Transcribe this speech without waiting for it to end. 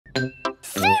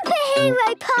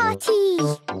Superhero party!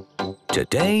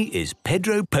 Today is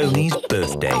Pedro Pony's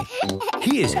birthday.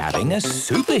 He is having a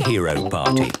superhero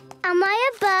party. Am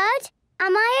I a bird?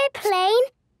 Am I a plane?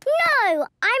 No,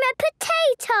 I'm a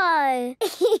potato.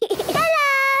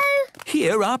 Hello!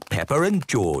 Here are Peppa and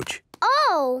George.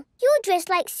 Oh, you're dressed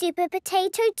like Super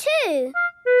Potato too.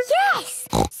 Yes!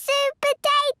 Super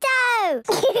Potato!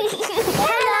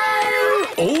 Hello!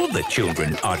 All the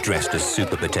children are dressed as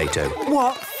Super Potato.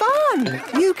 What fun!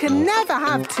 You can never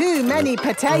have too many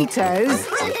potatoes.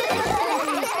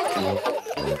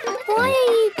 Why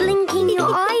are you blinking your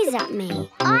eyes at me?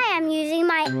 I am using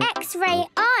my X-ray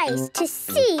eyes to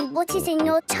see what is in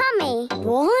your tummy.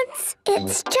 What?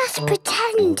 It's just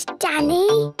pretend,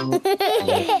 Danny.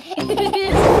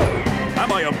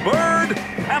 Am I a bird?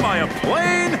 Am I a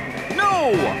plane?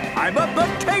 No! I'm a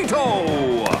potato!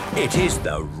 It is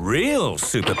the real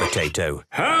Super Potato.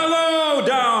 Hello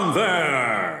down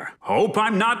there! Hope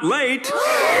I'm not late.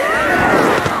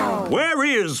 Where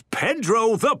is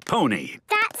Pedro the pony?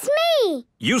 That's me.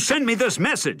 You sent me this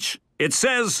message. It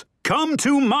says, "Come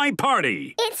to my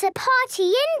party." It's a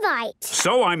party invite.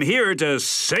 So I'm here to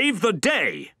save the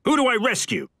day. Who do I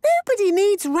rescue? Nobody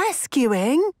needs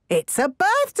rescuing. It's a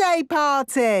birthday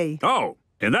party. Oh,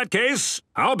 in that case,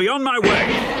 I'll be on my way.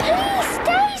 Please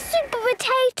stay, Super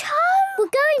Potato. We're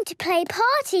going to play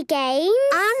party games.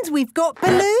 And we've got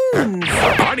balloons.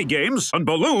 Party games and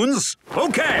balloons?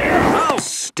 Okay, I'll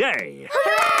stay.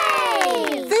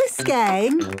 Hooray! This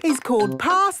game is called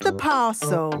Pass the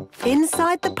Parcel.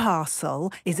 Inside the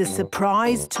parcel is a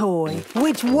surprise toy.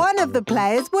 Which one of the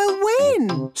players will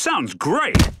win? Sounds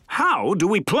great. How do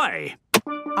we play?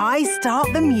 I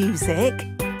start the music,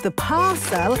 the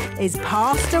parcel is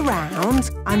passed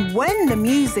around, and when the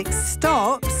music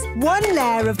stops, one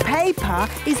layer of paper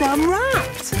is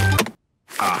unwrapped.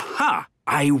 Aha!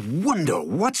 I wonder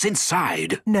what's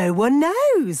inside. No one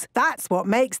knows. That's what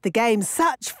makes the game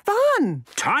such fun.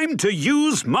 Time to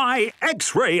use my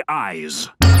X-ray eyes.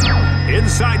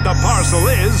 Inside the parcel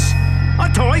is a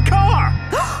toy car.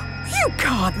 You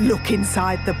can't look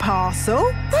inside the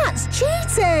parcel. That's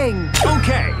cheating.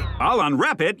 Okay, I'll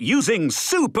unwrap it using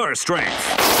super strength.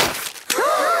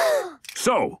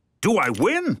 So, do I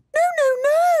win?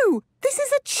 No. This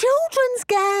is a children's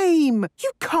game.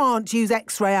 You can't use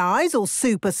X-ray eyes or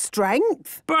super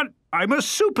strength. But I'm a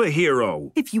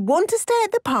superhero. If you want to stay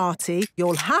at the party,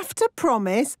 you'll have to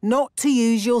promise not to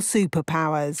use your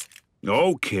superpowers.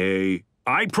 Okay.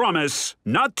 I promise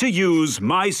not to use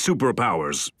my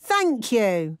superpowers. Thank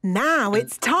you. Now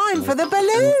it's time for the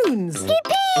balloons.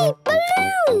 Yippee!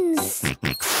 Balloons!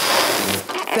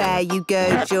 There you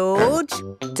go, George.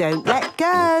 Don't let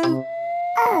go.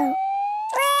 Oh.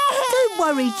 Don't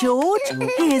worry, George.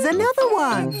 Here's another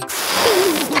one.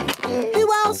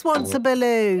 Who else wants a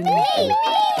balloon? Me!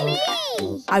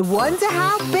 I wonder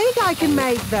how big I can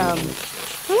make them.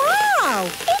 Wow!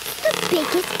 It's the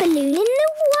biggest balloon in the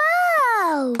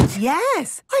world.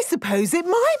 Yes, I suppose it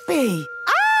might be.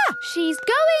 Ah! She's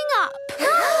going up.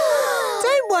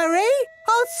 Don't worry.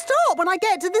 I'll stop when I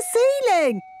get to the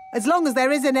ceiling. As long as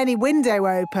there isn't any window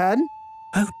open.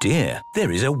 Oh dear,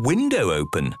 there is a window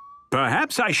open.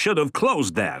 Perhaps I should have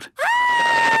closed that.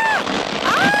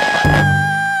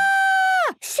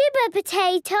 Super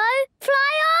Potato,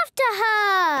 fly after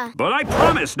her. But I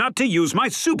promise not to use my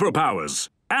superpowers.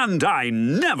 And I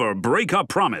never break a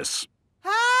promise.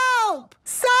 Help!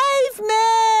 Save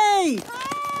me!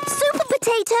 Super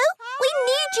Potato, we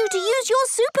need you to use your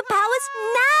superpowers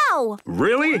now.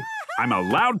 Really? I'm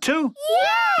allowed to?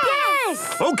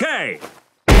 Yes! Okay.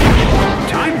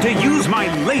 Time to use my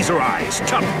laser eyes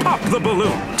to pop the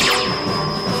balloon.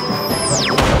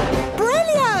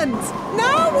 Brilliant!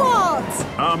 Now what?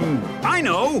 I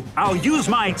know. I'll use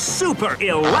my super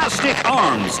elastic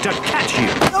arms to catch you.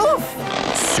 Oof!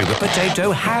 Super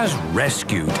Potato has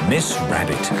rescued Miss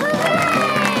Rabbit.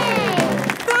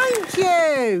 Thank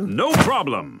you! No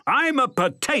problem. I'm a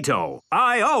potato.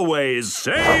 I always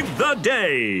save the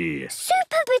day.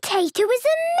 Super Potato is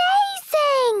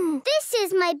amazing! This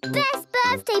is my best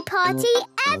birthday party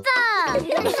ever!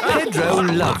 Pedro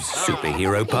loves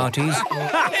superhero parties.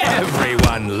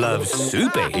 Everyone loves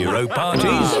superhero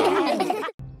parties.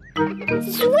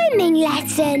 Swimming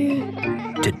lesson!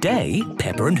 Today,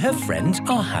 Peppa and her friends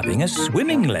are having a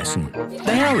swimming lesson.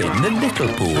 They are in the little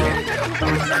pool.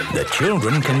 The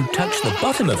children can touch the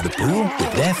bottom of the pool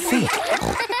with their feet.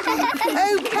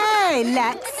 OK,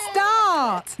 let's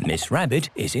start. Miss Rabbit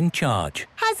is in charge.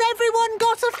 Has everyone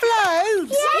got a float?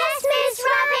 Yes, Miss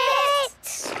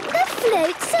Rabbit! The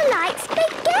floats are like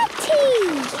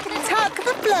spaghetti. Tuck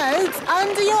the floats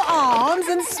under your arms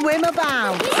and swim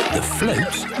about. The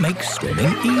floats make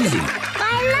swimming easy.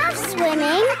 I love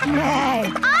swimming.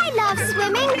 No. I love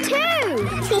swimming too.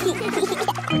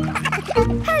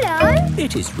 Hello.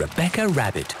 It is Rebecca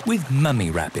Rabbit with Mummy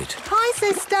Rabbit. Hi,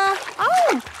 sister.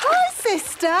 Oh, hi,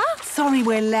 sister. Sorry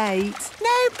we're late.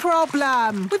 No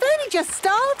problem. We've only just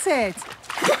started.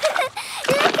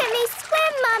 Look at me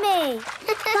swim, Mummy.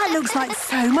 That looks like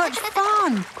so much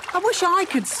fun. I wish I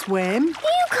could swim.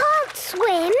 You can't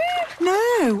swim.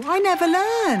 No, I never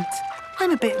learnt.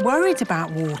 I'm a bit worried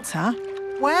about water.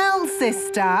 Well,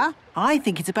 sister, I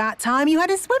think it's about time you had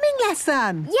a swimming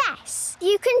lesson. Yes,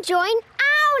 you can join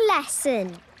our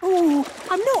lesson. Oh,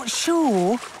 I'm not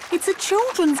sure. It's a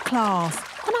children's class,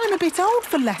 and I'm a bit old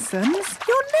for lessons.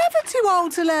 You're never too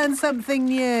old to learn something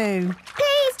new.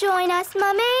 Please join us,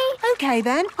 Mummy. OK,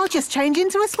 then. I'll just change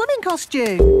into a swimming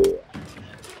costume.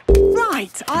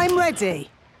 Right, I'm ready.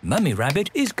 Mummy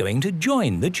Rabbit is going to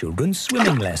join the children's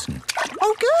swimming lesson.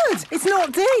 Oh, good. It's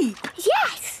not deep.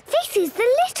 Yes, this is the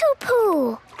little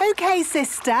pool. OK,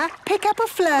 sister, pick up a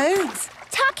float.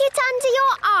 Tuck it under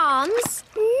your arms.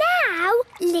 Now,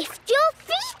 lift your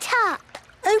feet up.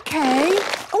 OK.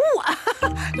 Oh,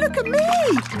 look at me.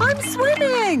 I'm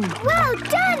swimming. Well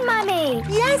done, Mummy.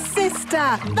 Yes,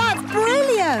 sister. That's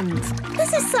brilliant.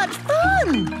 This is such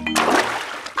fun.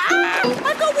 Ah,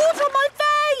 I've got water on my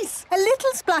face. A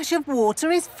little splash of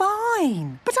water is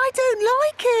fine, but I don't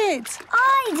like it.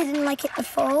 I didn't like it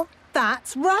before.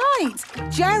 That's right.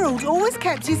 Gerald always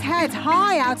kept his head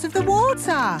high out of the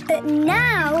water. But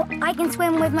now I can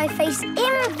swim with my face in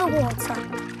the water.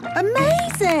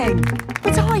 Amazing!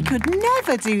 But I could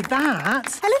never do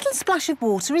that. A little splash of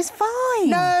water is fine.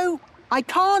 No, I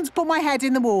can't put my head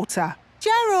in the water.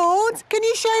 Gerald, can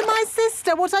you show my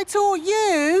sister what I taught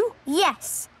you?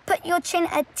 Yes, put your chin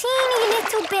a teeny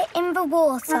little bit in the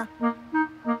water.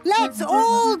 Let's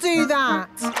all do that.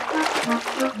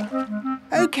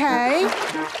 OK,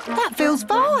 that feels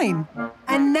fine.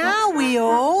 And now we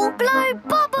all... Blow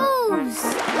bubbles!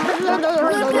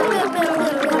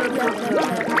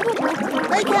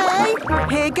 OK,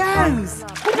 here goes.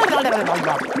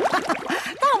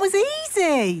 That was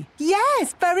easy.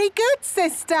 Yes, very good,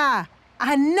 sister.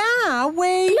 And now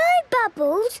we... Blow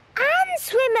bubbles and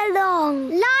swim along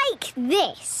like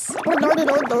this. I'm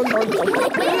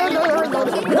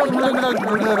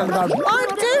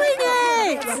doing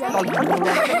it!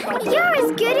 You're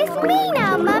as good as me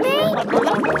now, Mummy.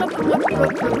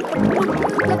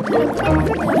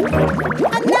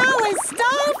 And now it's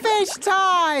starfish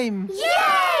time!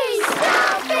 Yay,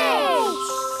 starfish!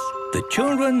 The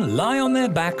children lie on their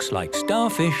backs like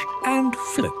starfish and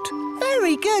float.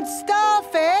 Very good,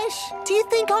 starfish. Do you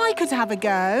think I could have a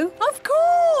go? Of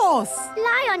course.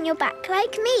 Lie on your back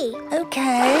like me. OK.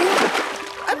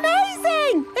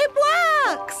 Amazing! It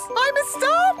works! I'm a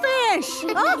starfish!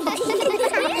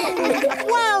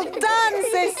 Well done,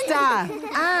 sister.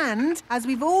 And, as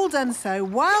we've all done so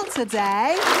well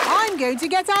today, I'm going to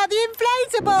get out the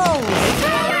inflatables.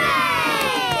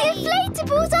 Hooray! The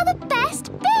inflatables are the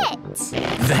best bit.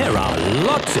 There are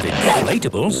lots of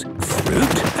inflatables,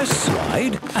 fruit, a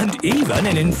slide, and even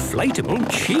an inflatable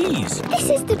cheese. This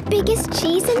is the biggest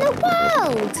cheese in the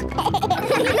world.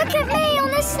 Look at me on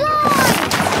the slide.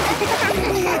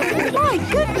 My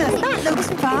goodness, that looks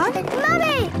fun.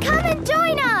 Mummy, come and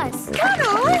join us. Can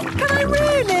I? Can I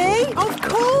really? Of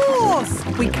course.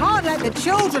 We can't let the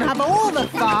children have all the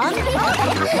fun. Do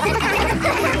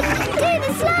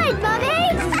the slide, Mummy.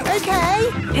 OK,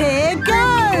 here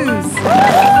goes.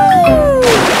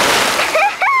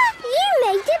 You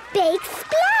made a big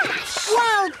splash.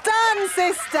 Well done,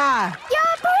 sister.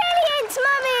 You're brilliant,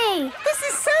 Mummy. This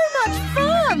is so much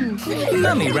fun.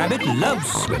 Mummy Rabbit loves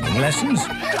swimming lessons.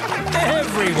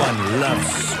 Everyone loves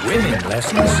swimming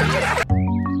lessons.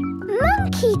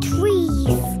 Monkey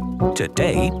trees.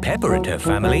 Today, Peppa and her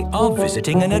family are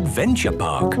visiting an adventure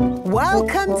park.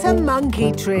 Welcome to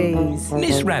Monkey Trees.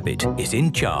 Miss Rabbit is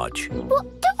in charge.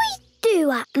 What do we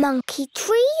do at Monkey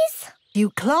Trees?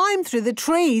 You climb through the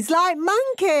trees like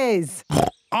monkeys.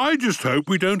 I just hope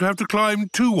we don't have to climb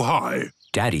too high.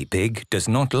 Daddy Pig does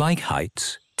not like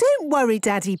heights. Don't worry,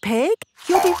 Daddy Pig.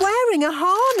 You'll be wearing a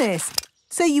harness,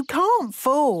 so you can't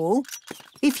fall.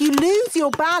 If you lose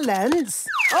your balance,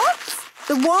 oops,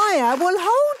 the wire will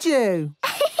hold you.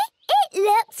 It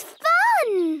looks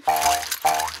fun.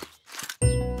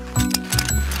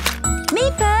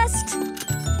 Me first.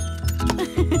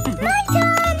 My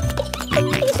turn.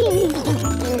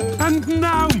 And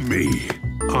now me.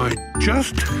 I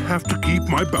just have to keep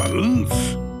my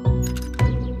balance.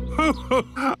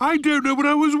 I don't know what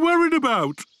I was worried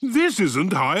about. This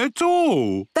isn't high at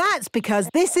all. That's because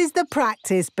this is the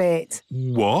practice bit.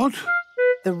 What?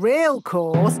 The real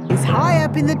course is high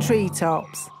up in the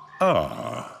treetops.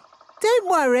 Ah. Don't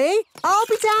worry, I'll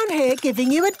be down here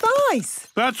giving you advice.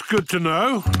 That's good to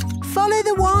know. Follow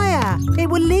the wire. It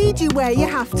will lead you where you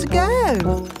have to go.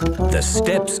 The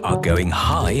steps are going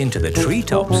high into the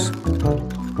treetops.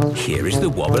 Here is the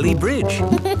wobbly bridge.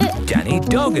 Danny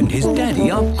Dog and his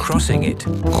daddy are crossing it.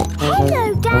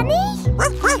 Hello, Danny.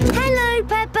 Hello,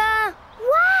 Peppa.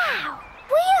 Wow,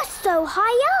 we are so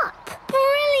high up.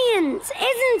 Brilliant,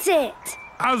 isn't it?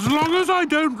 As long as I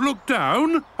don't look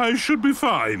down, I should be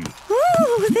fine.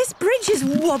 Ooh, this bridge is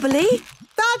wobbly.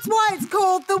 That's why it's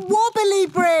called the Wobbly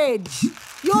Bridge.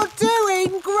 You're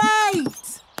doing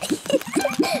great.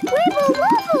 Wibble,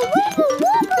 wobble, wibble,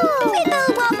 wobble. Wibble,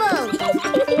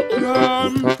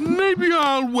 wobble. Maybe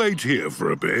I'll wait here for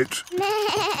a bit.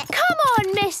 Come on,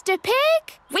 Mr.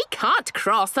 Pig. We can't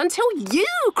cross until you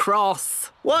cross.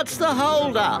 What's the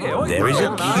hold-up? There is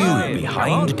a queue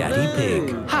behind Daddy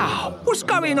Pig. How? What's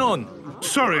going on?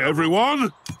 Sorry,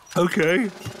 everyone. OK,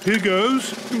 here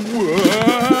goes. Whoa!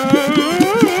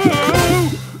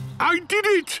 I did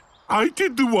it! I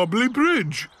did the wobbly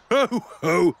bridge. Ho,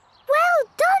 ho. Well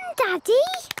done, Daddy.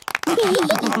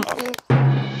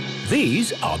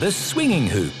 These are the swinging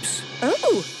hoops.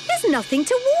 Oh, there's nothing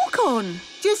to walk on.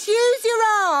 Just use your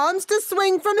arms to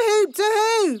swing from hoop to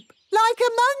hoop, like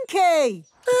a monkey.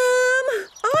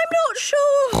 I'm not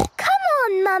sure. Come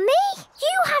on, Mummy.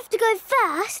 You have to go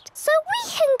first, so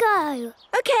we can go.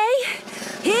 OK,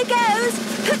 here goes.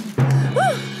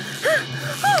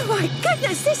 Oh, my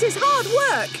goodness, this is hard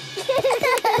work.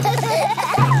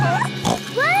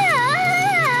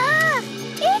 Whoa!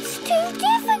 It's too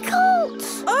difficult.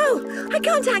 Oh, I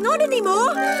can't hang on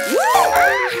anymore.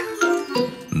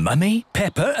 Mummy,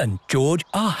 Peppa and George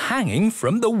are hanging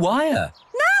from the wire.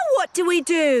 Now what do we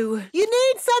do? You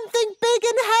need something big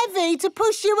and heavy to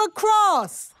push you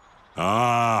across.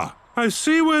 Ah, I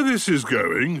see where this is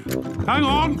going. Hang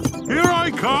on, here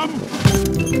I come.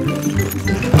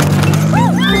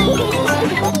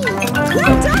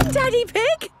 Well done, Daddy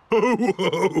Pig. Ho,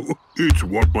 ho. It's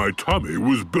what my tummy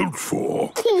was built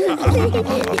for.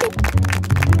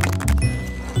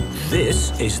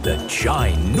 This is the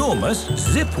ginormous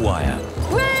zip wire.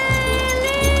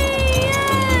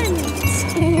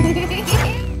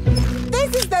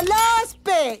 This is the last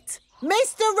bit.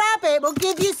 Mr. Rabbit will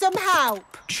give you some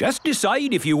help. Just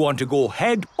decide if you want to go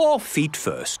head or feet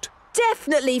first.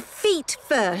 Definitely feet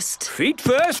first. Feet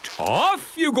first,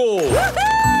 off you go!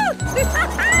 Woohoo!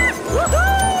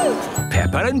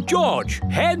 Peppa and George,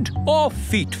 head or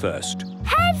feet first?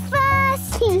 Head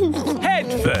first.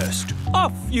 Head first,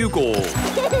 off you go!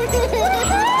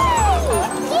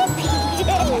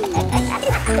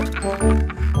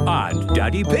 And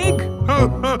Daddy Pig?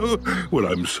 Well,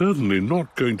 I'm certainly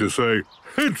not going to say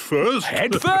head first.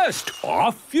 Head first,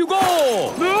 off you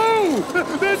go! No!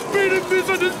 There's been a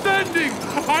misunderstanding.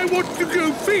 I want to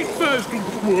go feet first.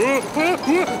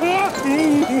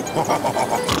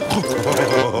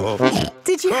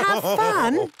 Did you have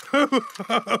fun?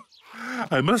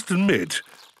 I must admit,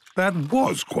 that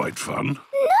was quite fun.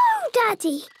 No,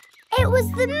 Daddy. It was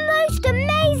the most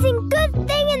amazing good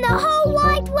thing in the whole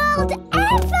wide world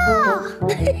ever!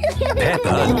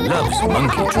 Peppa loves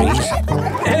monkey trees.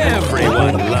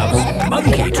 Everyone loves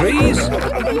monkey trees.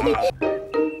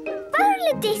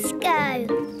 Roller disco!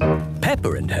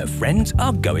 Peppa and her friends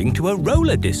are going to a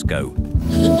roller disco.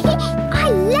 I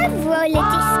love roller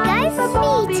discos.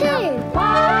 Me too.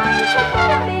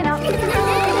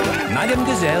 Madame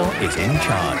Gazelle is in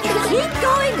charge. Keep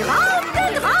going round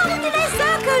and round in a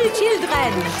circle,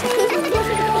 children.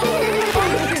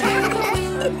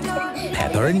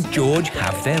 Peppa and George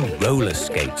have their roller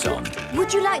skates on.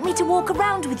 Would you like me to walk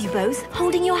around with you both,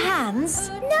 holding your hands?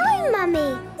 No,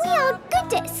 Mummy. We are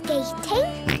good at skating.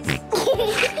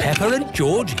 Peppa and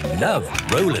George love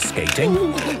roller skating.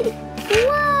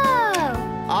 Whoa!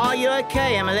 Are you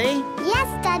okay, Emily? Yes,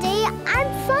 Daddy. I'm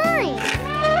fine.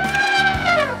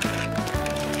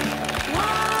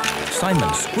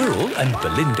 Simon Squirrel and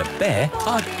Belinda Bear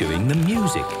are doing the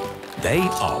music. They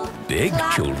are big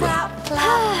children.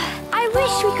 I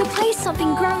wish we could play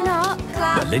something grown up.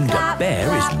 Belinda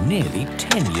Bear is nearly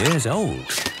 10 years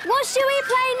old. What should we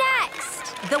play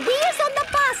next? The wheels on the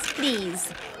bus,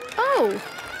 please. Oh,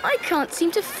 I can't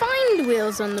seem to find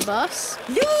wheels on the bus.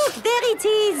 Look, there it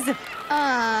is.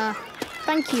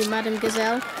 Thank you, Madame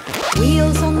Gazelle.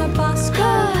 Wheels on the bus go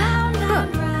round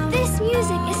and round. This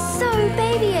music is so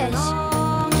babyish.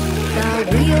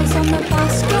 The wheels on the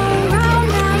bus go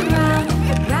round and round,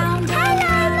 round and Hello,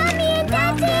 round. Mummy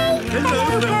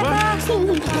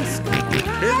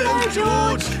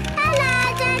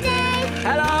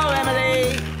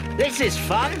This is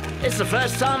fun. It's the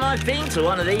first time I've been to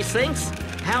one of these things.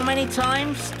 How many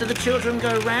times do the children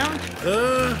go round?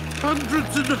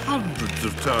 Hundreds and hundreds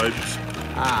of times.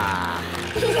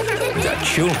 The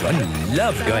children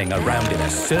love going around in a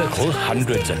circle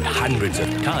hundreds and hundreds of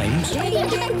times. Hello,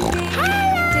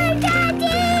 Daddy!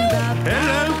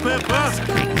 Hello, Peppa.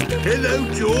 Hello,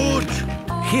 George.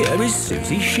 Here is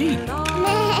Susie Sheep.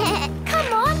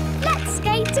 Come on, let's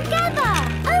skate together.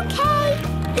 OK.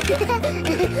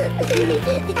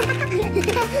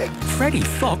 Freddie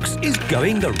Fox is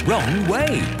going the wrong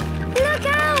way. Look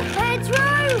out,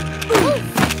 Pedro!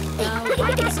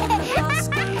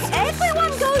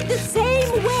 Everyone goes the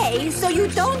same way so you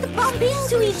don't bump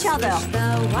into each other.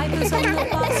 Hello,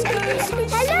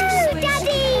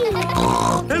 Daddy!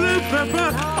 Hello,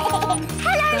 Peppa.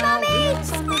 Hello, Mummy!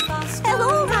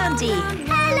 Hello, Mandy.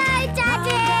 Hello,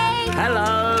 Daddy!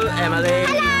 Hello, Emily.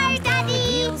 Hello, Daddy!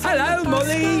 Hello,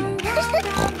 Molly. Hello,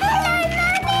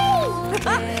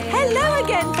 Mummy! Hello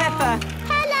again, Peppa.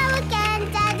 Hello again,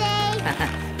 Daddy!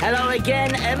 Hello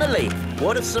again, Emily.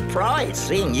 What a surprise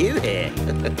seeing you here.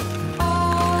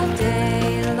 All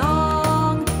day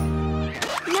long.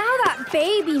 Now that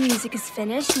baby music is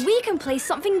finished, we can play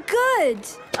something good.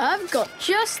 I've got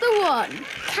just the one.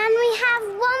 Can we have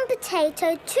 1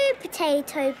 potato, 2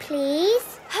 potato,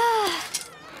 please?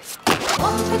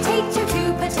 1 potato,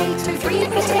 2 potato, 3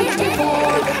 potato,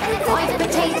 4, 5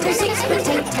 potato, 6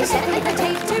 potato, 7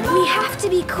 potato. We have to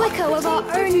be quicker with our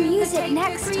own music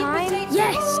next time.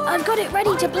 Yes, I've got it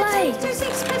ready to play.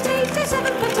 6 potato,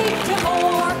 7 potato, 4.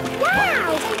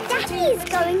 Wow, Daddy's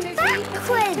going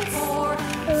backwards.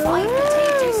 5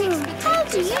 potato, 6 potato. How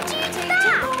do you do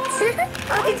that?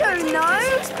 I don't know.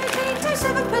 6 potato,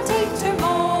 7 potato,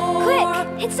 more.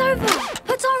 Quick, it's over.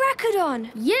 Put our record on.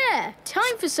 Yeah,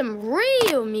 time for some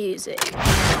real music.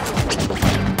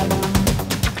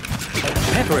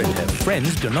 Peppa and her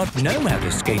friends do not know how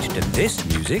to skate to this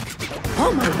music.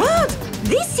 Oh, my word!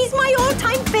 This is my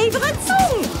all-time favourite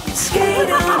song! Skate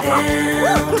on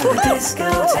down to the disco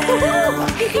town.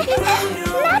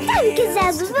 Madame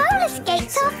Gazelle's roller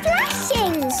skates are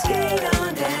flashing. Skate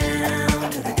on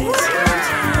down to the disco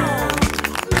town.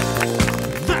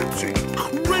 That's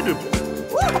incredible.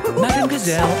 Madame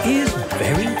Gazelle is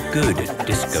very good at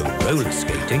disco roller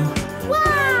skating.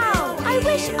 Wow, I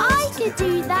wish I could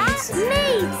do that.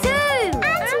 Me too.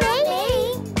 And me.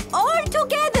 All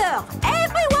together!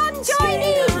 Everyone join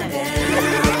in!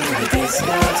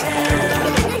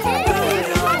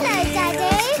 Hello,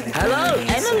 Daddy. Hello,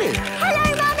 Emily. Hello,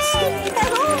 Mummy.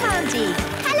 Hello, Mandy.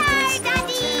 Hello,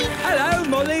 Daddy. Hello,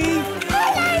 Molly.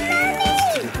 Hello, Mummy.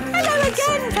 Hello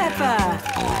again, Peppa.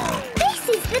 This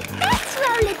is the best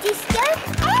roller disco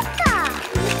ever.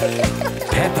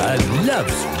 Peppa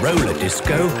loves roller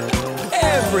disco.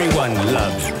 Everyone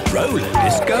loves roller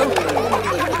disco.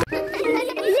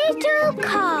 Little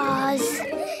cars.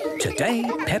 Today,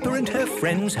 Peppa and her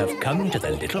friends have come to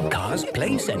the Little Cars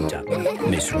Play Centre.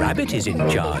 Miss Rabbit is in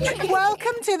charge.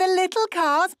 Welcome to the Little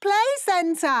Cars Play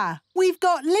Centre. We've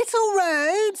got little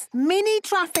roads, mini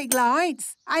traffic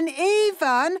lights, and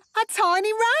even a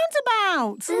tiny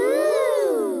roundabout.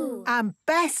 Ooh. And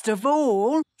best of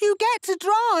all, you get to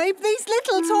drive these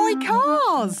little toy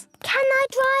cars. Can I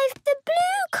drive the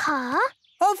blue car?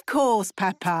 Of course,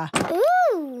 Peppa.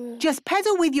 Ooh. Just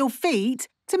pedal with your feet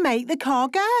to make the car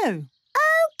go.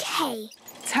 OK.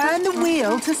 Turn the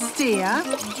wheel to steer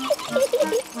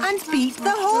and beep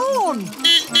the horn.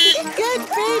 Good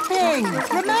beeping.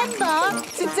 Remember,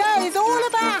 today is all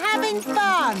about having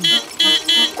fun.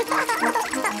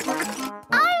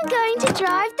 I'm going to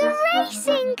drive the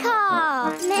racing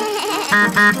car.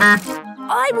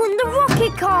 I won the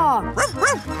rocket car.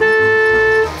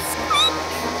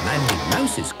 Mandy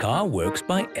Mouse's car works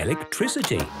by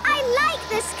electricity. I like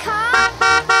this car.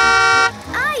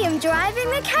 I am driving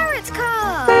the carrot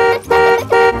car.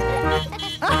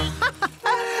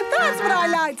 That's what I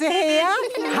like to hear.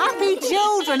 Happy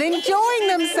children enjoying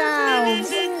themselves.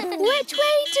 Which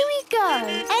way do we go?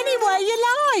 Anywhere you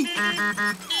like.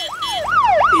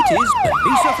 It is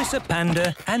Police Officer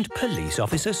Panda and Police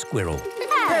Officer Squirrel.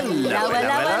 Hello.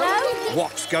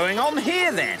 What's going on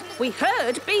here, then? We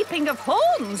heard beeping of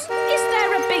horns. Is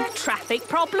there a big traffic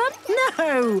problem?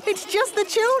 No, it's just the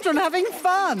children having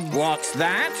fun. What's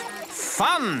that?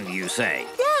 Fun, you say?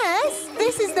 Yes,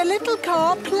 this is the Little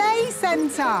Car Play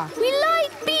Centre. We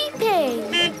like beeping.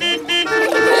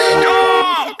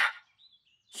 Stop!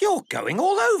 You're going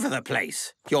all over the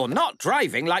place. You're not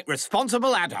driving like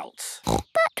responsible adults.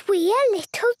 But we are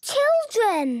little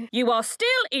children. You are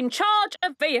still in charge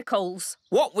of vehicles.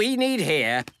 What we need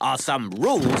here are some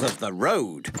rules of the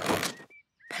road.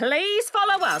 Please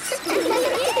follow us.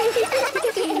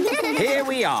 Here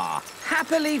we are,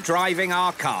 happily driving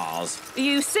our cars.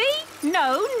 You see?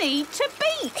 No need to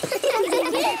beep.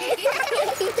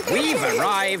 We've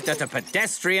arrived at a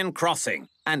pedestrian crossing,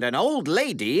 and an old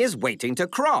lady is waiting to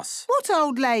cross. What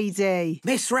old lady?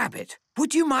 Miss Rabbit,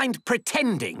 would you mind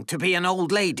pretending to be an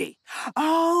old lady?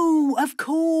 Oh, of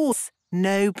course.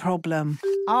 No problem.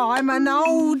 I'm an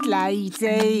old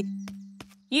lady.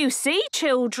 You see,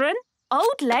 children,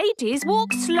 old ladies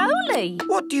walk slowly.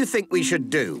 What do you think we should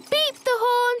do? Beep the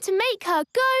horn to make her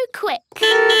go quick.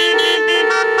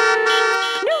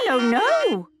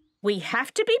 No. We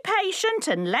have to be patient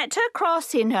and let her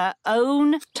cross in her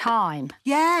own time.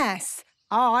 Yes,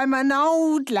 I'm an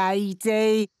old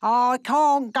lady. I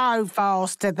can't go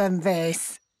faster than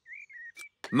this.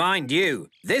 Mind you,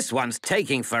 this one's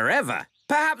taking forever.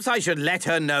 Perhaps I should let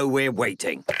her know we're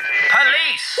waiting.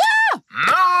 Police!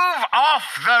 Move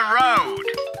off the road!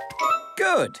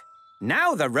 Good.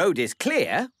 Now the road is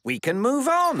clear, we can move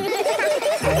on.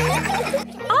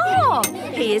 Oh,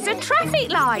 here's a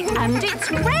traffic light and it's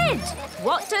red.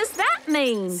 What does that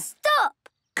mean? Stop!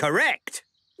 Correct.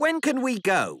 When can we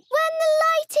go? When the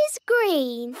light is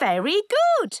green. Very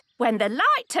good. When the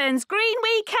light turns green,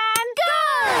 we can go!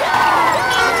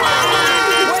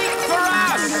 Wait for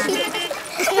us!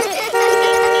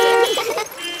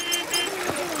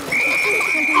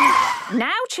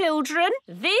 Now, children,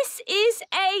 this is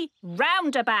a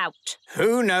roundabout.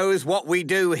 Who knows what we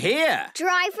do here?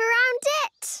 Drive around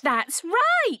it. That's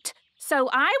right. So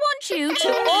I want you to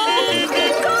all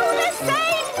go the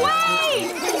same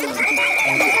way.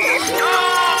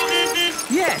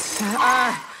 Yes,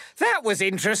 that was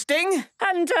interesting.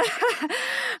 And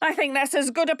I think that's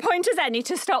as good a point as any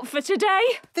to stop for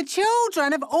today. The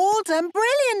children have all done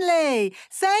brilliantly.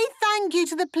 Say thank you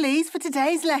to the police for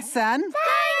today's lesson.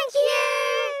 Thank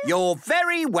you. You're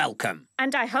very welcome.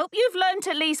 And I hope you've learnt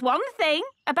at least one thing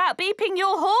about beeping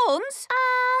your horns.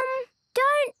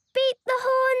 Don't beep the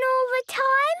horn all the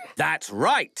time. That's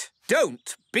right.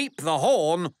 Don't beep the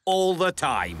horn all the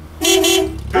time.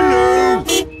 Hello!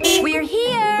 We're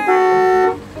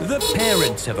here! The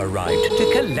parents have arrived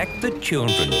to collect the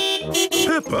children.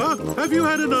 Peppa, have you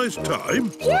had a nice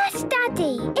time? Yes,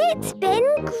 Daddy. It's been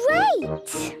great.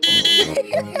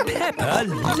 Peppa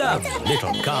loves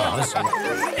little cars.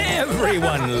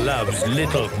 Everyone loves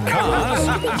little cars.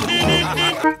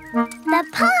 The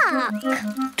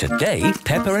park. Today,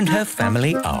 Peppa and her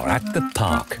family are at the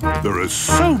park. There are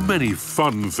so many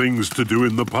fun things to do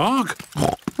in the park.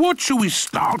 What shall we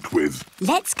start with?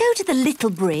 Let's go to the little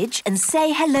bridge and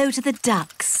say hello to the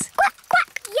ducks. Quack,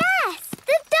 quack. Yes,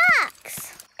 the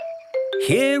ducks.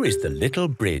 Here is the little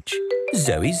bridge.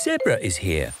 Zoe Zebra is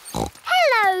here.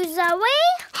 Hello, Zoe.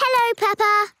 Hello,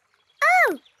 Peppa.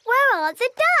 Oh, where are the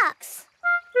ducks?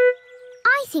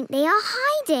 I think they are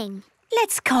hiding.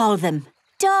 Let's call them.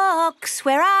 Ducks,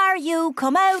 where are you?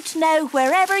 Come out now,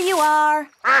 wherever you are.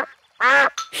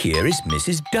 Here is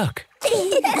Mrs. Duck.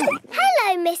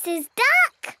 Hello, Mrs.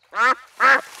 Duck.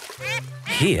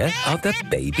 Here are the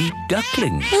baby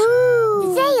ducklings.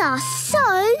 Ooh, they are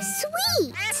so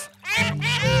sweet.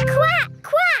 Quack,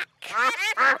 quack.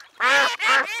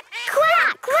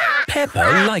 Quack, quack.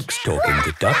 Peppa likes talking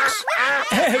to ducks.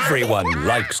 Everyone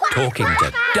likes talking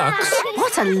to ducks.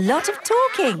 What a lot of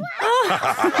talking.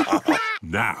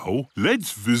 Now,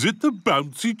 let's visit the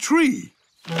bouncy tree.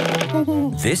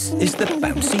 This is the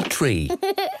bouncy tree.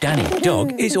 Danny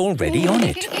Dog is already on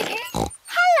it.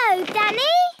 Hello, Danny.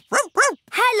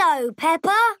 Hello,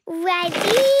 Peppa.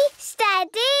 Ready,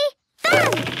 steady,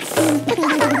 bounce.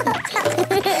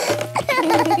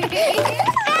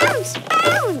 Bounce,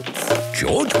 bounce.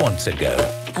 George wants a go.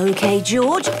 OK,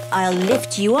 George, I'll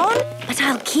lift you on, but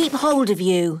I'll keep hold of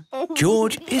you.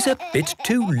 George is a bit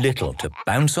too little to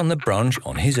bounce on the branch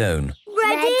on his own.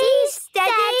 Ready,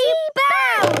 steady,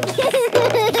 bounce.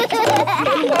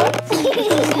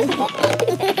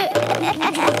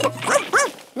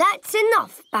 That's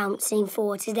enough bouncing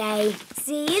for today.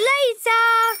 See you later.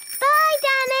 Bye,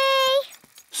 Danny.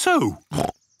 So,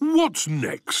 what's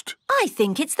next? I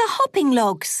think it's the hopping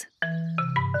logs.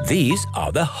 These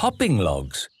are the hopping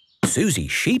logs. Susie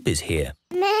Sheep is here.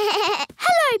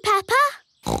 Hello, Peppa.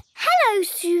 Hello,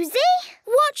 Susie.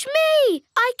 Watch me.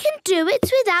 I can do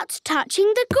it without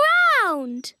touching the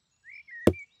ground.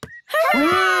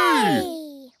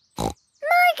 Hooray!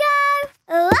 My go.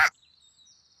 Oh.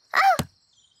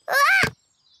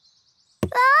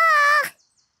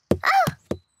 Oh,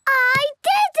 I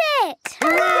did it!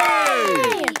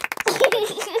 Hooray!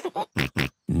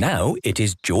 Now it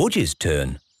is George's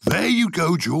turn. There you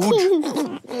go, George.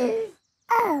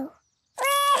 Oh.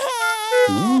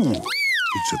 Ooh,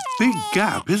 it's It's a big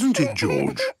gap, isn't it,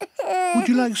 George? Would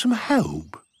you like some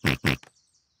help?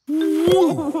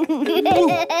 Woo! Woo!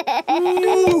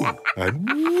 And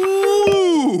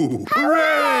woo!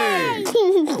 Hooray!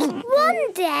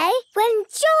 One day, when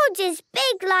George is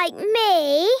big like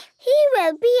me, he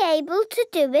will be able to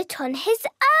do it on his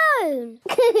own.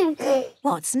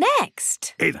 What's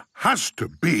next? It has to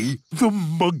be the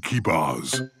monkey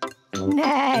bars.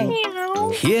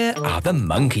 No. Here are the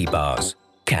monkey bars.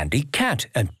 Candy Cat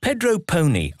and Pedro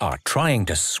Pony are trying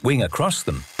to swing across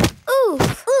them.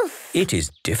 Oof, oof. It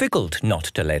is difficult not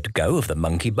to let go of the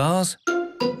monkey bars.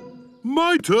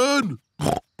 My turn.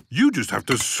 You just have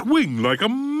to swing like a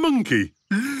monkey.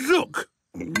 Look.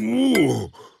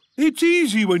 Whoa. It's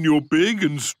easy when you're big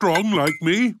and strong like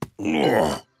me.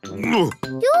 You're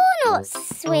not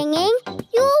swinging,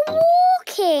 you're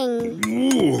walking.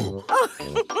 Whoa.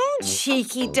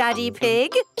 Cheeky Daddy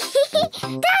Pig.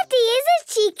 Daddy is a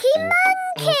cheeky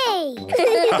monkey.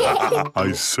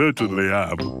 I certainly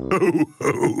am. Ho,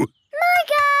 ho. My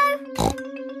go.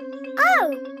 Oh,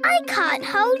 I can't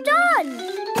hold on.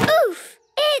 Oof,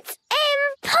 it's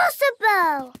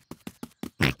impossible.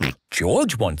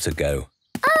 George wants a go.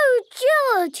 Oh,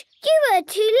 George, you are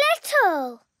too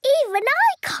little. Even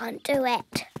I can't do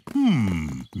it.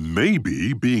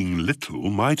 Maybe being little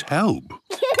might help.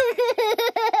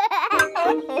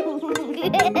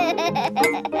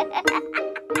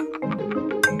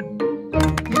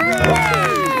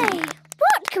 Hooray!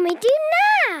 What can we do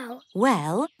now?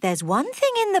 Well, there's one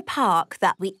thing in the park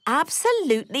that we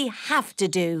absolutely have to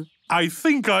do. I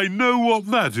think I know what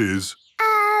that is.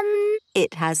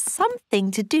 It has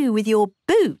something to do with your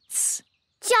boots.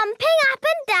 Jumping up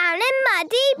and down in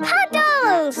muddy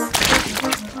puddles.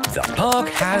 The park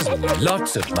has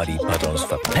lots of muddy puddles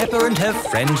for Peppa and her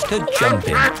friends to jump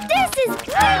in. This is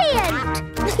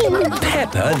brilliant.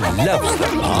 Peppa loves the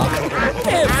park.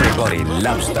 Everybody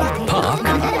loves the park.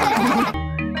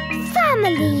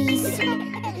 Families.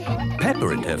 Peppa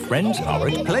and her friends are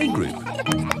at playgroup.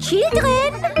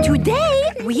 Children,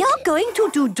 today we are going to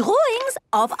do drawings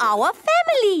of our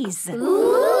families.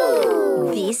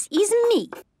 Ooh. This is me.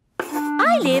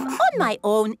 I live on my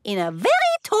own in a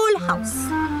very tall house.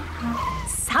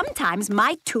 Sometimes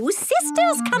my two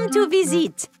sisters come to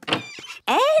visit.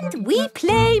 And we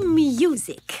play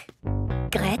music.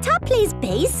 Greta plays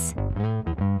bass.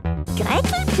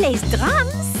 Gretel plays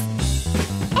drums.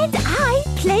 And I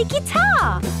play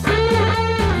guitar.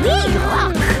 We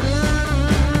rock!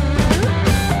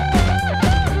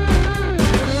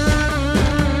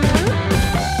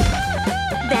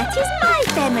 That is my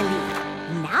family.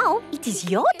 Now it is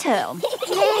your turn.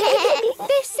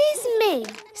 This is me,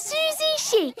 Susie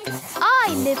Sheep.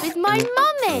 I live with my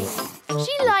mummy.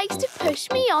 She likes to push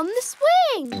me on the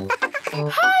swing.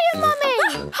 Hiya, mummy!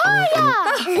 Hiya!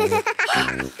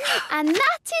 And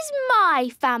that is my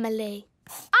family.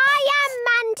 I am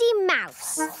Mandy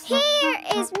Mouse. Here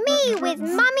is me with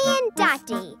Mummy and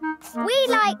Daddy. We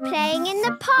like playing in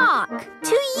the park.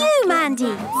 To you,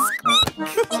 Mandy.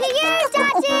 To you,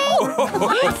 Daddy.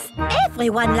 Yes,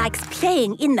 everyone likes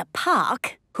playing in the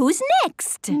park. Who's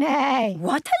next? Nay.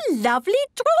 What a lovely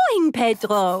drawing,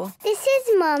 Pedro. This is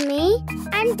Mummy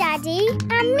and Daddy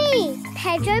and me,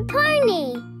 Pedro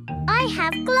Pony. I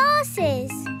have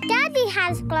glasses. Daddy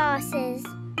has glasses.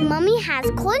 Mummy has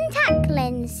contact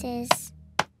lenses.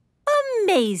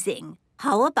 Amazing.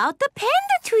 How about the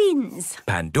Panda Twins?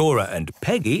 Pandora and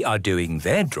Peggy are doing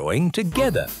their drawing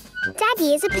together.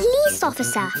 Daddy is a police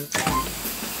officer.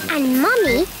 And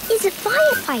Mummy is a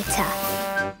firefighter.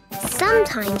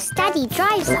 Sometimes Daddy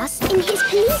drives us in his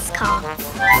police car.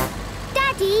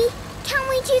 Daddy, can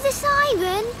we do the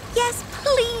siren? Yes,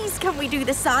 please can we do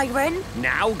the siren?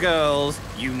 Now, girls,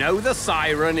 you know the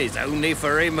siren is only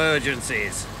for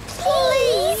emergencies.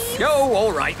 Please. Oh,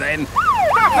 all right then.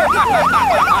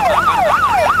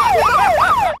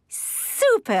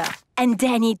 Super. And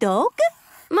Danny Dog?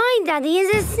 My daddy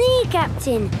is a sea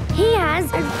captain. He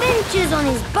has adventures on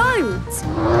his boat.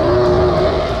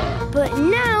 But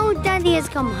now Daddy has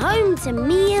come home to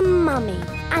me and Mummy.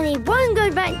 And he won't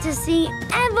go back to sea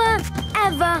ever,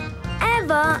 ever,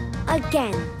 ever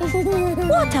again.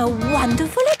 What a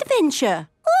wonderful adventure.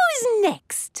 Who's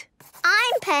next?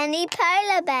 I'm Penny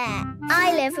Polar Bear.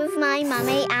 I live with my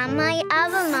mummy and my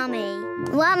other mummy.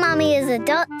 One mummy is a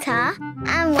doctor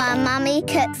and one mummy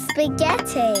cooks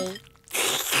spaghetti.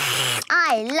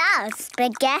 I love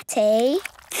spaghetti.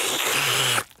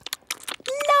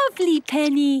 Lovely,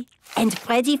 Penny. And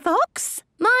Freddy Fox?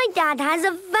 My dad has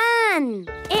a van.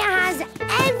 It has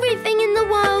everything in the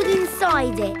world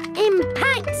inside it, in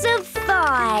packs of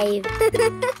 5.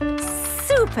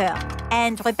 Super.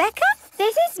 And Rebecca?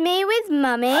 This is me with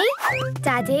Mummy,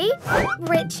 Daddy,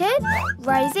 Richard,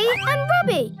 Rosie and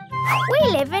Robbie. We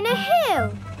live in a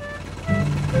hill.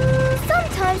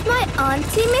 Sometimes my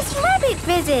auntie Miss Rabbit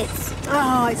visits.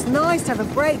 Oh, it's nice to have a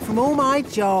break from all my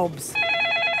jobs.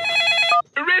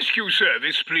 Rescue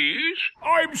service, please.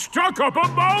 I'm stuck up a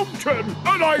mountain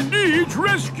and I need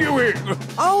rescuing.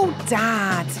 Oh,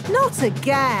 Dad, not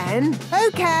again.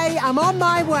 OK, I'm on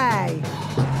my way.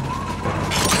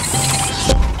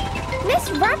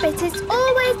 Miss Rabbit is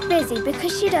always busy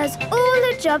because she does all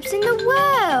the jobs in the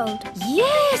world.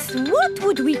 Yes, what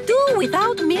would we do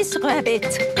without Miss Rabbit?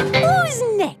 Who's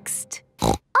next?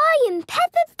 I am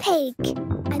Peppa Pig.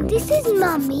 And this is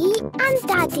Mummy and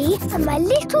Daddy and my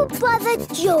little brother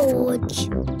George.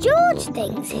 George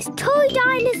thinks his toy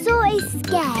dinosaur is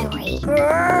scary.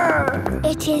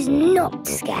 It is not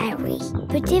scary.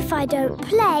 But if I don't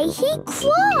play, he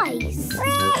cries.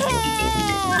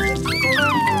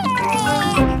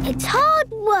 It's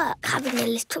hard work having a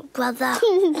little brother.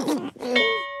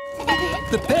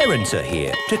 The parents are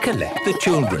here to collect the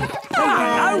children.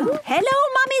 Hello,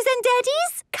 mummies and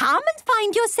daddies. Come and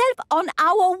find yourself on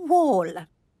our wall.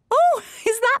 Oh,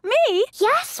 is that me?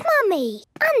 Yes, Mummy.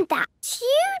 And that's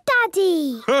you,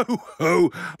 Daddy. Ho,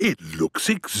 ho! It looks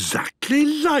exactly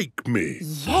like me.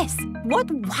 Yes, what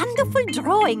wonderful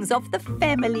drawings of the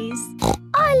families.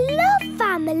 I love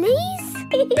families.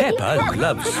 Peppa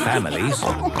loves families.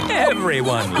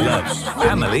 Everyone loves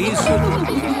families.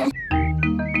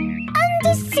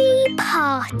 Undersea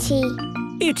party.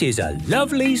 It is a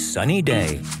lovely sunny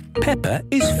day. Peppa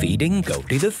is feeding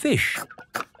Goldie the fish.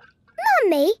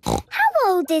 Mummy, how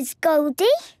old is Goldie?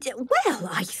 Well,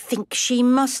 I think she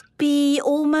must be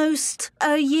almost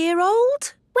a year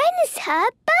old. When is her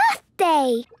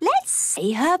birthday? Let's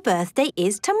say her birthday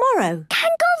is tomorrow.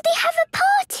 Can Goldie have a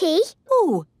party?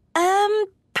 Oh,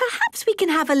 perhaps we can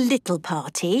have a little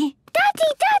party.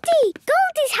 Daddy,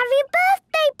 Goldie's having a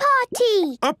birthday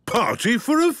party. A party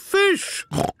for a fish.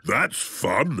 That's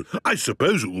fun. I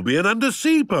suppose it will be an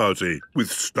undersea party with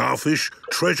starfish,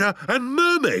 treasure and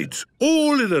mermaids,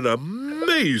 all in an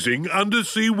amazing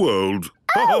undersea world.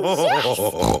 Oh, yes!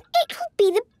 It will be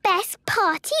the best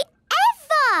party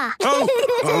ever! Oh.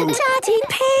 Daddy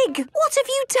Pig, what have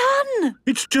you done?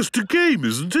 It's just a game,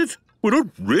 isn't it? We're not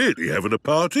really having a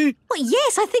party. Well,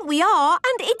 yes, I think we are,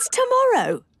 and it's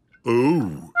tomorrow.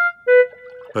 Oh,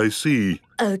 I see.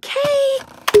 OK,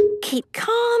 keep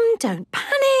calm, don't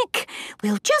panic.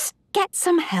 We'll just get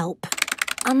some help.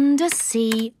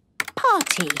 Undersea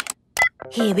party.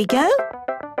 Here we go.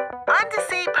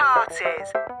 Undersea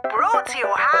parties, brought to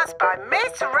your house by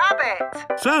Miss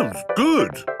Rabbit. Sounds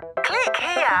good. Click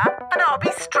here and I'll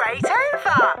be straight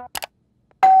over.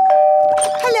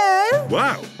 Hello.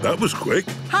 Wow, that was quick.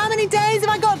 How many days have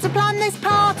I got to plan this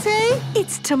party?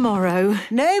 It's tomorrow.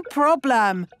 No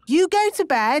problem. You go to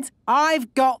bed.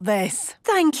 I've got this.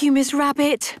 Thank you, Miss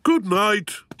Rabbit. Good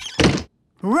night.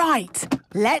 Right,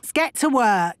 let's get to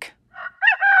work.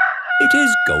 It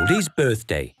is Goldie's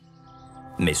birthday.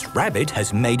 Miss Rabbit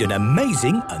has made an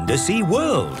amazing undersea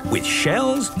world with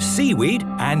shells, seaweed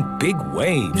and big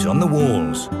waves on the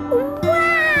walls.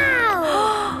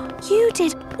 Wow! You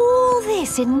did all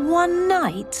this in one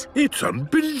night? It's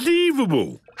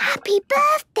unbelievable. Happy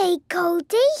birthday,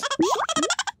 Goldie.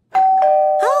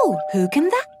 Oh, who can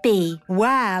that be?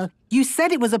 Well, you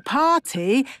said it was a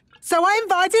party, so I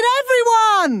invited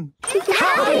everyone.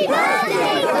 Happy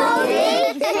birthday,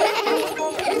 Goldie.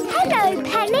 Hello,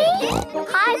 Penny.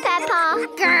 Hi, Peppa.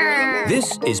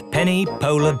 This is Penny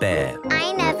Polar Bear.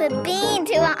 I never been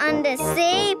to an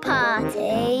undersea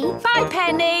party. Bye,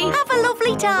 Penny. Have a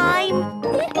lovely time.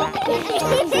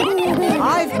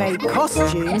 I've made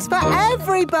costumes for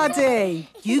everybody.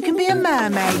 You can be a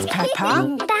mermaid,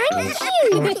 Peppa.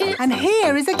 Thank you. And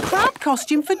here is a crab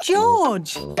costume for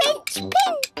George. Pinch,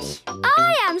 pinch.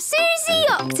 I am Susie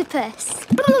Octopus.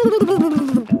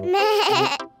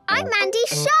 I'm Mandy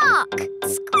Shark.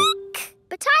 Squeak.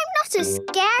 But I'm not a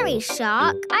scary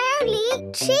shark. I only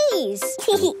eat cheese.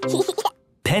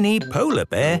 Penny Polar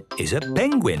Bear is a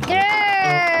penguin.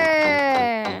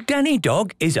 Grrr. Danny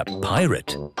Dog is a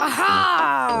pirate.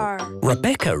 Aha!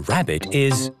 Rebecca Rabbit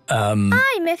is, I'm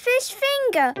a fish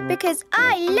finger because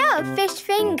I love fish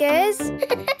fingers.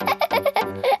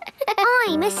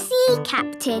 I'm a sea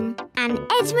captain and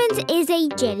Edmund is a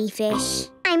jellyfish.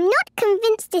 I'm not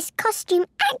convinced this costume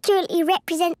accurately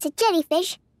represents a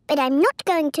jellyfish, but I'm not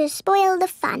going to spoil the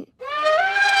fun.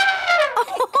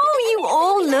 Oh, you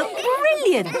all look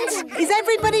brilliant. Is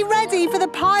everybody ready for the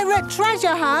pirate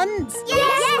treasure hunt?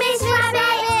 Yes, Miss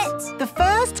Rabbit! The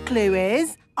first clue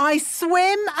is I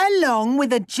swim along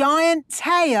with a giant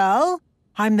tail.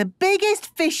 I'm the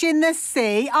biggest fish in the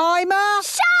sea. I'm a...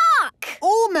 Shark!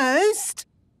 Almost.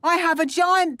 I have a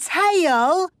giant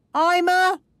tail. I'm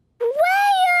a...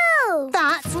 Whale!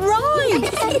 That's right!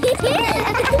 Here's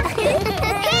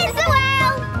the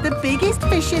whale! The biggest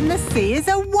fish in the sea is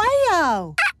a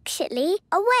whale. Actually,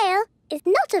 a whale is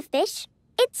not a fish.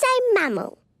 It's a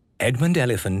mammal. Edmund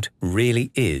Elephant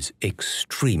really is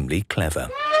extremely clever.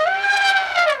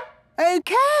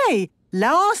 OK,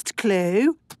 last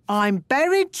clue. I'm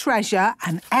buried treasure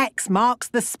and X marks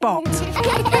the spot. Here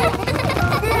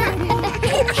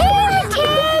it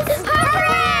is!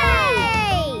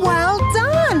 Hooray! Well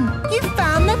done! You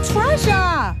found the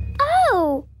treasure!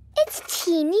 Oh, it's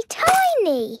teeny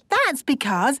tiny. That's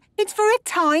because it's for a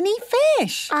tiny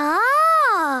fish.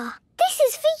 Ah, this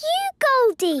is for you,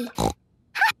 Goldie.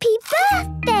 Happy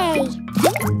birthday!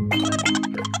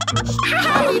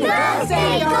 Happy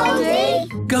birthday, Goldie!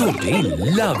 Goldie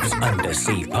loves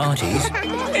undersea parties.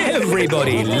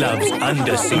 Everybody loves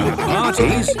undersea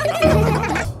parties.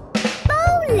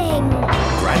 Bowling!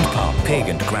 Grandpa Pig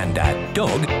and Grandad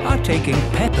Dog are taking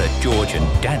Peppa, George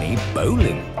and Danny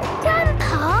bowling.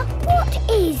 Grandpa, what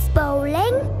is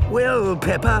bowling? Well,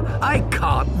 Peppa, I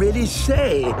can't really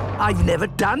say. I've never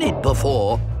done it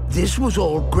before. This was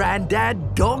all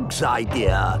Grandad Dog's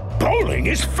idea. Bowling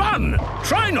is fun.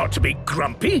 Try not to be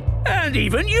grumpy, and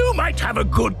even you might have a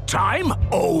good time,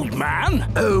 old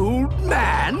man. Old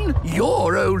man?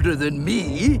 You're older than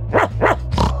me.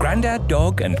 Grandad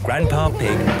Dog and Grandpa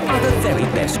Pig are the very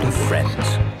best of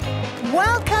friends.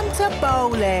 Welcome to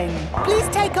bowling. Please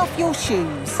take off your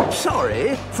shoes.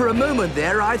 Sorry, for a moment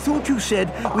there I thought you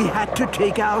said we had to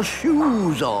take our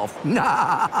shoes off.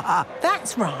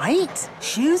 That's right.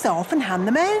 Shoes off and hand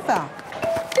them over.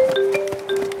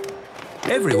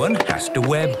 Everyone has to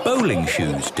wear bowling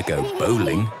shoes to go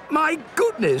bowling. My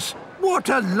goodness, what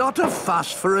a lot of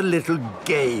fuss for a little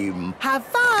game. Have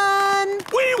fun!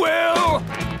 We will!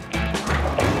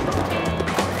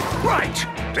 Right,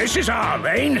 this is our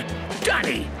lane.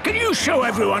 Danny, can you show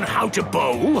everyone how to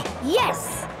bowl?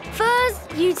 Yes.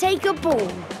 First, you take a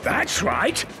ball. That's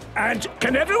right. And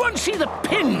can everyone see the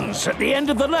pins at the end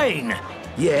of the lane?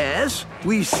 Yes,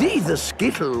 we see the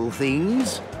skittle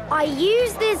things. I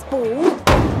use this ball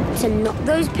to knock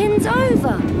those pins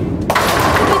over.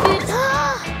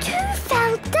 Two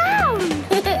fell down.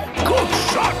 Good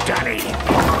shot, Danny.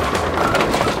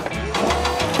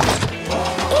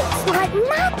 It's like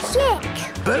magic.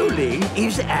 Bowling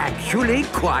is actually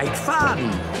quite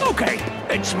fun. OK,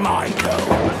 it's my go.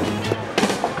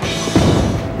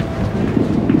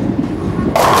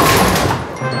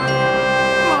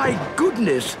 My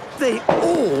goodness, they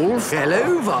all fell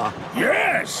over.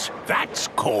 Yes, that's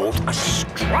called a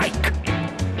strike.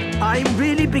 I'm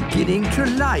really beginning to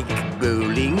like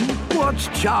bowling. What's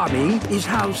charming is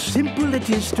how simple it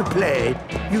is to play.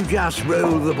 You just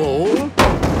roll the ball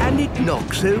and it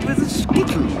knocks over the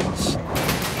skittles.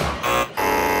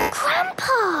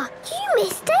 Grandpa, you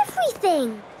missed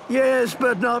everything. Yes,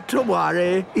 but not to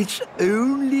worry. It's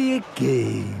only a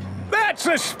game. That's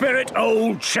the spirit,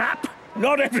 old chap.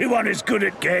 Not everyone is good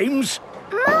at games.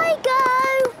 My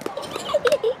go.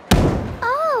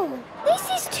 Oh, this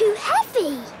is too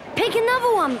heavy. Pick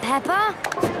another one, Peppa.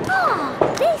 Ah,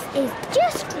 this is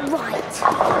just right.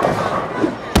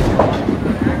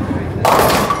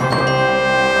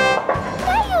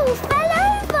 They all fell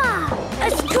over.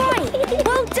 A strike.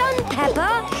 Well done,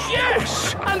 Peppa.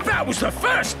 Yes, and that was the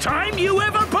first time you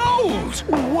ever bowled.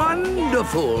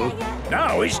 Wonderful.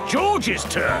 Now it's George's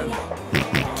turn.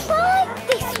 Try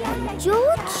this one,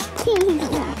 George.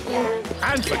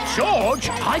 And for George,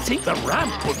 I think the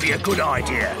ramp would be a good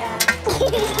idea.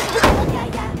 Strike!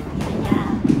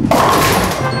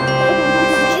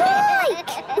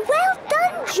 Well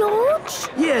done, George.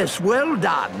 Yes, well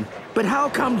done. But how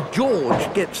come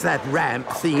George gets that ramp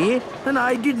thingy and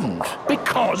I didn't?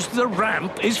 Because the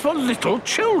ramp is for little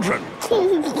children.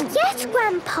 Yes,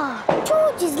 Grandpa.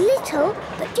 George is little,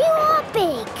 but you are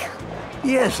big.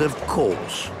 Yes, of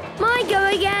course. My go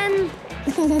again.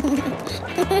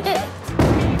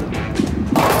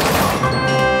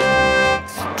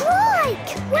 Strike!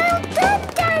 Well done,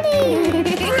 Danny.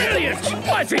 Brilliant!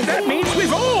 I think that means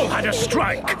we've all had a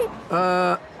strike.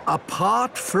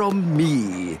 Apart from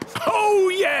me. Oh,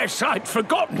 yes, I'd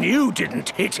forgotten you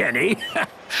didn't hit any.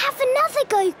 Have another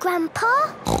go,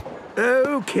 Grandpa.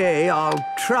 OK, I'll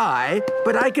try,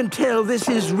 but I can tell this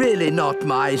is really not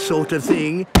my sort of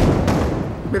thing.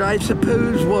 But I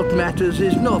suppose what matters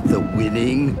is not the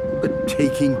winning, but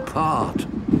taking part.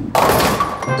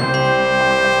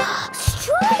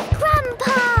 Strike,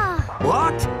 Grandpa!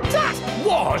 What? That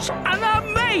was an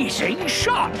amazing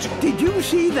shot. Did you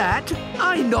see that?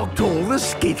 I knocked all the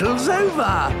skittles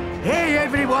over. Hey,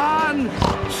 everyone!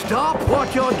 Stop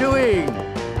what you're doing.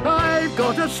 I've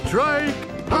got a strike.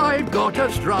 I've got a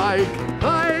strike.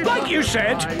 Like you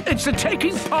said, it's the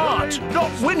taking part, not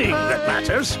winning, that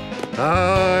matters.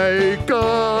 I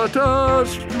got a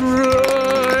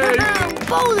strike.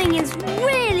 Bowling is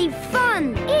really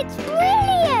fun. It's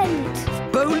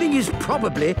brilliant. Bowling is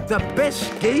probably the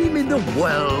best game in the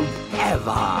world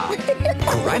ever.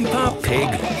 Grandpa Pig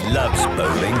loves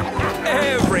bowling.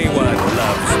 Everyone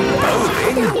loves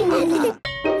bowling.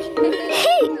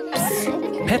 Hoops.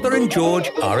 Peppa and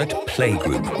George are at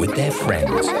playgroup with their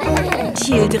friends.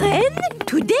 Children,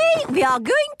 today we are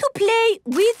going to play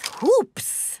with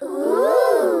hoops.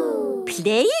 Ooh.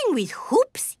 Playing with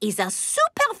hoops is a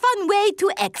super fun way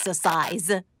to exercise.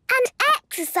 And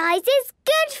exercise is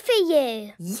good for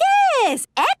you. Yes,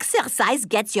 exercise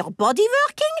gets your body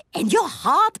working and your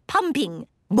heart pumping.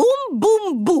 Boom,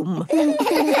 boom, boom.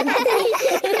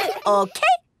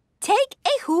 Okay, take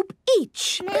a hoop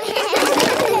each.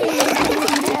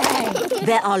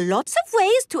 There are lots of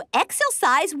ways to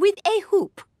exercise with a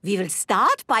hoop. We will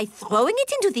start by throwing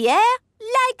it into the air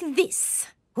like this.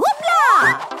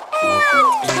 Hoopla! And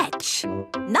catch.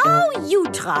 Now you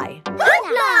try.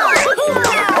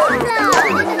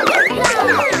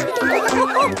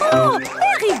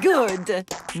 Very good.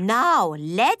 Now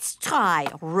let's try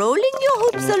rolling your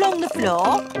hoops along the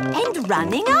floor and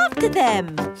running after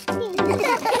them.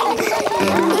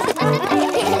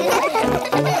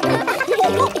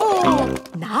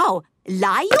 Now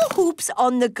lie your hoops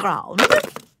on the ground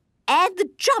and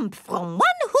jump from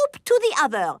one hoop to the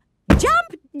other.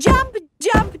 Jump, jump,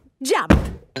 jump, jump.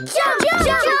 Jump, jump,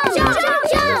 jump, jump, jump,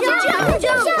 jump, jump,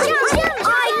 jump.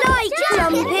 I like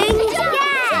jumping.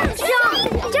 Yeah,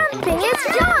 jumping is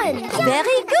fun.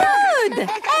 Very good.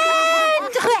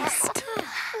 And rest.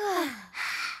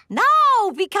 Now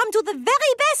we come to the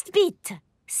very best bit.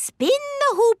 Spin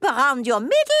the hoop around your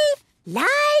middle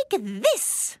like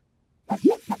this.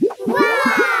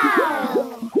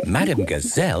 Wow! Madame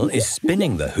Gazelle is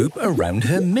spinning the hoop around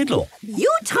her middle.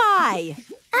 You try.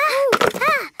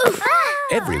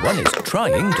 Everyone is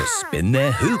trying to spin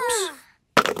their hoops.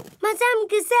 Madame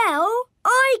Gazelle,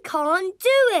 I can't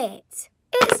do it.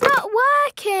 It's not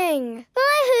working.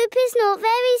 My hoop is not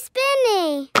very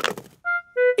spinny.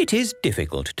 It is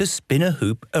difficult to spin a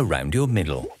hoop around your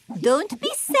middle. Don't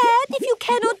be sad if you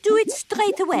cannot do it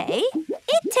straight away.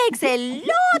 It takes a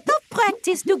lot of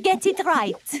practice to get it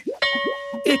right.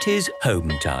 It is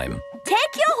home time.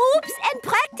 Take your hoops and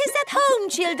practice at home,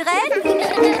 children.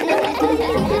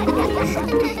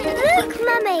 Look,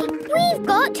 Mummy, we've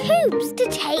got hoops to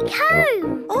take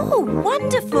home. Oh,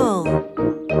 wonderful.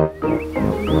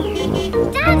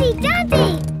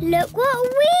 Daddy, look what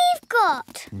we've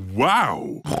got.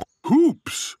 Wow!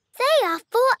 Hoops! They are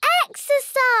for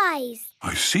exercise.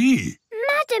 I see.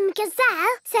 Madame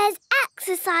Gazelle says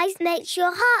exercise makes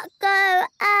your heart go,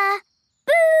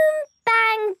 boom,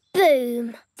 bang,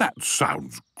 boom. That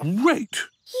sounds great.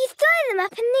 You throw them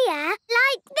up in the air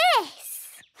like this.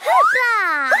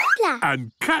 Hoopla! Hoopla!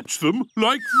 And catch them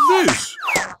like this.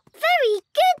 Very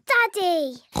good,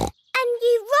 Daddy. And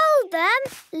you roll them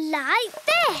like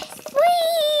this.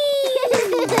 Whee!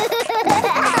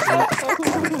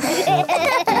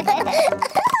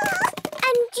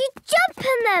 And you jump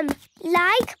on them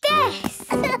like this.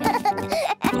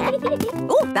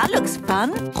 Oh, that looks fun.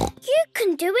 You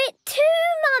can do it too,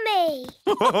 Mummy.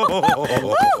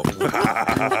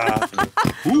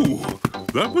 Ooh,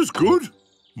 that was good.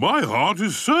 My heart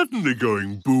is certainly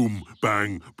going boom,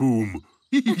 bang, boom.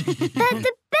 But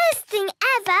the best thing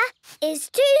ever is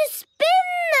to spin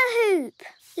the hoop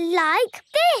like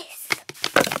this.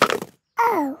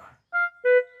 Oh.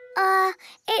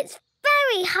 It's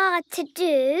very hard to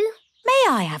do. May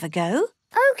I have a go?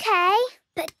 OK,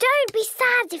 but don't be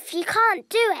sad if you can't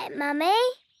do it, Mummy.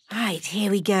 Right,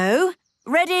 here we go.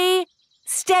 Ready,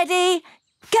 steady,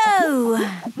 go!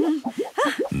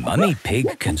 Mummy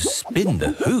Pig can spin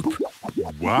the hoop.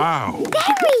 Wow!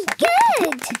 Very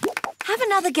good! Have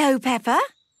another go, Peppa.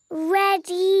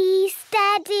 Ready,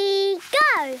 steady,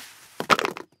 go!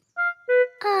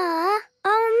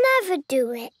 I'll never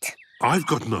do it. I've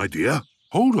got an idea.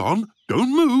 Hold on,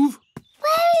 don't move.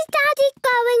 Where is Daddy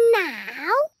going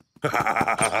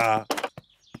now?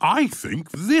 I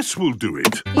think this will do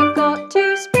it. You've got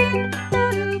to spin the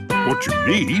hoop. What you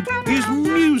need is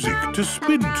music to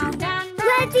spin to.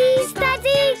 Ready,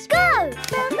 steady, go!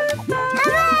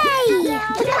 Hooray!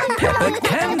 Peppa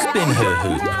can spin her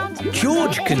hoop.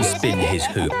 George can spin his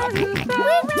hoop. We're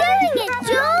doing it,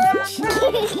 George!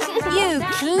 You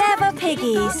clever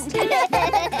piggies.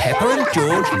 Peppa and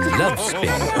George love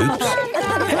spinning hoops.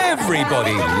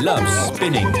 Everybody loves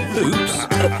spinning hoops.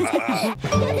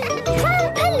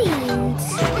 Trampolines.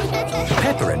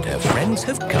 Peppa and her friends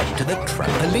have come to the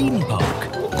trampoline park.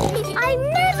 I've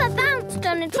never bounced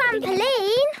on a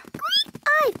trampoline.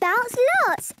 I bounce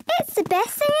lots. It's the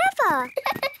best thing ever.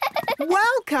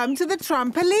 Welcome to the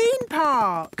trampoline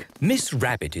park. Miss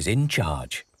Rabbit is in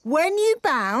charge. When you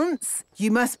bounce, you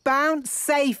must bounce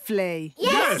safely.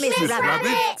 Yes, Miss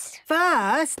Rabbit.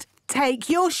 First, take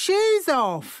your shoes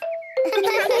off.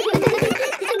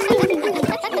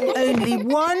 Only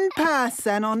one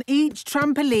person on each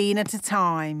trampoline at a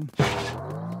time.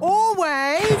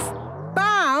 Always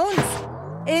bounce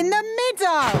in the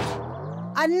middle.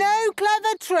 And no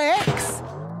clever tricks,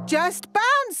 just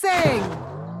bouncing.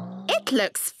 It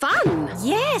looks fun.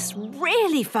 Yes,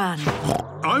 really fun.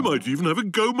 I might even have a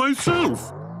go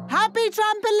myself. Happy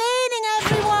trampolining,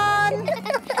 everyone!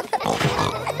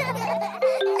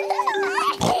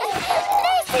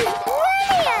 This is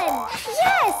brilliant!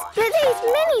 Yes, but these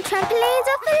mini trampolines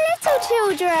are for little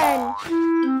children.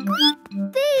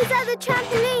 These are the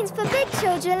trampolines for big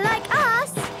children like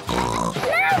us.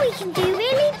 Now we can do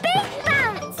really big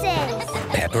bounces.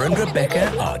 Peppa and Rebecca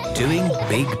are doing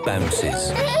big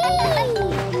bounces.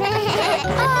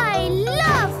 I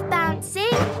love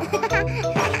bouncing.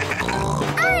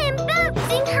 I am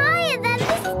bouncing higher than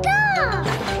the star.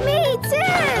 Me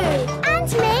too. And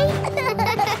me.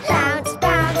 Bounce,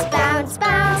 bounce, bounce,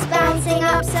 bounce, bouncing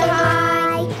up so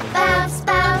high. Bounce,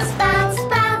 bounce, bounce,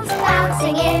 bounce,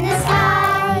 bouncing in the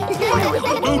sky.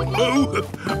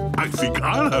 Oh, I think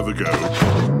I'll have a go.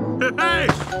 Hey!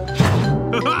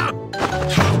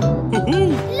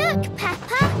 Look,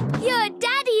 Peppa. Your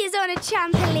daddy is on a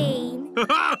trampoline.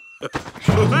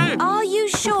 Are you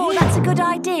sure that's a good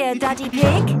idea, Daddy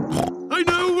Pig? I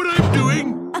know what I'm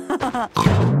doing.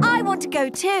 I want to go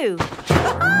too.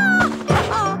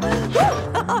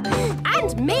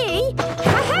 And me.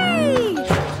 Hey!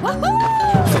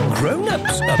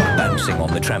 Grown-ups are bouncing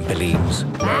on the trampolines.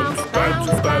 Bounce,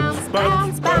 bounce, bounce,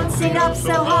 bounce, bouncing up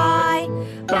so high.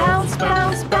 Bounce,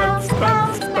 bounce, bounce,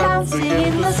 bounce, bouncing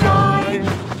in the sky.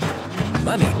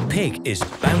 Mummy Pig is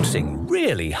bouncing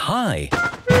really high.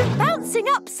 Bouncing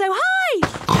up so high.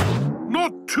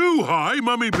 Not too high,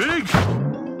 Mummy Pig.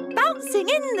 Bouncing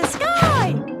in the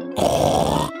sky.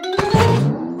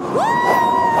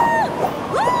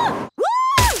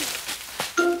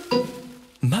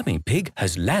 Mummy Pig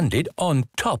has landed on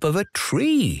top of a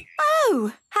tree.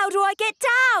 Oh, how do I get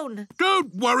down?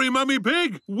 Don't worry, Mummy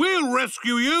Pig. We'll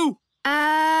rescue you.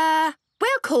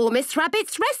 We'll call Miss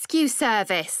Rabbit's rescue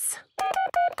service.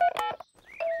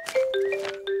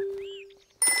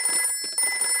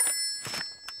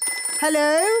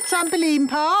 Hello, trampoline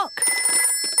park.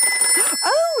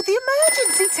 Oh, the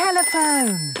emergency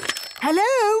telephone.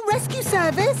 Hello, rescue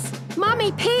service.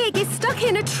 Mummy Pig is stuck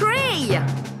in a tree.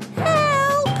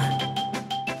 Help!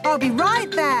 I'll be right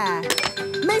there.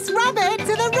 Miss Rabbit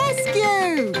to the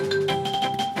rescue!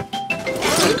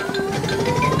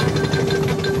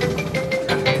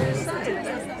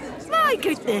 My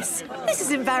goodness, this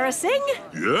is embarrassing.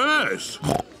 Yes.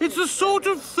 It's the sort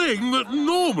of thing that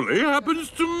normally happens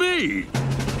to me.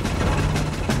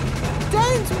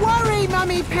 Don't worry,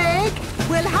 Mummy Pig.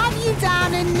 We'll have you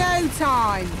down in no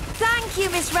time. Thank you,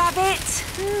 Miss Rabbit.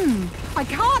 I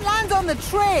can't land on the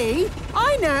tree.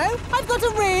 I know. I've got a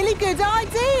really good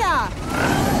idea.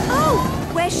 Oh,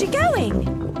 where's she going?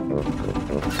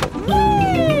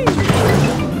 Whee!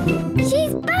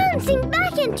 She's bouncing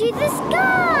back into the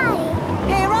sky.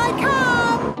 Here I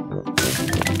come.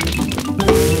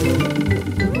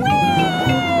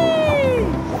 Whee!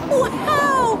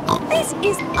 Wow! This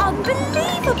is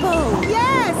unbelievable.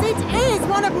 Yes, it is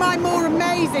one of my more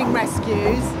amazing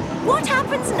rescues. What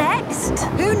happens next?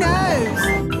 Who knows?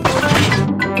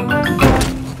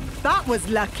 That was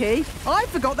lucky. I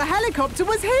forgot the helicopter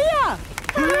was here.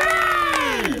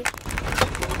 Hooray!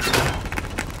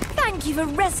 Thank you for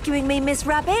rescuing me, Miss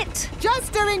Rabbit.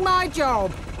 Just doing my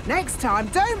job. Next time,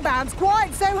 don't bounce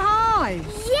quite so high.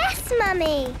 Yes,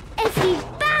 Mummy. If you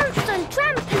bounce on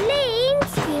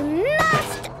trampolines, you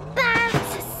must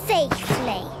bounce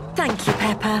safely. Thank you,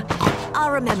 Peppa.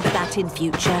 I'll remember that in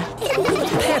future.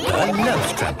 Peppa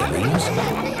loves trampolines.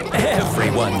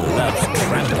 Everyone loves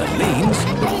trampolines.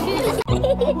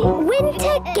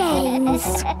 Winter games.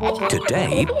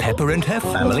 Today, Peppa and her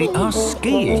family are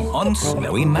skiing on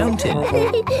Snowy Mountain.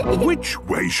 Which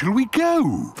way shall we go?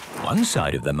 One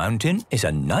side of the mountain is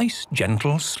a nice,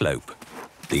 gentle slope.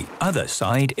 The other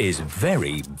side is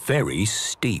very, very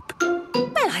steep.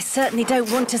 Well, I certainly don't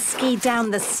want to ski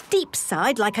down the steep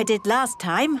side like I did last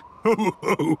time.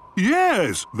 Oh,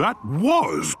 yes, that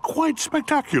was quite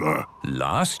spectacular.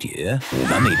 Last year,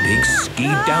 Mummy Pig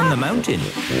skied down the mountain,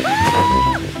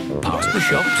 past the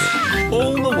shops,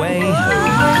 all the way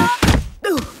home.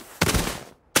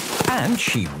 And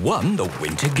she won the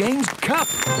Winter Games Cup.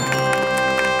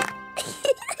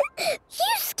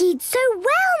 You skied so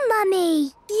well,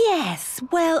 Mummy. Yes,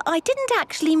 well, I didn't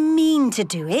actually mean to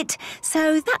do it,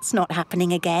 so that's not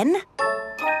happening again.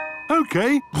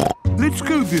 OK, let's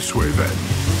go this way then.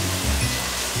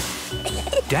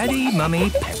 Daddy, Mummy,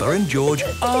 Peppa and George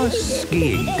are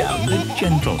skiing down the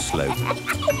gentle slope.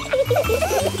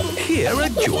 Here are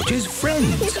George's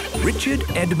friends, Richard,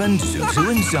 Edmund, Zuzu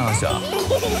and Zaza.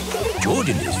 George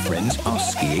and his friends are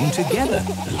skiing together,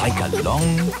 like a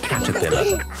long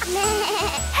caterpillar.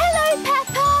 Hello,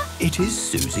 Peppa. It is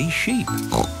Susie Sheep.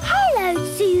 Hello,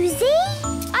 Susie.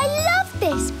 I love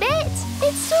this bit.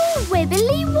 It's all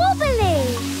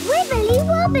wibbly-wobbly.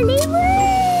 Wibbly-wobbly-woo!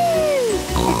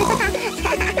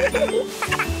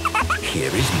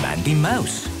 Here is Mandy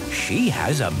Mouse. She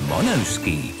has a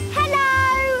mono-ski.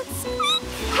 Hello!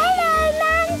 Hello,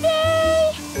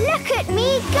 Mandy! Look at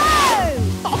me go!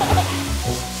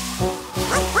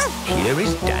 Here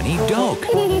is Danny Dog.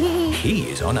 He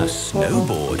is on a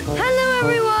snowboard. Hello,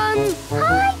 everyone.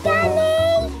 Hi,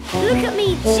 Danny! Look at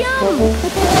me jump.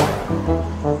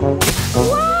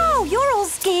 Wow, you're all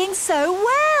skiing so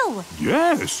well.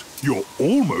 Yes, you're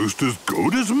almost as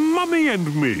good as Mummy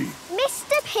and me.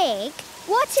 Mr. Pig,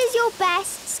 what is your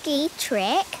best ski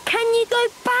trick? Can you go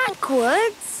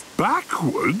backwards?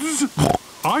 Backwards?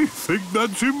 I think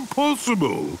that's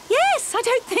impossible. Yes, I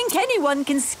don't think anyone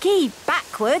can ski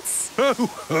backwards. Ho,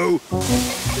 ho.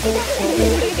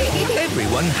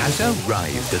 Everyone has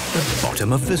arrived at the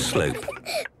bottom of the slope.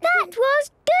 That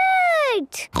was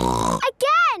good!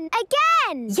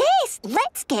 Again! Yes,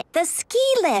 let's get the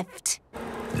ski lift.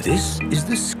 This is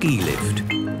the ski lift.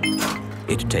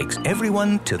 It takes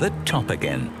everyone to the top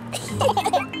again.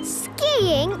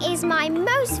 Skiing is my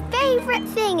most favourite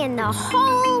thing in the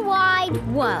whole wide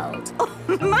world. Oh,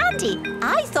 Mandy,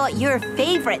 I thought your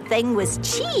favourite thing was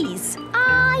cheese.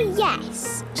 Ah,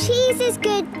 yes. Cheese is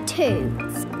good too.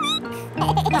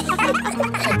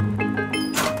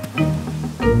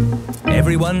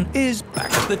 Everyone is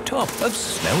back at the top of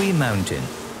Snowy Mountain.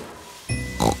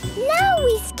 Now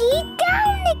we ski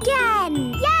down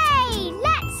again. Yay!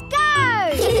 Let's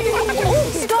go!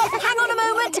 Stop, hang on a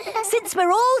moment. Since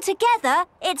we're all together,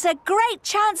 it's a great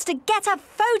chance to get a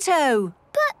photo.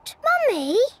 But,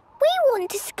 Mummy, we want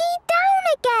to ski down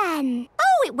again.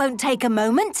 Oh, it won't take a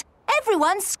moment.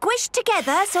 Everyone squish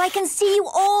together so I can see you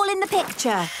all in the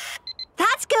picture.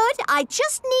 That's good. I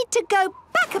just need to go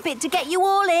back a bit to get you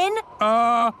all in.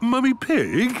 Mummy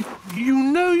Pig, you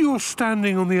know you're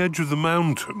standing on the edge of the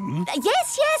mountain.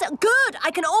 Yes. Good.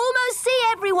 I can almost see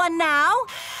everyone now.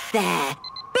 There.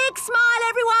 Big smile,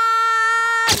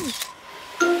 everyone!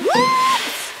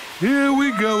 Whoops! Here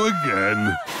we go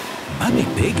again. Mummy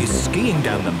Pig is skiing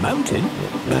down the mountain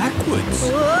backwards.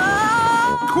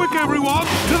 Whoa! Quick, everyone,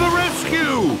 to the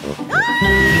rescue!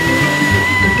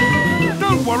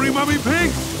 Don't worry, Mummy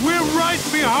Pig. We're right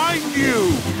behind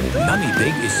you. Mummy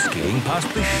Pig is skiing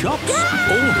past the shops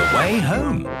all the way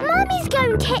home. Mummy's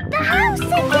going to hit the house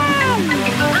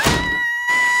again.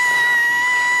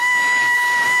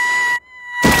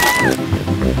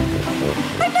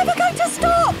 I'm never going to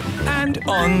stop! And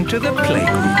on to the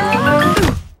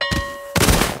playground.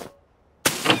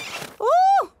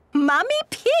 Oh, Mummy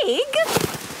Pig!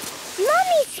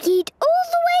 Mummy skied all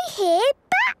the way here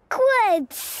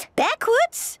backwards.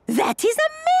 Backwards? That is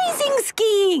amazing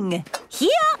skiing!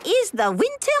 Here is the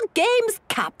Winter Games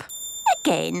Cup.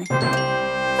 Again.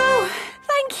 Oh,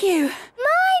 thank you.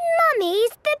 My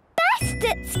mummy's the best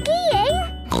at skiing.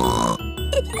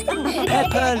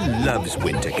 Peppa loves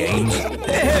winter games.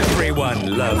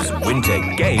 Everyone loves winter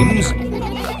games.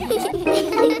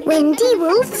 Wendy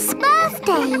Wolf's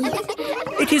birthday.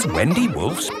 It is Wendy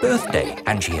Wolf's birthday,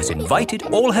 and she has invited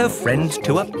all her friends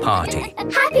to a party.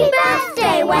 Happy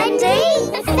birthday,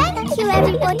 Wendy! Thank you,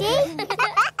 everybody.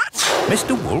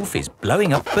 Mr. Wolf is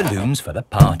blowing up balloons for the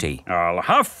party. I'll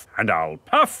huff and I'll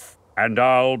puff and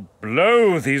I'll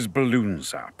blow these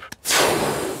balloons up.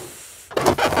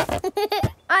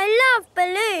 I love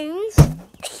balloons.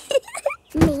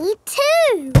 Me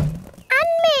too. And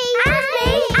me. And me.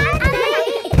 And me.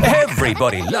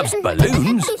 Everybody loves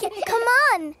balloons. Come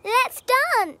on, let's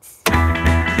dance.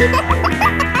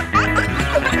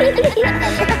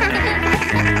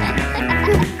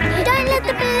 Don't let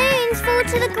the balloons fall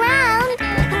to the ground.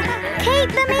 Keep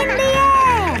them in the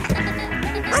air.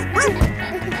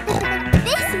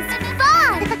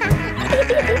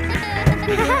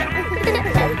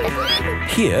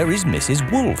 here is Mrs.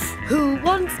 Wolf. Who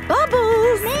wants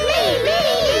bubbles? Me!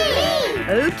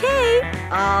 Okay,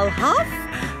 I'll huff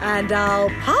and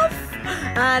I'll puff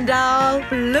and I'll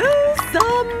blow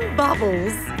some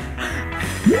bubbles.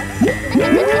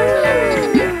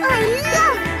 I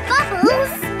love bubbles!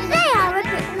 They are a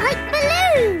bit like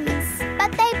balloons.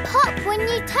 But they pop when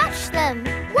you touch them.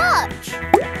 Watch!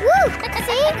 Woo!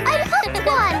 See? I popped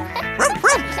one!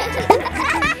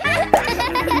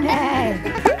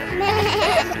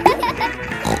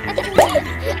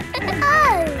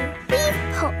 Oh! We've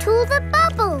popped all the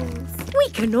bubbles. We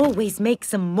can always make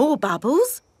some more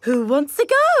bubbles. Who wants to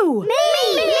go? Me!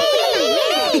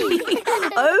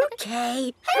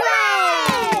 Okay.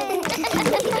 Hooray!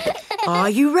 Are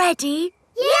you ready?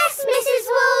 Yes, Mrs.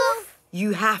 Wolf!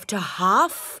 You have to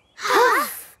huff.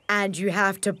 Huff! And you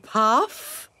have to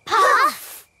puff.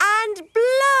 Puff! And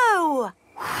blow.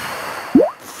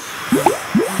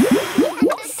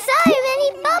 So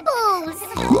many bubbles!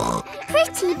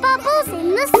 Pretty bubbles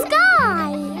in the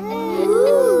sky!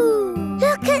 Ooh!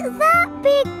 Look at that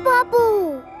big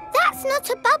bubble! That's not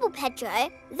a bubble, Pedro.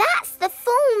 That's the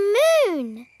full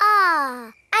moon.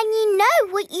 Ah, and you know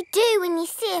what you do when you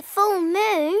see a full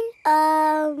moon?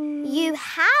 You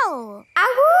howl.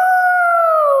 Ow!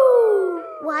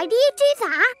 Why do you do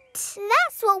that?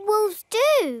 That's what wolves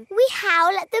do. We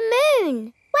howl at the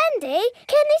moon. Wendy,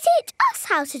 can you teach us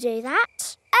how to do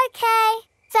that? Okay.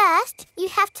 First, you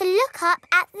have to look up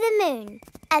at the moon.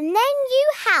 And then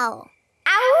you howl.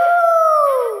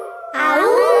 Ow! Ow!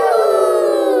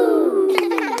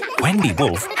 Wendy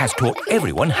Wolf has taught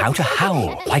everyone how to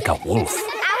howl like a wolf.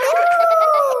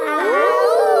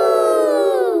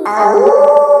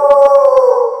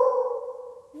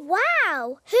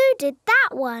 Wow, who did that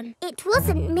one? It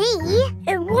wasn't me.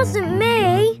 It wasn't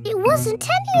me. It wasn't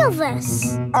any of us.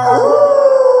 It's a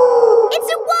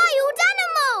wild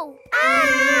animal!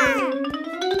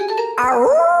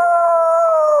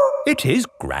 It is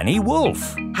Granny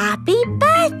Wolf. Happy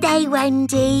birthday,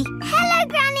 Wendy. Hello,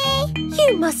 Granny.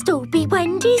 You must all be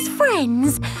Wendy's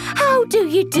friends. How do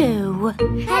you do?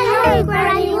 Hello,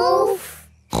 Granny Wolf.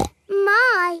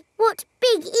 My, what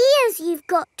big ears you've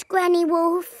got, Granny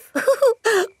Wolf.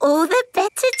 All the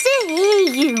better to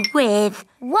hear you with.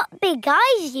 What big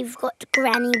eyes you've got,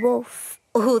 Granny Wolf.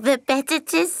 All the better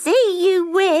to see you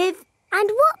with. And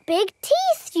what big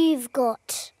teeth you've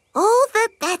got. All the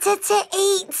better to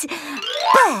eat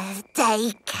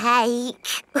birthday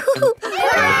cake.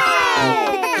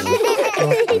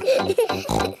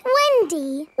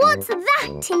 Wendy, what's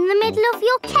that in the middle of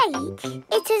your cake?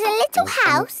 It is a little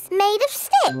house made of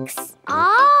sticks.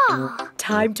 Ah!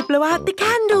 Time to blow out the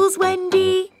candles,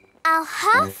 Wendy. I'll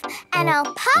huff and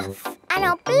I'll puff and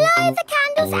I'll blow the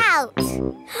candles out.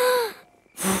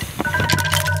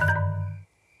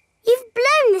 You've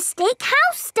blown the stick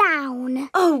house down.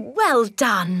 Oh, well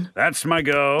done. That's my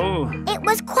go. It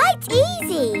was quite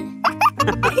easy.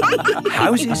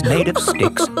 Houses made of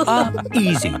sticks are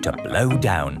easy to blow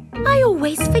down. I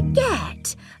always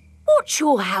forget. What's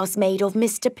your house made of,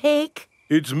 Mr. Pig?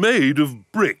 It's made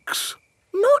of bricks.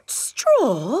 Not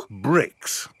straw?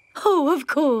 Bricks. Oh, of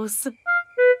course.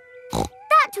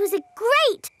 That was a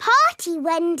great party,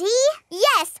 Wendy.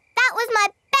 Yes, that was my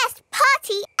best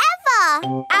party ever.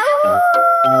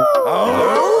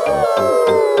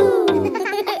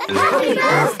 Happy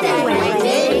birthday,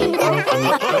 Wendy.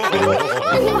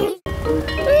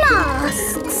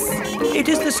 Masks. It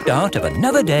is the start of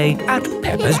another day at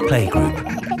Peppa's playgroup.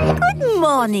 Good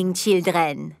morning,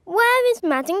 children. Where is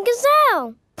Madame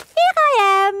Gazelle? Here I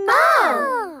am.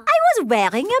 Oh. I was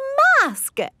wearing a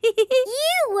mask.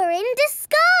 You were in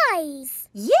disguise.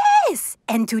 Yes,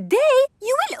 and today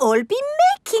you will all be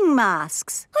making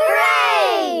masks.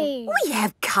 Hooray! We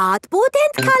have cardboard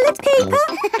and coloured paper,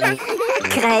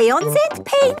 crayons and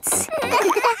paints,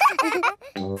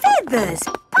 feathers,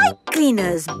 pipe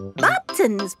cleaners,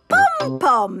 buttons,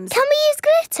 pom-poms. Can we use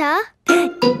glitter?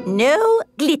 No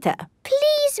glitter.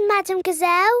 Please, Madame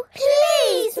Gazelle.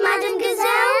 Please, Madame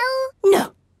Gazelle.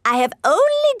 No, I have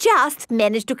only just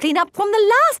managed to clean up from the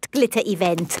last glitter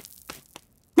event.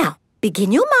 Now,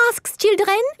 begin your masks,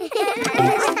 children.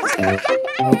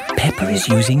 Peppa is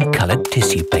using coloured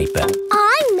tissue paper.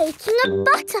 I'm making a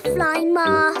butterfly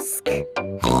mask.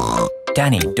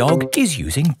 Danny Dog is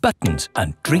using buttons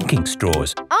and drinking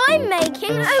straws. I'm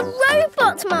making a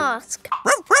robot mask.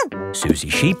 Susie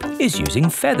Sheep is using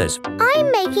feathers.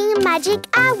 I'm making a magic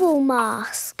owl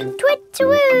mask.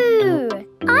 Twit-twoo!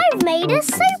 I've made a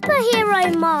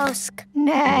superhero mask.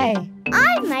 Nay.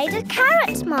 I've made a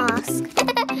carrot mask.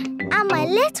 And my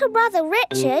little brother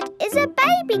Richard is a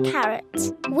baby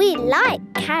carrot. We like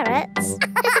carrots.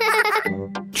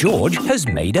 George has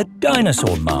made a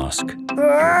dinosaur mask.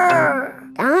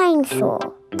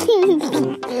 Dinosaur.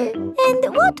 And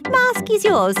what mask is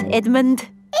yours, Edmund?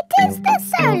 It is the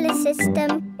solar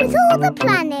system with all the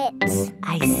planets.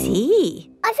 I see.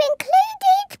 I've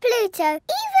included Pluto,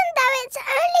 even though it's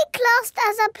only classed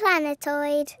as a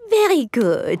planetoid. Very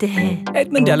good.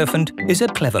 Edmund Elephant is a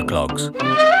clever clogs.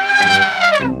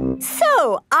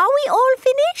 So, are we all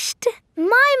finished?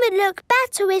 Mine would look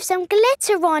better with some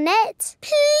glitter on it.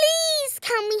 Please,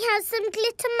 can we have some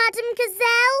glitter, Madam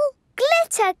Gazelle?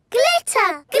 Glitter,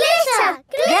 glitter, glitter,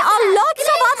 glitter. There are lots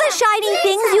of other shining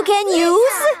things you can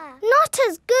use. Not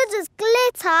as good as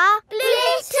glitter.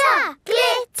 Glitter,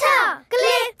 glitter,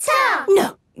 glitter.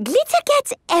 No, glitter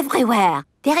gets everywhere.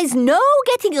 There is no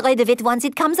getting rid of it once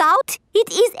it comes out.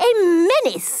 It is a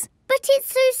menace. But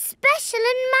it's so special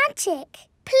and magic.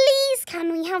 Please,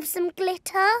 can we have some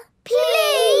glitter?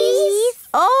 Please?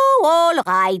 Oh, all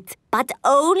right. But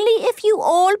only if you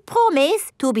all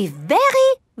promise to be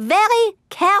very, very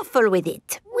careful with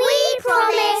it. We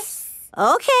promise.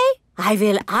 Okay, I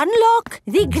will unlock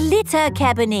the glitter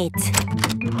cabinet.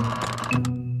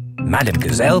 Madam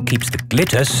Gazelle keeps the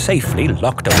glitter safely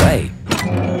locked away.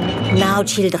 Now,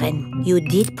 children, you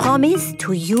did promise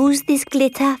to use this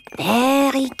glitter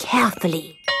very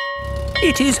carefully.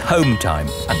 It is home time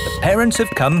and the parents have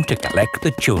come to collect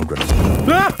the children.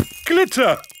 Ah!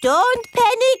 Glitter! Don't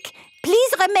panic.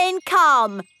 Please remain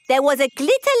calm. There was a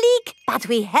glitter leak, but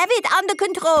we have it under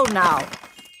control now.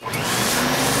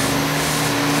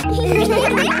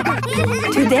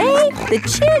 Today, the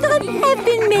children have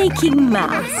been making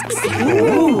masks.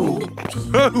 Ooh.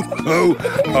 Oh,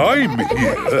 I'm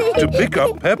here to pick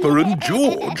up Peppa and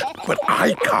George, but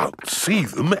I can't see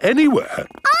them anywhere.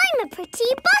 I'm a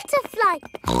pretty butterfly.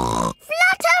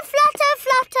 Flutter, flutter,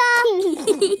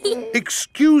 flutter.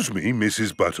 Excuse me,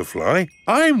 Mrs. Butterfly.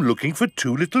 I'm looking for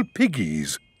two little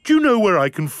piggies. Do you know where I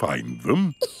can find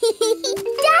them?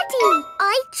 Daddy,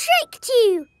 I tricked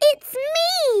you. It's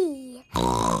me.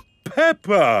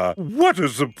 Peppa! What a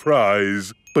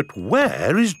surprise! But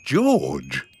where is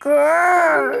George?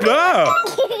 Grrr. Ah!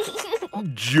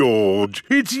 George,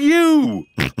 it's you!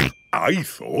 I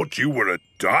thought you were a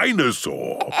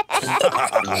dinosaur.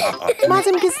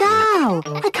 Madam Gazelle,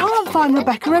 I can't find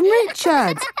Rebecca and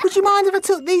Richard. Would you mind if I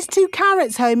took these 2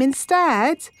 carrots home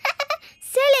instead?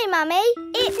 Silly, Mummy.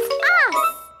 It's us.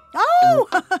 Oh,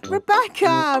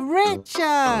 Rebecca,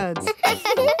 Richard.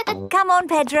 Come on,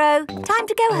 Pedro. Time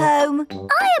to go home.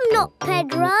 I am not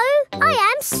Pedro.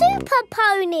 I am Super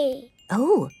Pony.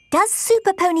 Oh, does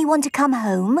Super Pony want to come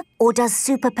home? Or does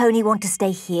Super Pony want to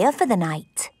stay here for the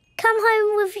night? Come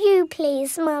home with you,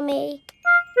 please, Mummy.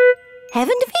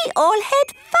 Haven't we all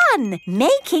had fun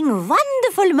making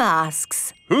wonderful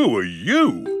masks? Who are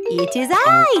you? It is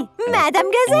I,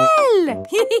 Madame Gazelle.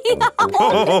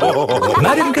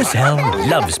 Madam Gazelle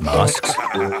loves masks.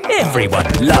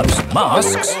 Everyone loves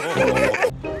masks.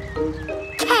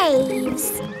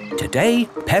 Caves. Today,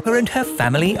 Peppa and her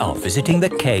family are visiting the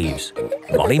caves.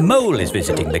 Molly Mole is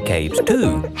visiting the caves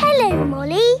too. Hello,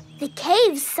 Molly. The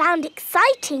caves sound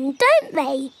exciting, don't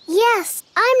they? Yes,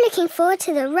 I'm looking forward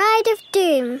to the Ride of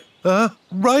Doom.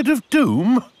 Ride of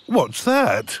Doom? What's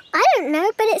that? I don't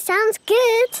know, but it sounds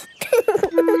good.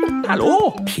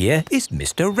 Hello. Here is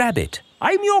Mr. Rabbit.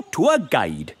 I'm your tour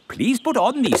guide. Please put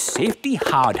on these safety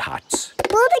hard hats.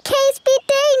 Will the caves be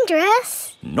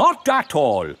dangerous? Not at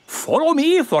all. Follow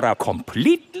me for a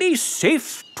completely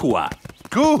safe tour.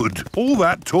 Good. All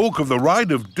that talk of the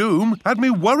Ride of Doom had me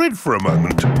worried for a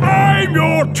moment. I'm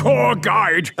your tour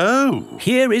guide. Oh.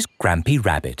 Here is Grampy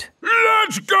Rabbit.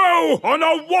 Let's go on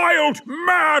a wild,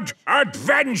 mad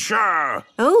adventure.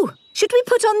 Oh, should we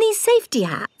put on these safety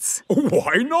hats?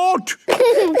 Why not?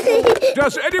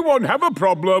 Does anyone have a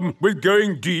problem with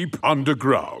going deep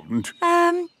underground?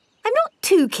 I'm not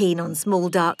too keen on small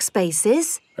dark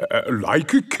spaces.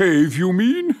 Like a cave, you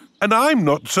mean? And I'm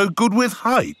not so good with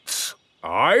heights.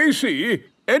 I see.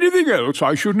 Anything else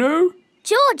I should know?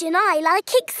 George and I like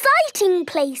exciting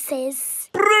places.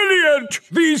 Brilliant!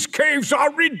 These caves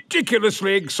are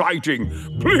ridiculously exciting.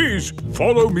 Please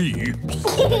follow me.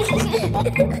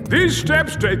 These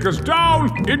steps take us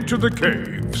down into the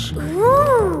caves.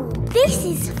 Ooh, this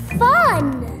is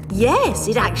fun. Yes,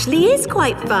 it actually is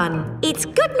quite fun. It's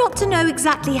good not to know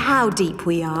exactly how deep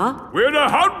we are. We're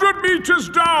 100 meters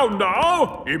down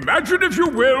now. Imagine, if you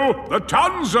will, the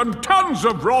tons and tons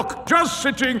of rock just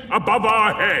sitting above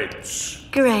our heads.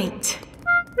 Great.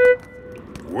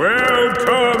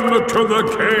 Welcome to the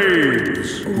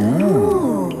caves.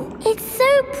 Ooh. It's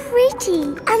so pretty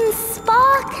and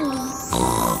sparkly.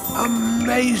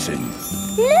 Amazing.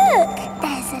 Look,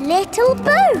 there's a little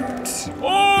boat.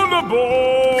 All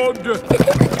aboard!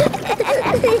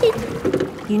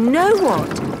 You know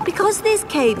what? Because this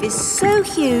cave is so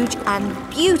huge and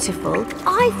beautiful,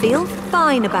 I feel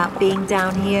fine about being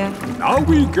down here. Now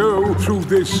we go through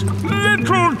this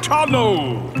little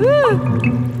tunnel.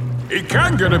 It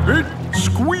can get a bit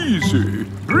squeezy.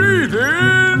 Breathe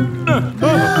in.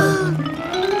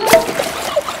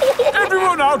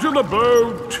 Everyone out of the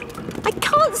boat. I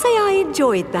can't say I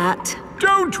enjoyed that.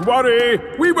 Don't worry.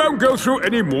 We won't go through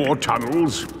any more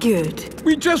tunnels. Good.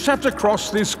 We just have to cross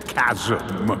this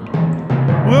chasm.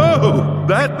 Whoa,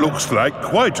 that looks like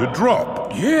quite a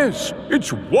drop. Yes,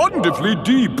 it's wonderfully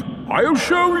deep. I'll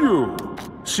show you.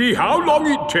 See how long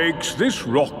it takes this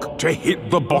rock to hit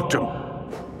the bottom.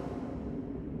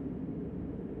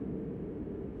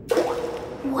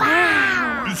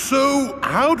 Wow! So,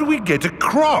 how do we get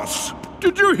across?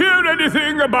 Did you hear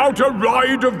anything about a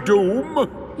ride of doom?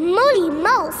 Molly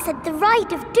Mole said the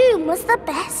ride of doom was the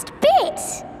best bit.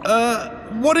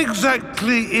 What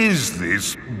exactly is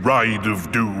this ride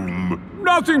of doom?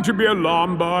 Nothing to be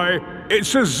alarmed by.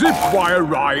 It's a zip wire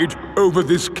ride over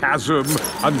this chasm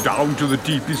and down to the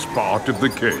deepest part of the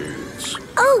caves.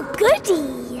 Oh,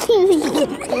 goody!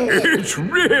 It's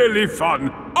really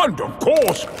fun and, of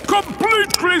course,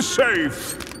 completely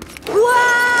safe.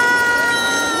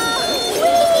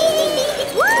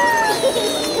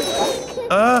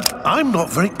 I'm not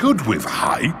very good with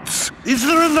heights. Is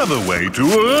there another way to...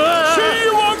 See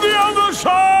you on the other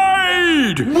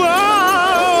side!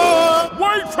 Whoa!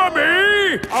 Wait for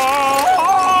me!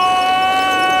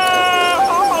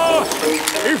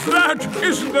 If that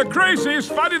isn't the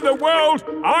craziest fun in the world,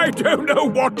 I don't know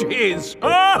what is. It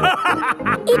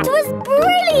was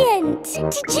brilliant!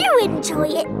 Did you enjoy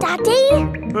it, Daddy?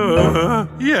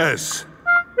 Yes.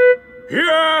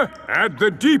 Here, at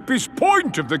the deepest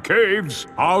point of the caves,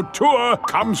 our tour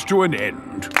comes to an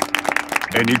end.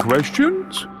 Any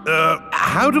questions?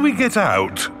 How do we get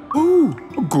out? Oh,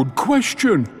 a good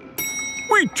question.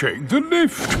 We take the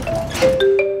lift.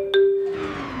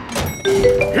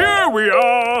 Here we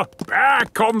are,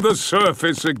 back on the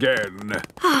surface again.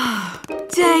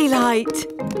 Daylight.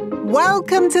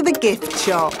 Welcome to the gift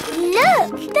shop.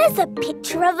 Look, there's a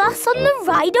picture of us on the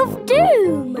ride of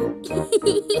doom.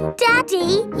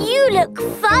 Daddy, you look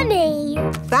funny.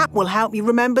 That will help you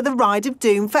remember the ride of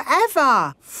doom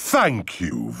forever. Thank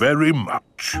you very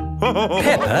much.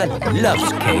 Peppa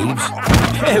loves caves.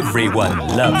 Everyone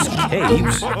loves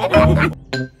caves.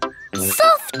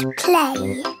 Soft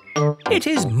play. It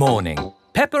is morning.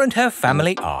 Peppa and her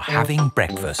family are having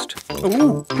breakfast.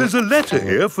 Oh, there's a letter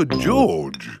here for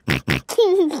George.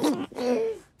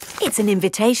 It's an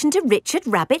invitation to Richard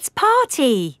Rabbit's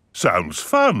party. Sounds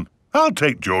fun. I'll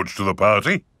take George to the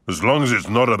party, as long as it's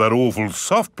not at that awful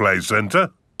soft play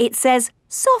centre. It says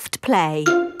soft play.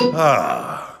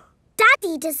 Ah.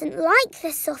 Daddy doesn't like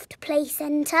the soft play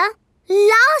centre.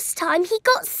 Last time he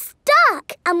got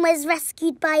stuck and was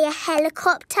rescued by a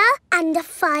helicopter and a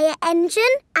fire engine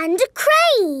and a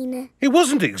crane. It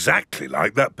wasn't exactly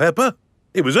like that, Peppa.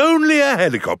 It was only a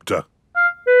helicopter.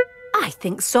 I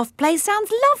think soft play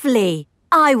sounds lovely.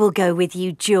 I will go with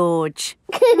you, George.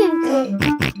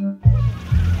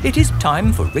 It is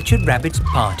time for Richard Rabbit's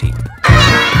party.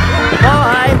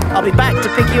 Bye! I'll be back to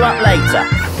pick you up later.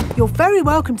 You're very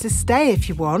welcome to stay if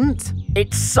you want.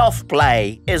 It's soft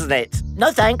play, isn't it?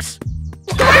 No thanks.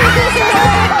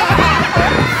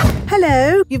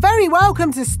 Hello. You're very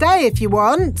welcome to stay if you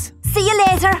want. See you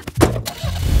later.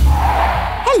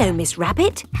 Hello, Miss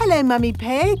Rabbit. Hello, Mummy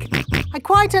Pig. I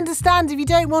quite understand if you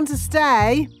don't want to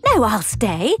stay. No, I'll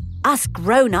stay. Us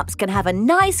grown-ups can have a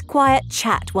nice, quiet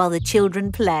chat while the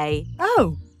children play.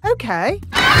 Oh, OK.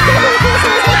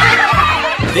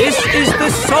 This is the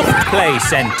Soft Play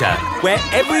Centre, where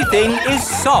everything is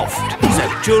soft, so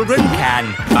children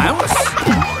can bounce,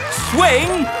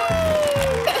 swing,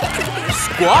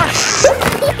 squash,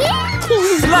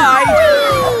 slide,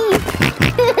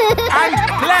 and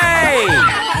play.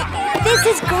 This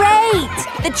is great!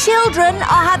 The children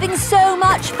are having so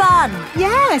much fun.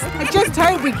 Yes, I just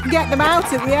hope we can get them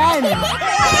out at the end.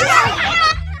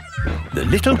 The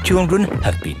little children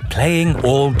have been playing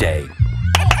all day.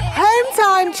 Home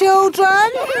time,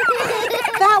 children!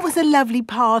 That was a lovely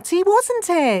party, wasn't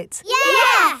it?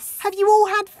 Yes! Have you all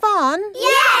had fun?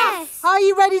 Yes! Are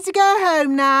you ready to go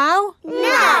home now?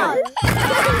 No!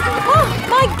 Oh,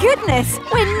 my goodness!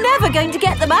 We're never going to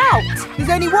get them out. There's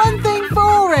only one thing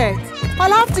for it.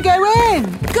 I'll have to go in.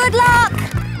 Good luck!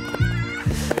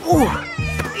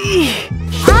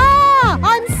 Ah!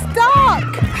 I'm stuck!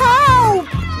 Help!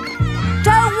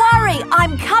 Don't worry,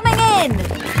 I'm coming in.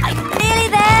 I'm nearly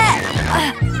there.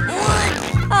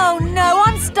 Oh no,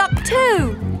 I'm stuck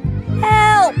too.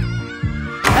 Help!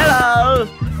 Hello!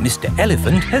 Mr.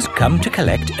 Elephant has come to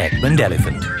collect Edmund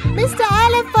Elephant. Mr.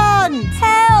 Elephant!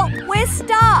 Help! We're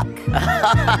stuck.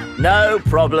 No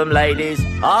problem, ladies.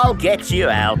 I'll get you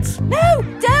out. No,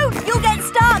 don't! You'll get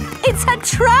stuck. It's a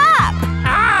trap.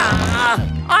 Ah!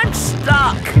 I'm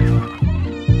stuck.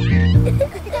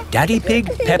 Daddy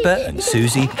Pig, Peppa and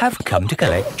Susie have come to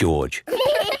collect George.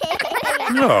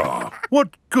 Ah,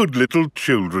 what good little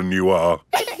children you are.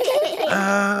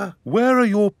 Where are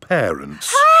your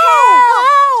parents?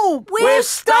 Help! We're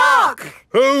stuck.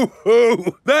 Ho,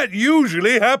 ho! That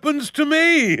usually happens to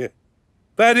me.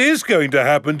 That is going to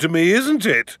happen to me, isn't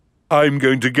it? I'm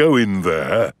going to go in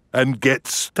there and get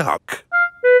stuck.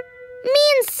 Me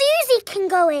and Susie can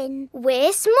go in.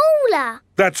 We're smaller.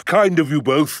 That's kind of you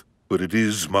both, but it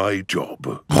is my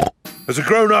job. As a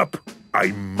grown-up,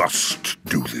 I must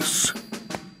do this.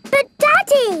 But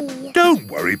Daddy! Don't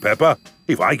worry, Peppa.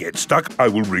 If I get stuck, I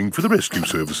will ring for the rescue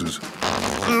services.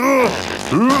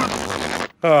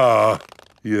 Ah,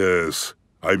 yes,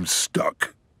 I'm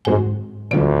stuck.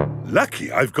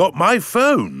 Lucky I've got my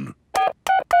phone.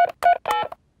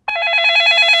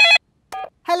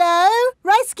 Hello?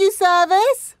 Rescue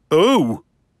service? Oh,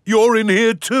 you're in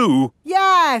here too?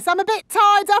 Yes, I'm a bit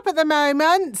tied up at the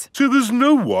moment. So there's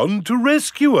no one to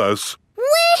rescue us?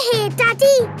 We're here,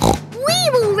 Daddy. We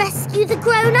will rescue the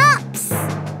grown-ups.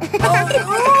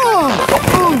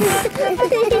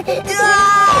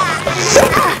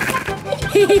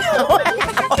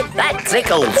 That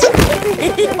tickles.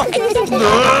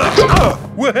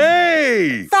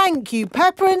 Hey! Thank you,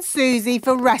 Peppa and Susie,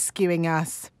 for rescuing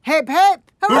us. Hip,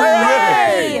 hip,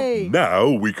 hooray! Now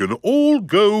we can all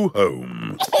go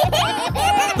home.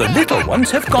 The little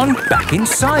ones have gone back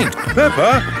inside.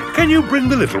 Peppa, can you bring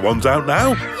the little ones out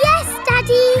now? Yes,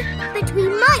 Daddy. But we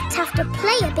might have to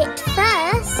play a bit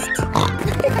first.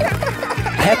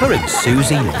 Peppa and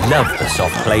Susie love the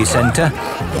soft play centre.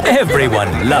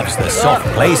 Everyone loves the soft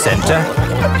play centre.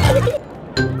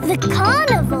 The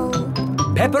carnival.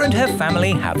 Peppa and her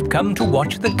family have come to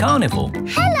watch the carnival.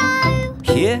 Hello.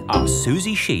 Here are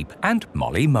Susie Sheep and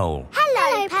Molly Mole.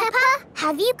 Hello, Peppa.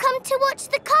 Have you come to watch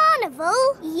the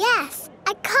carnival? Yes.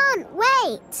 I can't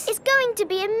wait. It's going to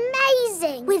be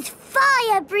amazing. With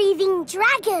fire-breathing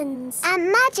dragons.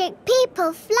 And magic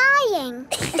people flying.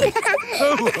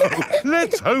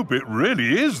 Let's hope it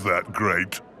really is that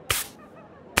great.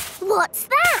 What's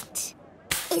that?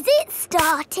 Is it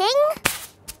starting?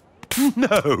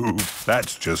 No,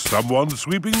 that's just someone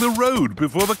sweeping the road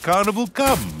before the carnival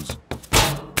comes.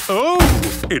 Oh,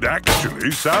 it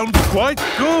actually sounds quite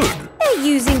good. They're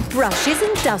using brushes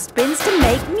and dustbins to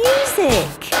make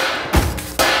music.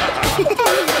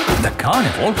 The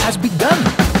carnival has begun.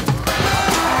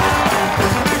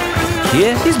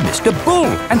 Here is Mr. Bull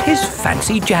and his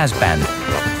fancy jazz band.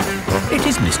 It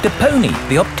is Mr. Pony,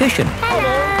 the optician. Hello.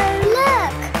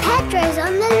 Look, Pedro's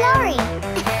on the lorry.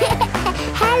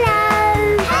 Hello.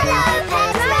 Hello,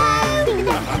 Pedro.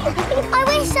 I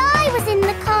wish I was in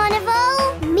the carnival.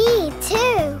 Me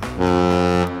too.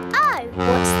 Oh,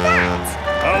 what's that?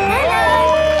 Hello.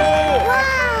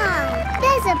 Wow,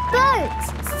 there's a boat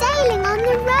sailing on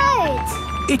the road.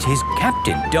 It is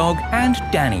Captain Dog and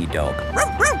Danny Dog.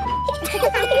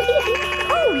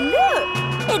 Oh, look!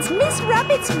 It's Miss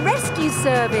Rabbit's rescue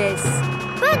service.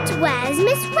 But where's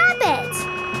Miss Rabbit?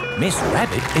 Miss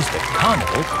Rabbit is the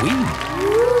carnival queen.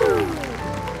 Ooh.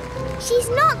 She's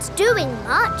not doing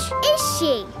much, is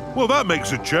she? Well, that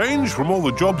makes a change from all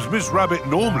the jobs Miss Rabbit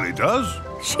normally does.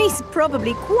 She's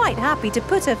probably quite happy to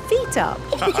put her feet up.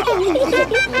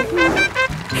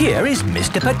 Here is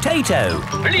Mr. Potato.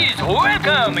 Please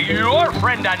welcome your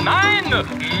friend and mine,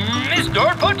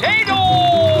 Mr. Potato!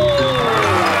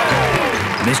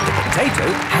 Mr. Potato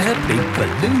has a big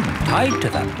balloon tied to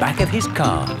the back of his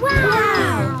car.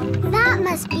 Wow! That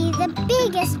must be the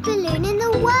biggest balloon in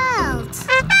the world.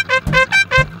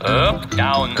 Up,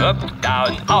 down,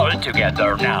 all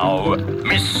together now.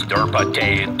 Mr.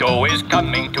 Potato is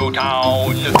coming to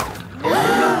town.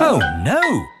 Oh,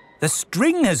 no! The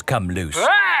string has come loose.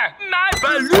 Ah, my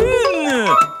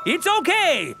balloon! It's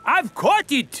okay! I've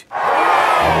caught it!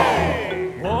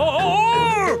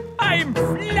 Oh, I'm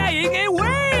flying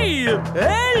away!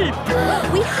 Help!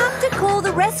 We have to call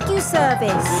the rescue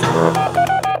service.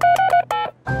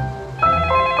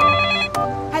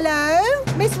 Hello?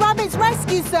 Miss Rabbit's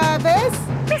rescue service?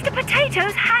 Mr.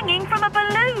 Potato's hanging from a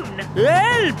balloon.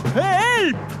 Help!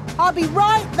 Help! I'll be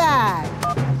right there.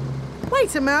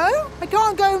 Wait a mo. I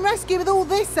can't go and rescue with all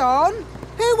this on.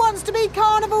 Who wants to be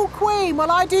Carnival Queen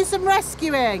while I do some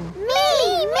rescuing?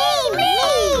 Me!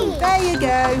 There you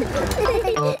go.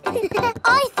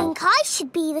 I think I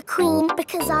should be the queen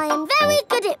because I am very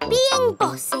good at being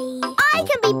bossy. I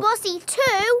can be bossy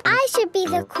too. I should be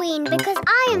the queen because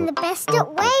I am the best at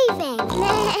waving.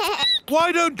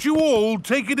 Why don't you all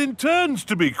take it in turns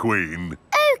to be queen?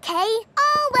 OK,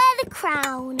 I'll wear the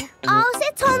crown. I'll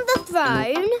sit on the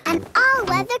throne. And I'll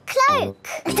wear the cloak.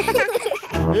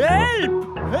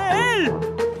 Help! Help!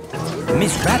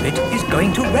 Miss Rabbit is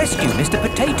going to rescue Mr.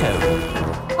 Potato.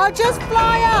 I'll just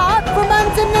fly up from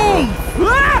underneath.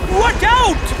 Ah! Watch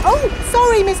out! Oh,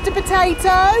 sorry, Mr.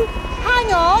 Potato.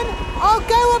 Hang on, I'll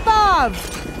go above.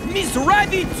 Miss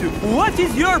Rabbit, what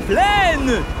is your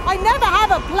plan? I never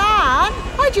have a plan.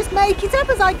 I just make it up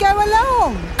as I go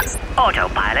along.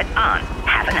 Autopilot on.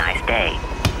 Have a nice day.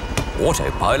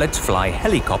 Autopilots fly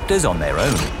helicopters on their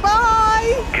own.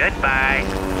 Bye. Goodbye.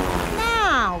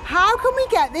 Now, how can we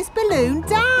get this balloon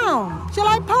down? Shall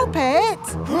I pop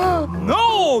it?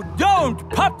 No, don't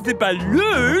pop the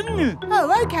balloon.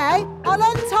 Oh, OK. I'll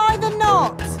untie the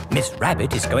knot. Miss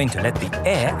Rabbit is going to let the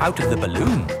air out of the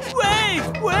balloon. Wait!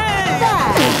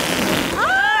 There.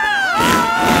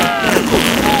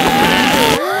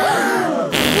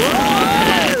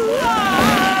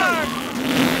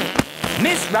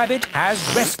 Miss Rabbit has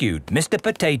rescued Mr.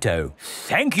 Potato.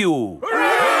 Thank you.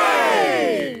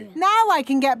 Hooray! Now I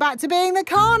can get back to being the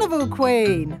Carnival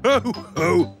Queen.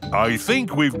 Oh, I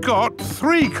think we've got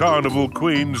 3 Carnival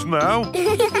Queens now.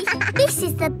 This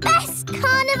is the best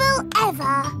carnival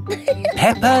ever.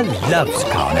 Peppa loves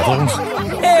carnivals.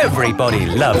 Everybody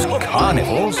loves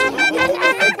carnivals.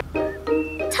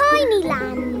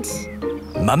 Tinyland.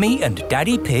 Mummy and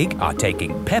Daddy Pig are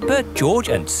taking Peppa, George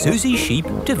and Susie Sheep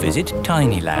to visit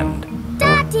Tinyland.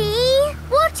 Daddy,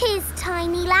 what is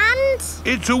Tinyland?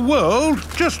 It's a world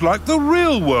just like the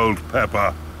real world,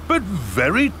 Peppa, but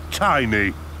very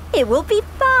tiny. It will be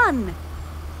fun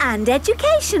and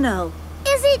educational.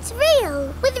 Is it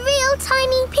real, with real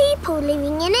tiny people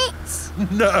living in it?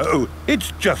 No,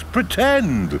 it's just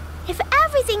pretend. If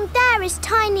everything there is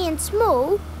tiny and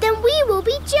small, then we will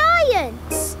be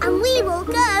giants. And we will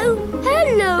go,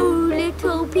 hello,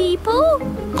 little people.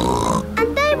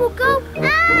 And they will go,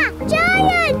 ah,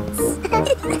 giants!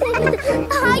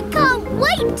 I can't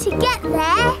wait to get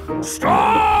there.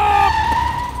 Stop!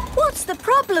 What's the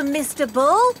problem, Mr.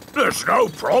 Bull? There's no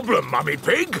problem, Mummy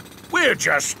Pig. We're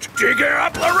just digging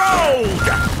up the road.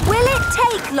 Will it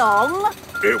take long?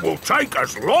 It will take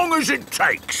as long as it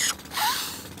takes.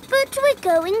 But we're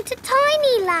going to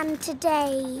Tinyland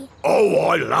today. Oh,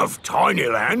 I love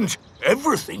Tinyland.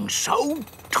 Everything's so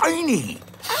tiny.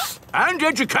 And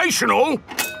educational.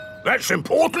 That's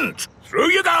important.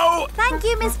 Through you go. Thank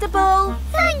you, Mr. Bull.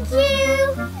 Thank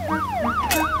you.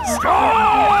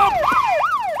 Stop!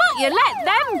 But you let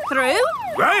them through.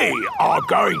 They are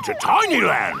going to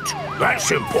Tinyland.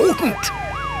 That's important.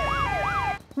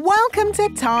 Welcome to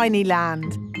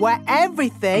Tinyland, where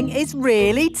everything is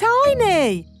really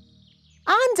tiny.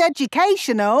 And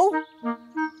educational.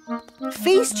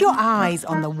 Feast your eyes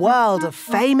on the world of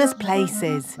famous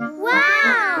places.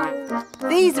 Wow!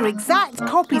 These are exact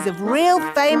copies of real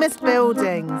famous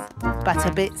buildings, but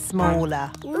a bit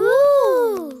smaller.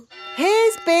 Ooh!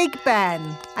 Here's Big Ben,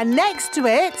 and next to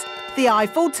it, the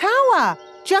Eiffel Tower,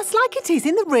 just like it is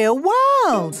in the real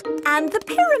world. And the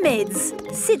pyramids,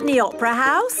 Sydney Opera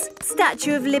House,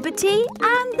 Statue of Liberty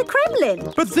and the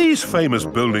Kremlin. But these famous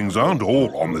buildings aren't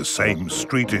all on the same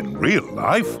street in real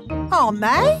life. Aren't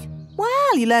they?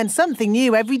 Well, you learn something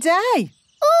new every day.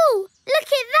 Ooh,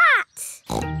 look at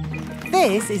that!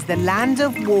 This is the land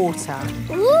of water.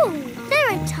 Ooh,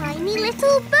 there are tiny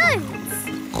little boats.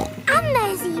 And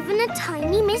there's even a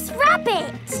tiny Miss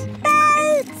Rabbit.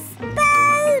 Boats!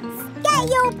 Boats! Get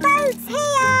your boats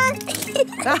here!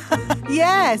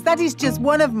 Yes, that is just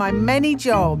one of my many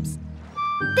jobs.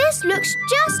 This looks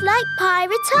just like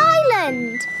Pirate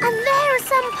Island. And there are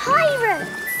some pirates.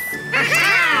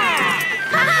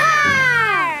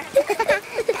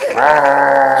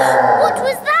 What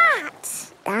was that?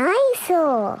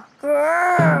 Dinosaur.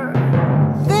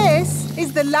 This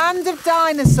is the land of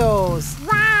dinosaurs.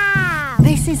 Wow!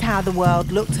 This is how the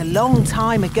world looked a long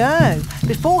time ago,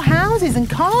 before houses and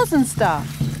cars and stuff.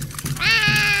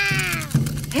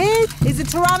 Here is a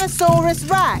Tyrannosaurus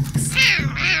Rex.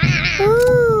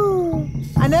 Ooh!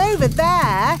 And over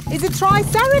there is a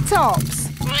Triceratops.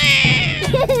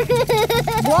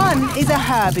 One is a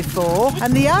herbivore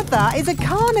and the other is a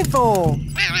carnivore.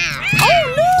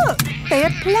 Oh, look! They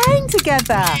are playing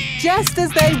together, just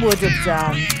as they would have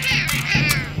done.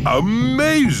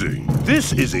 Amazing!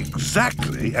 This is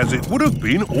exactly as it would have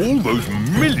been all those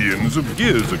millions of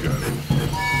years ago.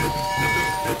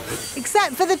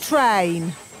 Except for the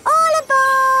train. All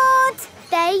aboard!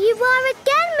 There you are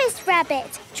again, Miss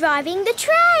Rabbit, driving the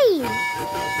train.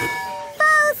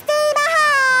 Full steam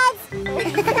ahead!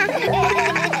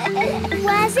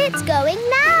 Where's it going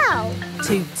now?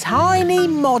 To tiny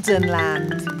modern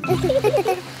land.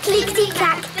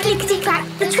 Clickety-clack, clickety-clack,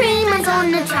 the train was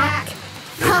on the track.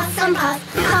 Puff and puff,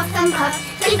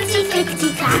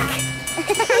 clickety-clickety-clack.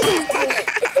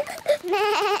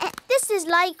 This is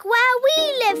like where we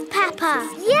live, Peppa.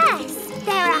 Yes,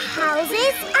 there are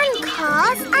houses and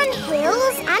cars and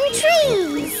hills and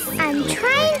trees and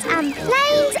trains and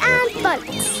planes and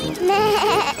boats.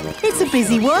 It's a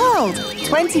busy world.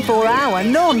 24-hour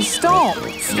non-stop.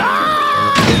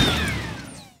 Stop!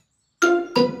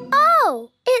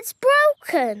 Oh, it's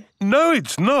broken. No,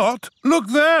 it's not. Look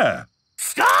there.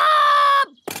 Stop!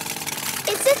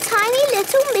 It's a tiny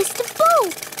little Mr. Ball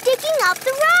digging up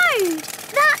the road.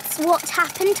 That's what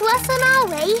happened to us on our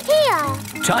way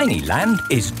here. Tiny Land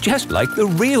is just like the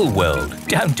real world,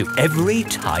 down to every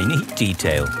tiny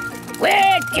detail.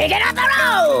 We're digging up the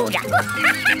road!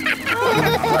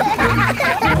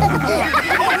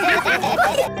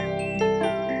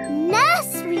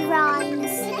 Nursery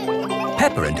rhymes.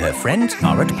 Peppa and her friends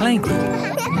are at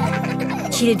playgroup.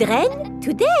 Children,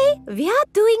 today we are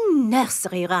doing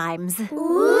nursery rhymes.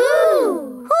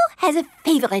 Ooh! Who has a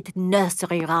favourite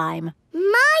nursery rhyme?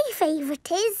 My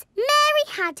favourite is Mary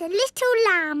Had a Little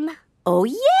Lamb. Oh,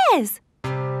 yes!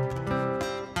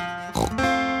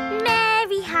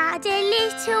 Mary had a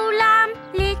little lamb,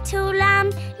 little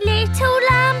lamb, little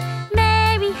lamb.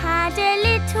 Mary had a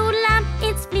little lamb,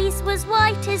 its fleece was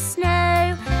white as snow.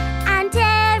 And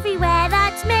everywhere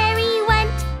that Mary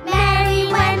went, Mary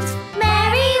went,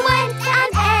 Mary went.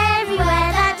 And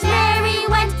everywhere that Mary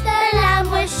went, the lamb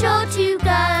was sure to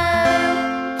go.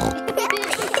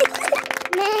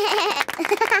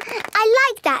 I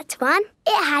like that one.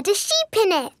 It had a sheep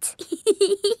in it.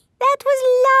 That was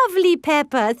lovely,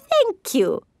 Peppa. Thank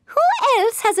you. Who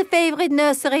else has a favourite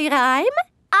nursery rhyme?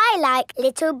 I like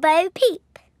Little Bo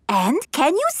Peep. And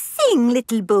can you sing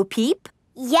Little Bo Peep?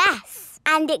 Yes,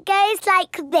 and it goes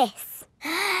like this.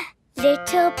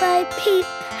 Little Bo Peep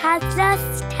has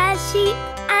lost her sheep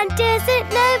and doesn't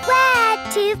know where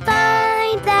to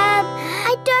find them.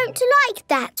 I don't like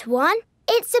that one.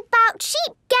 It's about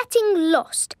sheep getting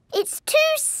lost. It's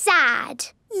too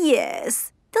sad.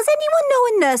 Yes. Does anyone know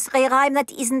a nursery rhyme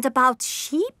that isn't about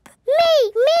sheep?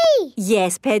 Me!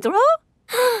 Yes, Pedro?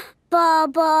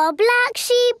 Baba Black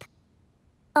Sheep.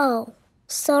 Oh,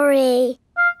 sorry.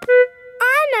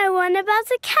 I know one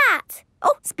about a cat.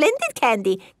 Oh, splendid,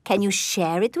 Candy. Can you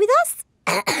share it with us?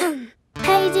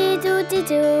 Hey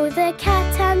diddle-diddle, the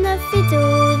cat and the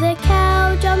fiddle, the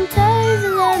cow jumped over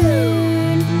the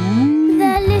moon.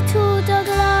 The little dog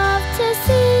loved to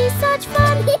see such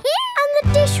fun, and the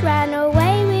dish ran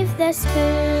away with the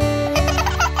spoon.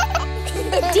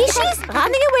 Dishes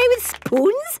running away with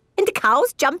spoons? And the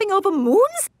cows jumping over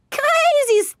moons?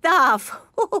 Crazy stuff!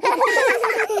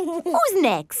 Who's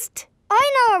next?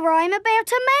 I know a rhyme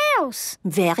about a mouse.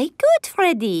 Very good,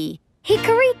 Freddy.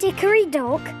 Hickory dickory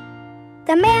dock,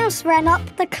 the mouse ran up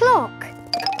the clock.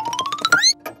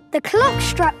 The clock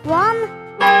struck one,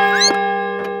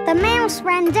 the mouse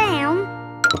ran down.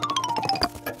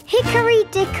 Hickory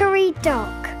dickory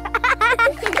dock.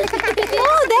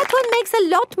 Oh, that one makes a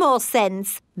lot more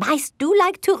sense. Mice do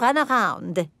like to run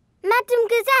around. Madam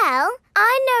Gazelle,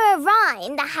 I know a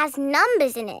rhyme that has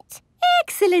numbers in it.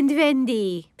 Excellent,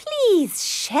 Wendy. Please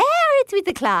share it with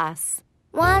the class.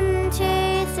 1,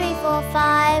 2, 3, 4,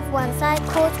 5. Once I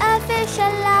caught a fish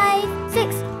alive.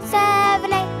 6,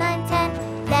 7, 8, 9,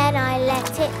 10. Then I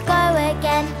let it go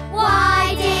again.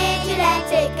 Why did you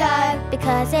let it go?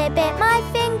 Because it bit my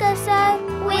finger so.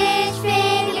 Which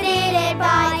finger did it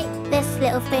bite? This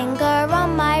little finger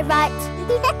on my right.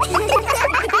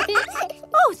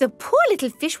 Oh, the poor little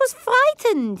fish was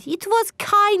frightened. It was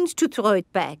kind to throw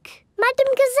it back.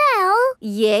 Madam Gazelle?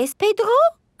 Yes, Pedro?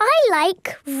 I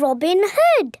like Robin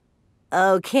Hood.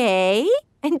 Okay.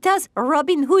 And does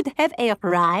Robin Hood have a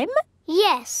rhyme?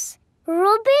 Yes.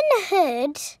 Robin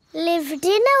Hood lived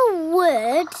in a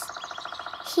wood.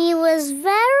 He was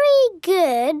very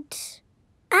good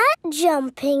at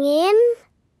jumping in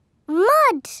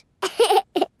mud.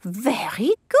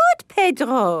 Very good,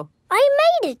 Pedro. I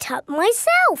made it up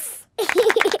myself.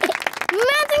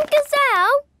 Madam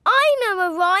Gazelle, I know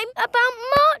a rhyme about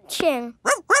marching.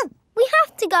 We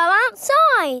have to go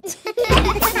outside.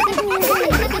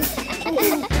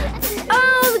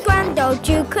 Oh, the grand old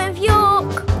Duke of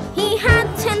York, he had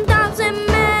 10,000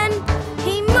 men.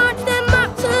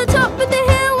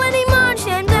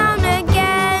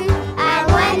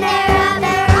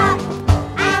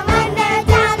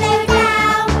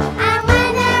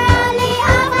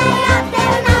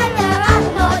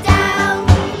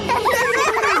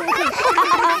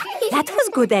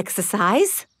 good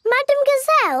exercise. Madam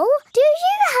Gazelle, do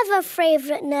you have a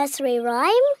favourite nursery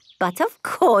rhyme? But of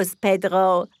course,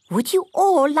 Pedro. Would you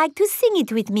all like to sing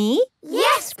it with me?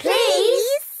 Yes, please.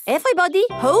 Everybody,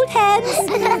 hold hands.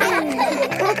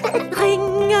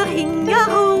 Ring-a-ring-a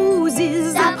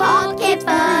roses, a pocket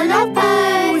full of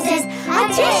posies, a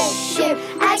tissue,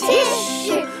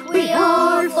 we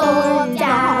all fall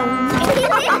down.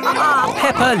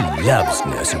 Peppa loves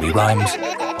nursery rhymes.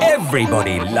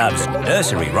 Everybody loves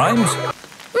nursery rhymes.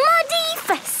 Muddy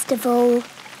Festival.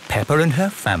 Peppa and her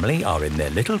family are in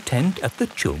their little tent at the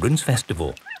Children's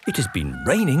Festival. It has been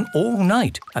raining all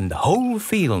night and the whole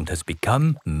field has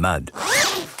become mud.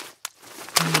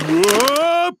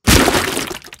 Whoop!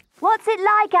 What's it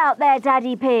like out there,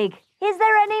 Daddy Pig? Is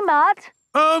there any mud?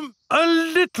 A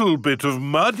little bit of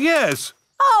mud, yes.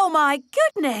 Oh, my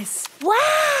goodness!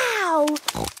 Wow!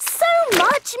 So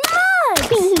much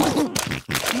mud!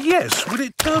 Yes, well,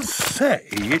 it does say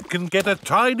it can get a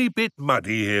tiny bit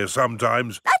muddy here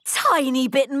sometimes. A tiny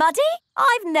bit muddy?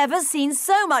 I've never seen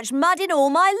so much mud in all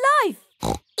my life.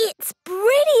 It's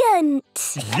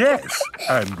brilliant! Yes,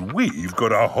 and we've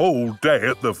got a whole day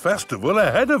at the festival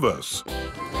ahead of us.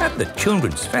 At the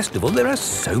Children's Festival, there are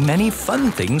so many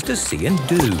fun things to see and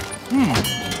do.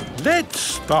 Let's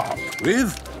start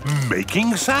with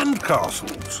making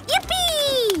sandcastles.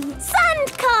 Yippee!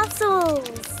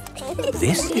 Sandcastles!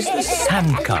 This is the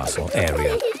sandcastle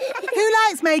area. Who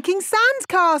likes making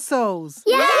sandcastles?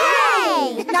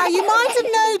 Yay! Now, you might have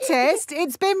noticed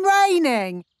it's been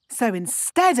raining. So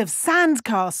instead of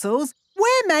sandcastles,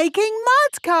 we're making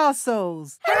mud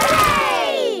castles.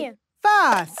 Hooray!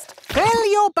 First, fill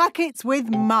your buckets with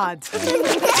mud.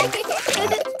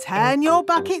 Turn your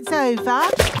buckets over.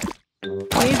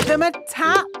 Give them a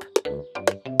tap.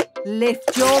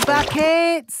 Lift your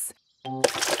buckets.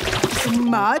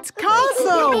 Mud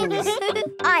castles.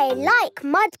 I like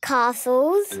mud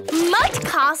castles. Mud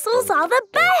castles are the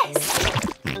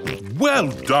best. Well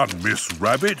done, Miss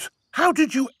Rabbit. How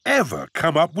did you ever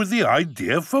come up with the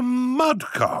idea for mud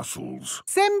castles?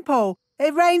 Simple.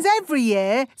 It rains every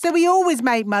year, so we always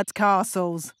make mud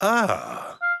castles.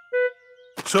 Ah.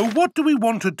 So what do we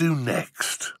want to do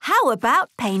next? How about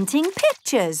painting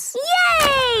pictures?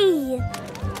 Yay!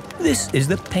 This is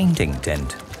the painting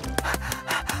tent.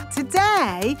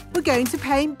 Today, we're going to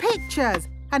paint pictures.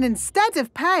 And instead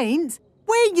of paint,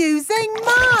 we're using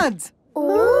mud.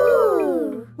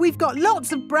 Ooh! We've got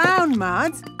lots of brown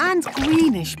mud and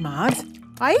greenish mud.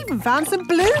 I even found some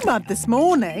blue mud this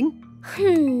morning.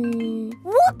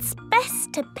 What's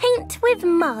best to paint with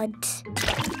mud?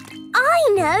 I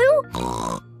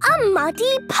know! A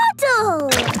muddy puddle!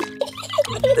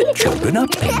 The children are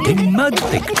painting mud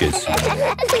pictures.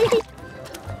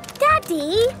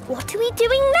 Daddy, what are we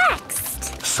doing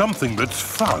next? Something that's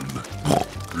fun.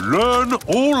 Learn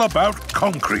all about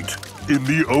concrete in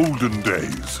the olden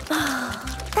days.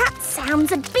 That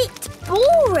sounds a bit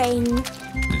boring.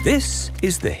 This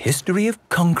is the history of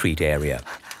concrete area.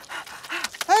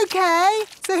 OK,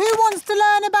 so who wants to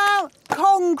learn about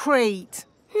concrete?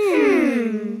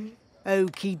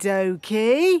 Okie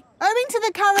dokie. Owing to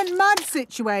the current mud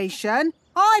situation,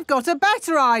 I've got a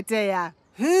better idea.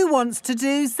 Who wants to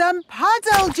do some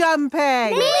puddle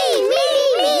jumping? Me!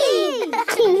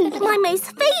 My most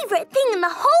favourite thing in the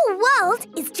whole world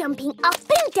is jumping up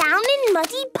and down in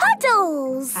muddy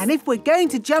puddles. And if we're going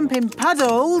to jump in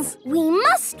puddles, we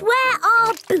must wear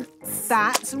our boots.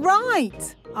 That's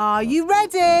right. Are you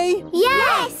ready?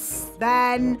 Yes!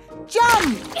 Then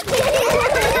jump!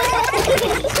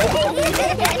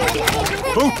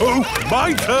 Ho,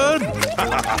 my turn!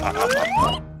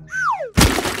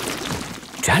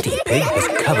 Daddy Pig has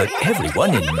covered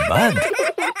everyone in mud.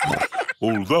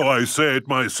 Although I say it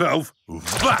myself,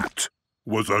 that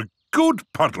was a good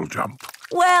puddle jump.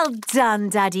 Well done,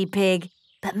 Daddy Pig.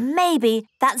 But maybe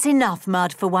that's enough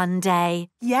mud for one day.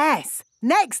 Yes.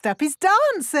 Next up is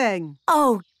dancing.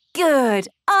 Oh, good.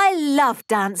 I love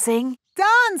dancing.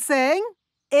 Dancing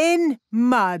in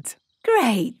mud.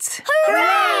 Great.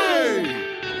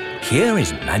 Hooray! Here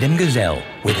is Madame Gazelle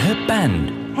with her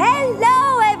band.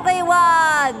 Hello,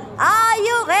 everyone. Are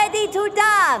you ready to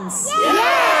dance?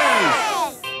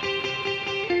 Yes!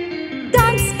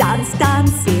 Dance, dance,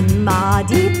 dance in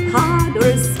muddy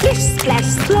puddles. Splish, splash,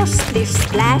 splosh, splish,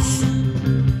 splash.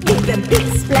 Give them big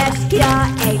splash here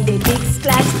and a big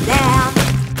splash there.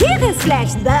 Here is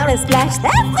splash, there is splash,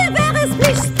 everywhere is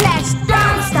splish, splash.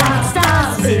 Dance, dance,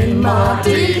 dance in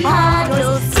muddy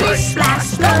puddles. Splish, splash,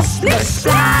 splosh, splish,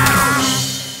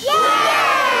 splash.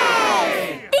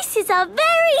 Yay! This is a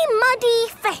very muddy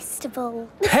festival.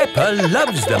 Peppa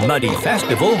loves the muddy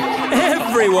festival.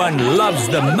 Everyone loves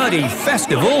the muddy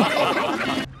festival.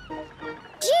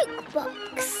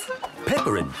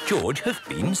 Peppa and George have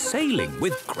been sailing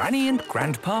with Granny and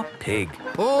Grandpa Pig.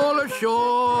 All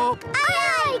ashore!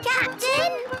 Aye,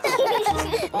 Captain!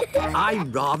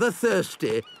 I'm rather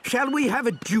thirsty. Shall we have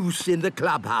a juice in the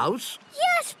clubhouse?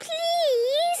 Yes,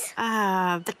 please.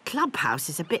 The clubhouse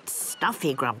is a bit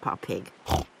stuffy, Grandpa Pig.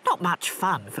 Not much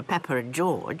fun for Peppa and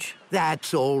George.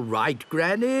 That's all right,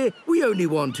 Granny. We only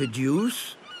want a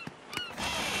juice.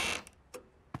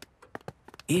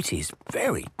 It is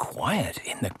very quiet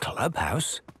in the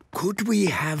clubhouse. Could we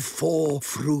have 4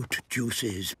 fruit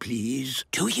juices, please?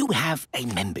 Do you have a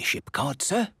membership card,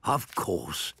 sir? Of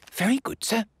course. Very good,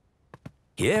 sir.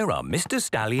 Here are Mr.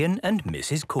 Stallion and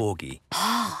Mrs. Corgi.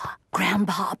 Ah,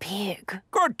 Grandpa Pig.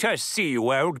 Good to see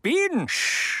you, old bean.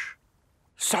 Shh.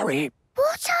 Sorry.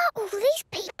 What are all these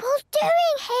people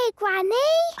doing here, Granny?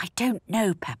 I don't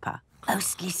know, Peppa.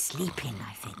 Mostly sleeping,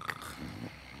 I think.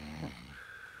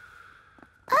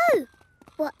 Oh,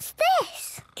 what's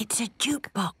this? It's a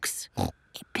jukebox.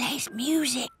 It plays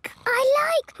music. I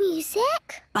like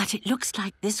music. But it looks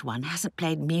like this one hasn't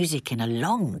played music in a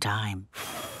long time.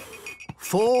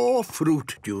 4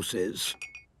 fruit juices.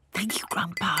 Thank you,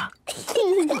 Grandpa.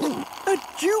 A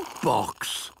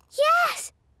jukebox?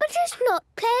 Yes, but it's not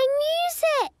playing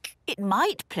music. It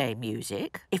might play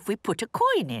music if we put a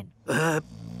coin in.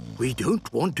 We don't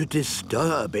want to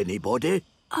disturb anybody.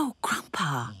 Oh,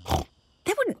 Grandpa.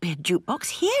 There wouldn't be a jukebox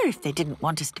here if they didn't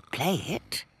want us to play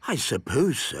it. I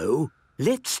suppose so.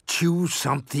 Let's choose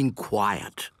something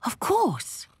quiet. Of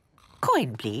course.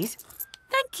 Coin, please.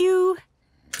 Thank you.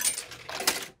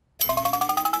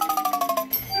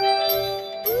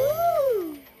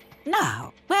 Ooh.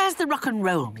 Now, where's the rock and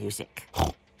roll music?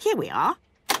 Here we are.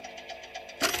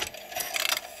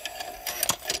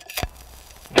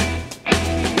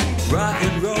 Rock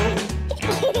and roll.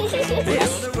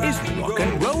 This is rock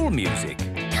and roll music.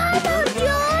 Come on,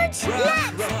 George.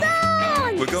 Let's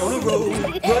dance. We're gonna roll,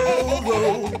 roll,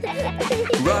 roll.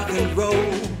 Rock and roll.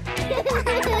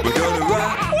 We're gonna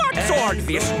rock. What's all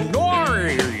this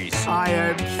noise? I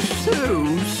am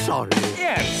so sorry.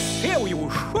 Yes, here you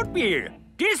should be.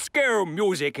 Disco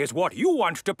music is what you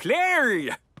want to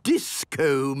play.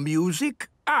 Disco music?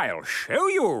 I'll show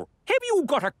you. Have you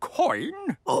got a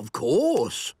coin? Of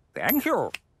course. Thank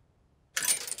you.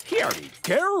 Here we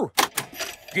go.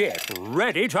 Get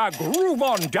ready to groove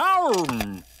on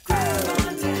down.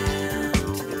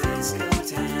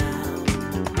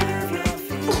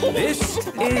 This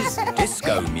is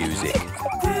disco music.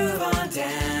 Groove on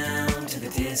down to the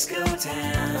disco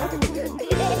town.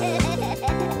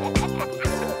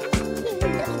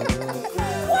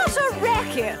 What a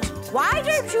racket! Why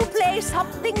don't you play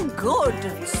something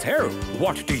good? So,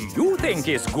 what do you think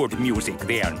is good music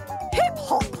then?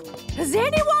 Hip-hop! Has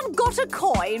anyone got a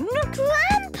coin?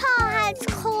 Grandpa has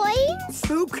coins.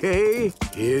 OK,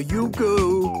 here you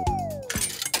go.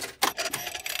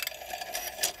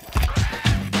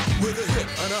 With a hip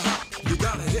and a hop, you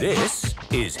got a hip. This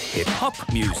is hip-hop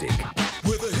music.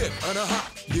 With a hip and a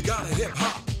hop, you got a hip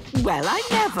hop. Well, I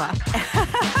never.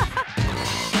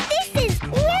 This is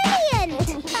brilliant.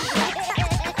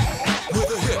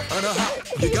 With a hip and a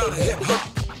hop, you got a hip hop.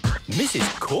 Mrs.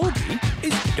 Corgi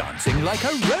is dancing like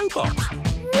a robot.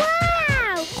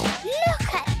 Wow!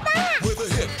 Look at that. With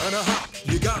a hip and a hop,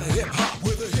 you got a hip hop.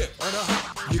 With a hip and a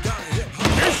hop, you got a hip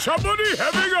hop. Is somebody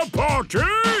having a party?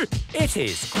 It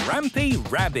is Grampy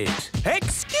Rabbit.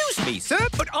 Excuse me, sir,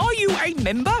 but are you a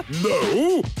member?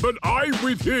 No, but I'm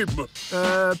with him.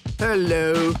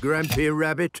 Hello, Grampy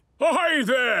Rabbit. Hi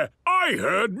there. I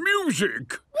heard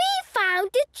music. We found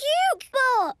a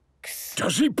jukebox.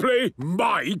 Does he play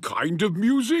my kind of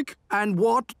music? And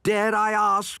what, dare I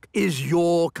ask, is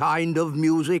your kind of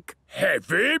music?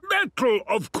 Heavy metal,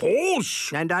 of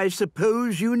course. And I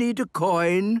suppose you need a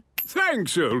coin?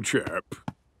 Thanks, old chap.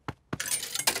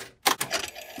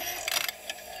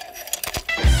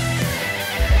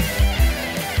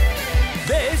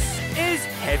 This is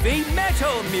heavy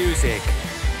metal music.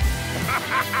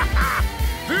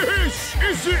 This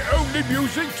is the only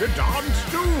music to dance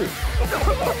to.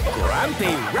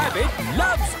 Grampy Rabbit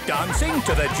loves dancing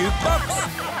to the jukebox.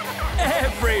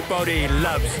 Everybody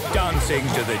loves dancing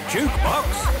to the jukebox.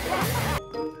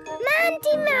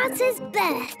 Mandy Mouse's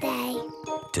birthday.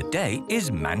 Today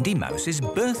is Mandy Mouse's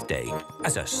birthday.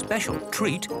 As a special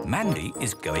treat, Mandy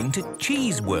is going to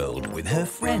Cheese World with her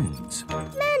friends.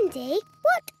 Mandy,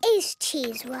 what is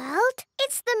Cheese World?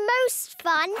 It's the most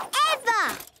fun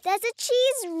ever. There's a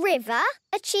cheese river,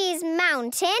 a cheese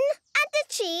mountain, and a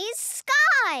cheese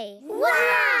sky.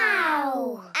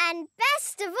 Wow! And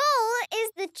best of all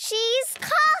is the cheese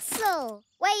castle,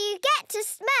 where you get to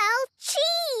smell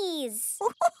cheese.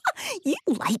 You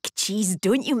like cheese? cheese,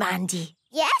 don't you, Mandy?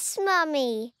 Yes,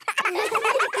 Mummy.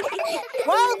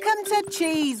 Welcome to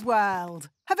Cheese World.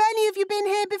 Have any of you been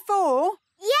here before?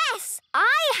 Yes,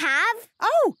 I have.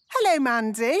 Oh, hello,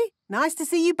 Mandy. Nice to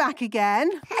see you back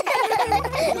again.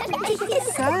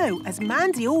 So, as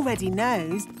Mandy already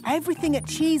knows, everything at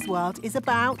Cheese World is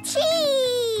about...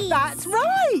 cheese! That's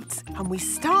right! And we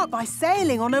start by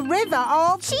sailing on a river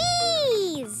of...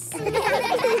 cheese!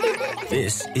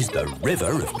 This is the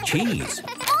river of cheese.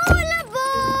 All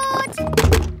aboard!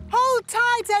 Hold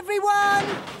tight, everyone!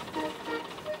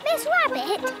 Miss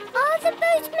Rabbit, are the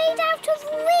boats made out of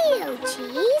real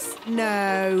cheese?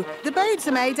 No, the boats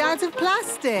are made out of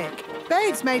plastic.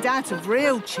 Boats made out of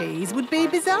real cheese would be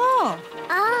bizarre.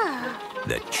 Ah.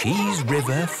 The cheese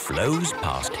river flows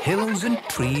past hills and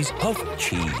trees of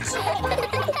cheese.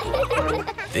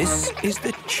 This is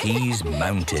the cheese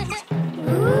mountain.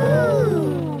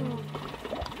 Ooh.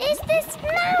 Is this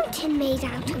mountain made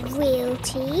out of real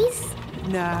cheese?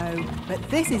 No, but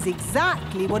this is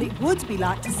exactly what it would be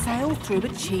like to sail through a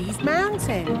cheese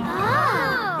mountain.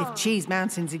 Oh. If cheese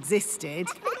mountains existed.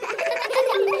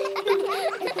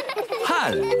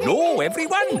 Hello,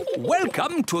 everyone.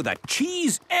 Welcome to the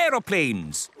cheese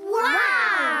aeroplanes.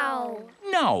 Wow!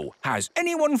 Now, has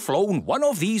anyone flown one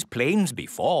of these planes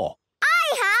before?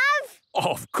 I have!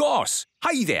 Of course.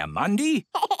 Hi there, Mandy.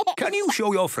 Can you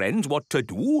show your friends what to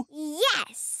do?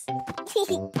 Yes!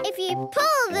 If you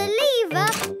pull the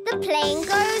lever, the plane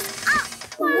goes up.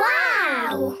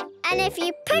 Wow! And if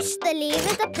you push the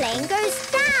lever, the plane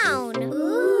goes down.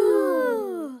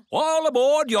 Ooh! All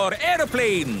aboard your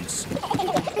aeroplanes.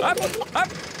 Up,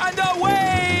 up, and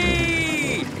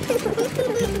away!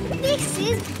 This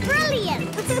is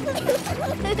brilliant!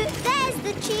 There's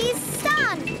the cheese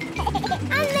sun.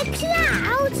 And the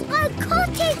clouds are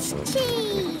cottage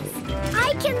cheese.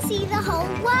 I can see the whole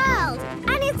world,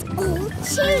 and it's all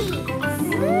cheese.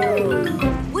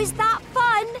 Was that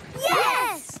fun?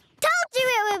 Yes! Told you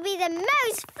it would be the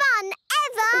most fun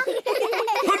ever!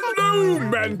 Hello,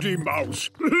 Mandy Mouse.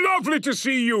 Lovely to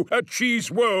see you at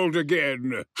Cheese World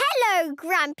again. Hello,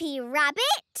 Grumpy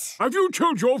Rabbit. Have you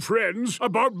told your friends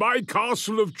about my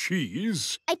castle of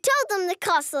cheese? I told them the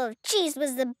castle of cheese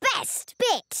was the best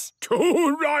bit.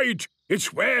 Too right.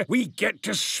 It's where we get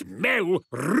to smell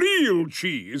real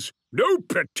cheese. No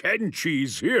pretend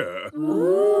cheese here.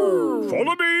 Ooh.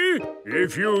 Follow me,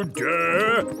 if you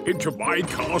dare, into my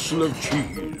castle of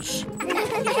cheese.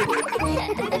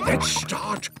 Let's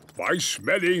start by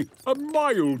smelling a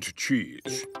mild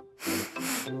cheese.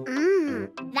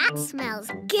 That smells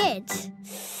good.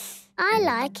 I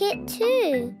like it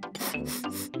too.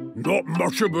 Not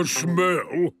much of a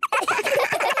smell.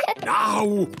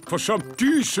 Now for some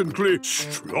decently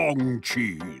strong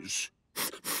cheese.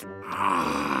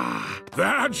 Ah,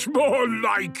 that's more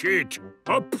like it.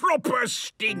 A proper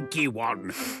stinky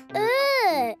one.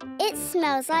 Ugh, it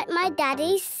smells like my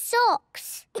daddy's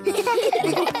socks.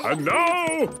 And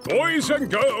now, boys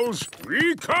and girls,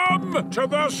 we come to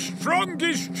the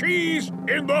strongest cheese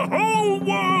in the whole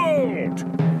world.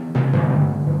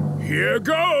 Here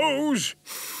goes.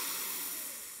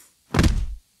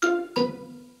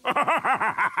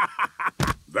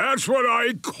 That's what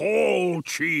I call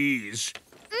cheese.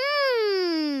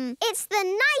 It's the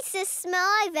nicest smell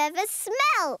I've ever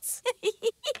smelt.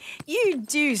 You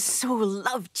do so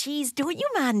love cheese, don't you,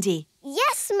 Mandy?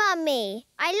 Yes, Mummy.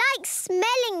 I like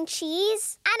smelling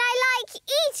cheese and I like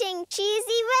eating cheese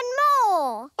even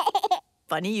more.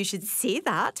 Funny you should say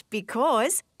that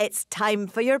because it's time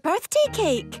for your birthday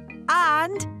cake.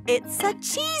 And it's a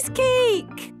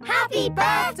cheesecake. Happy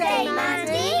birthday,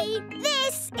 Mandy.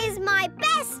 This is my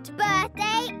best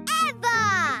birthday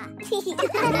ever.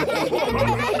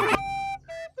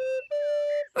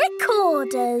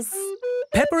 Recorders.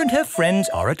 Peppa and her friends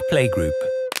are at playgroup.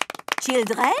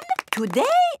 Children, today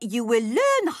you will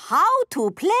learn how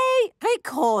to play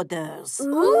recorders.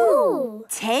 Ooh.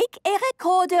 Take a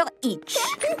recorder each.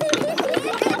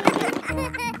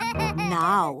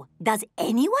 Now, does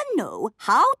anyone know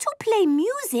how to play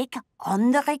music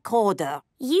on the recorder?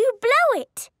 You blow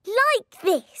it like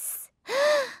this.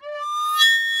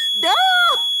 No!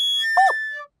 Oh,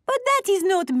 but that is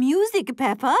not music,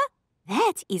 Peppa.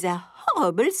 That is a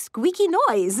horrible squeaky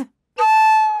noise.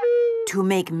 To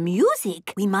make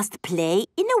music, we must play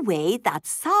in a way that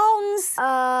sounds...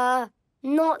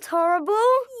 Not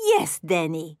horrible? Yes,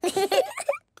 Danny.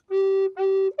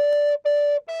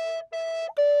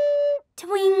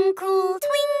 Twinkle,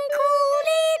 twinkle,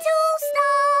 little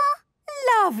star.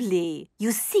 Lovely.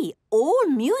 You see, all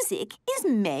music is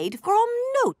made from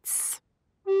notes.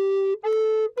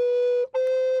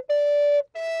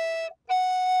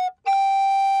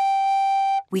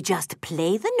 We just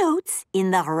play the notes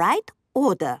in the right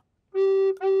order.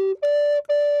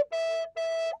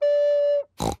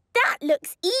 That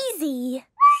looks easy.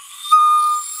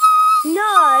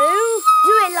 No,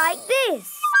 do it like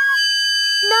this.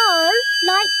 No,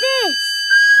 like this.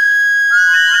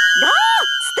 No!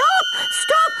 Stop!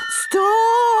 Stop!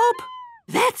 Stop!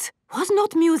 That was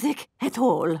not music at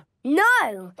all.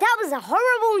 No, that was a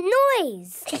horrible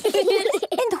noise.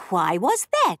 And why was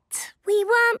that? We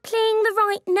weren't playing the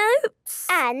right notes.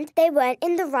 And they weren't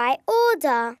in the right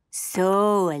order.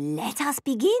 So let us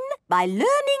begin by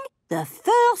learning the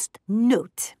first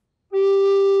note.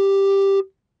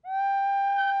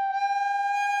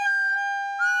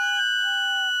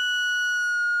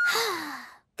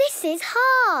 This is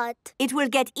hard. It will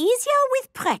get easier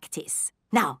with practice.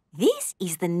 Now, this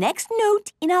is the next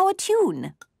note in our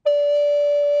tune.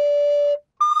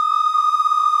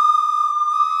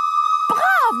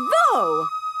 Bravo!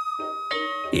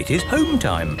 It is home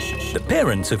time. The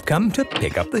parents have come to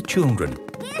pick up the children.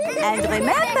 And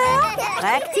remember,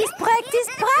 practice, practice,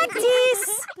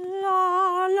 practice.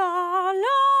 La, la, la,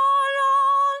 la,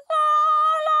 la,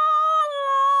 la,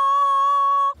 la.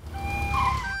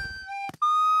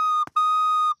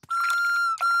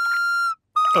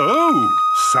 Oh,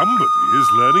 somebody is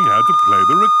learning how to play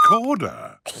the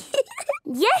recorder.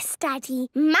 Yes, Daddy.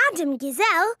 Madam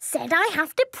Gazelle said I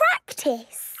have to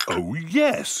practice. Oh,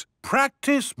 yes.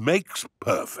 Practice makes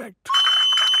perfect.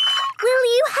 Will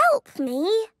you help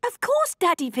me? Of course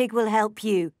Daddy Pig will help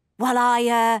you while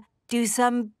I, do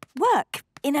some work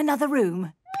in another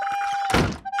room.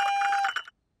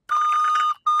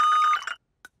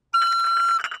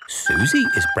 Susie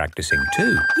is practicing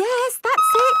too. Yes,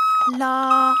 that's it.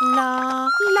 La, la,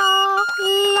 la,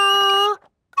 la.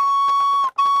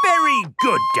 Very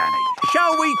good, Danny.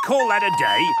 Shall we call that a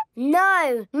day?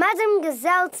 No, Madam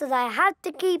Gazelle said I had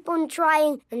to keep on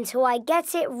trying until I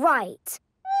get it right.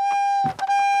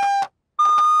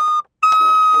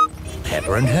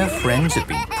 Peppa and her friends have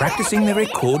been practicing the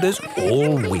recorders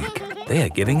all week. They are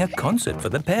giving a concert for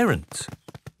the parents.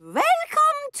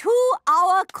 Welcome to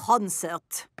our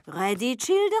concert. Ready,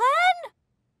 children?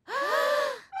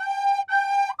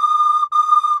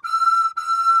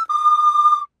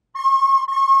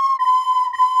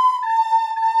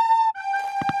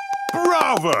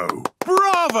 Bravo!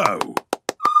 Bravo!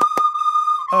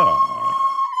 Ah.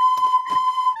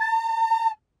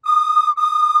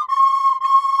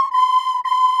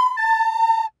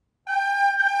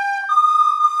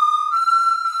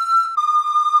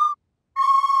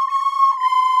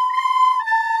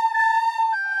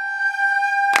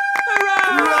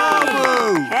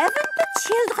 Haven't the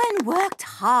children worked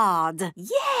hard?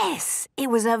 Yes, it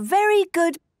was a very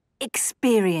good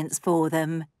experience for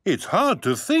them. It's hard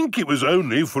to think it was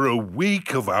only for a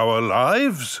week of our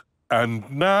lives. And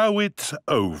now it's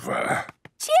over.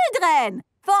 Children,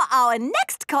 for our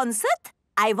next concert,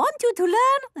 I want you to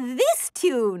learn this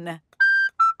tune.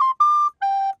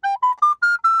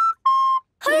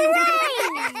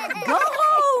 Hooray! Go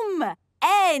home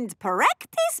and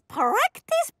practice,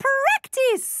 practice,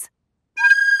 practice.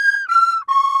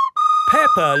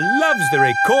 Peppa loves the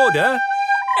recorder.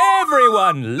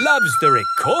 Everyone loves the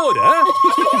recorder.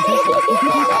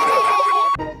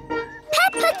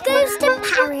 Peppa goes to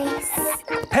Paris.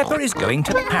 Peppa is going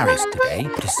to Paris today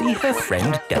to see her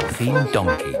friend Delphine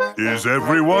Donkey. Is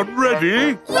everyone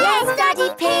ready? Yes, Daddy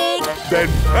Pig. Then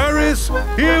Paris,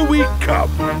 here we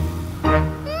come.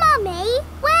 Mummy,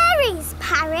 where is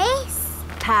Paris?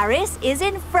 Paris is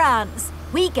in France.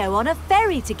 We go on a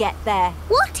ferry to get there.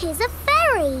 What is a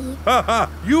ferry? Ha ha,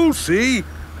 you'll see.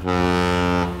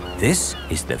 This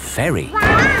is the ferry.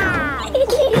 Wow!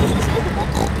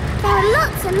 There are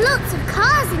lots and lots of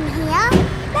cars in here.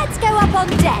 Let's go up on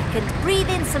deck and breathe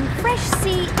in some fresh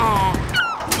sea air.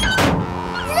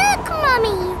 Look,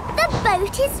 Mummy! The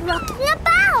boat is rocking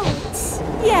about.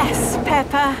 Yes,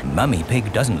 Peppa. Mummy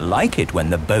Pig doesn't like it when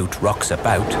the boat rocks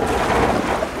about.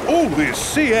 All this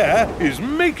sea air is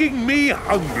making me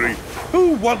hungry.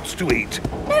 Who wants to eat?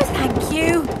 No, thank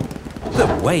you. The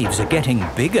waves are getting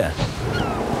bigger.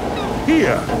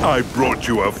 Here, I brought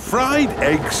you a fried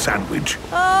egg sandwich.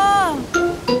 Oh!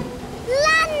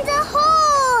 Land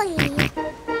ahoy!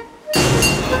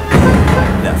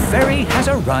 The ferry has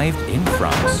arrived in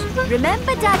France.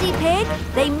 Remember, Daddy Pig?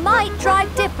 They might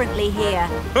drive differently here.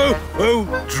 Oh,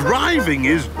 driving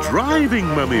is driving,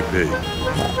 Mummy Pig.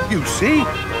 You see,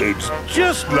 it's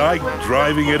just like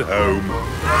driving at home.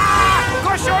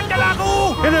 Cochon de la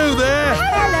roue! Hello there!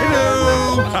 Hello!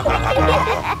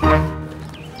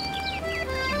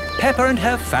 Peppa and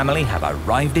her family have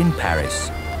arrived in Paris.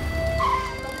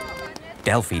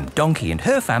 Delphine Donkey and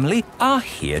her family are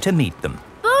here to meet them.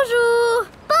 Bonjour.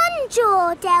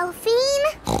 Bonjour,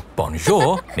 Delphine.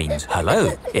 Bonjour means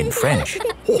hello in French.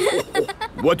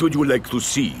 What would you like to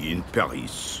see in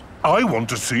Paris? I want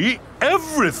to see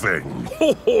everything.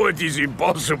 Oh, it is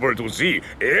impossible to see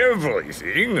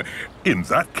everything. In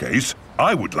that case,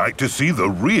 I would like to see the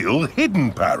real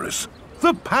hidden Paris.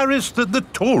 The Paris that the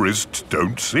tourists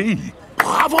don't see.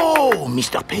 Bravo,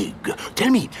 Mr. Pig. Tell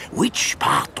me, which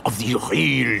part of the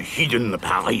real hidden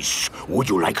Paris would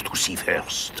you like to see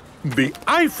first? The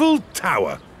Eiffel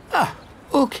Tower. Ah,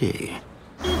 okay.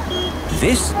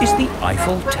 This is the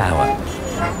Eiffel Tower.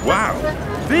 Wow,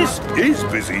 this is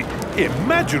busy.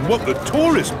 Imagine what the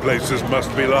tourist places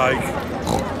must be like.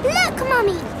 Look,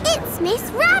 Mummy, it's Miss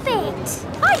Rabbit.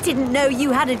 I didn't know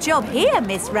you had a job here,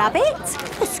 Miss Rabbit.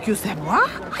 Excusez-moi,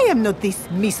 I am not this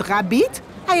Miss Rabbit.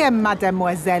 I am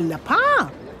Mademoiselle Lapin.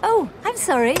 Oh, I'm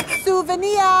sorry.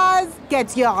 Souvenirs!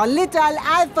 Get your little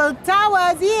Eiffel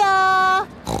Towers here!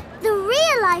 The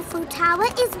real Eiffel Tower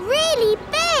is really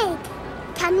big.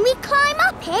 Can we climb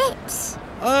up it?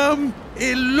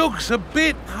 It looks a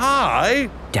bit high.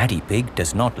 Daddy Pig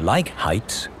does not like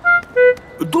heights.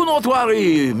 Do not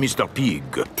worry, Mr. Pig.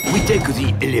 We take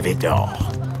the elevator.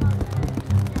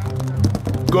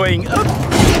 Going up.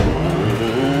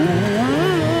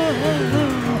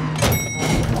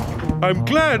 I'm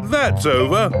glad that's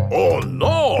over. Oh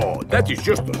no, that is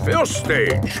just the first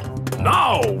stage.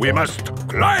 Now we must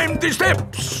climb the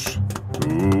steps.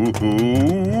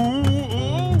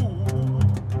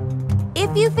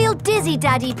 If you feel dizzy,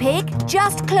 Daddy Pig,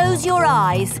 just close your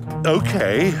eyes.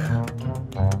 Okay.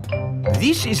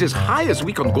 This is as high as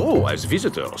we can go as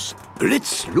visitors.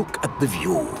 Let's look at the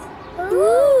view.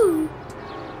 Ooh.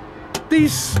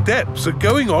 These steps are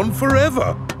going on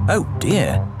forever. Oh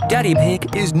dear, Daddy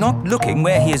Pig is not looking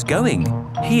where he is going.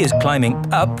 He is climbing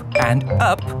up and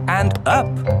up and up.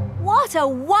 What a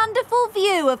wonderful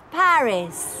view of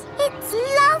Paris. It's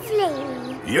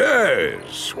lovely.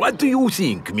 Yes. What do you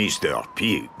think, Mr.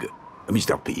 Pig?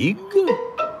 Mr. Pig?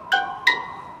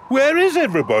 Where is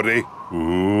everybody?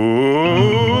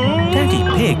 Daddy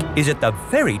Pig is at the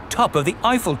very top of the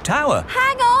Eiffel Tower.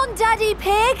 Hang on, Daddy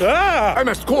Pig. Ah! I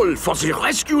must call for the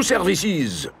rescue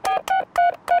services.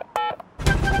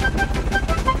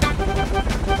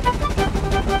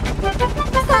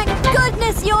 Thank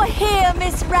goodness you're here,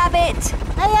 Miss Rabbit.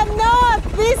 I am not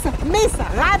this Miss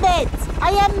Rabbit.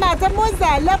 I am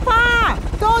Mademoiselle Lapin.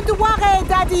 Don't worry,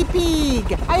 Daddy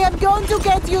Pig. I am going to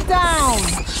get you down.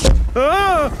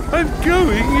 Ah, I'm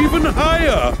going even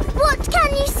higher. What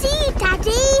can you see,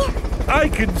 Daddy? I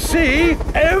can see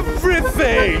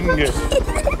everything.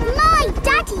 My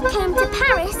daddy came to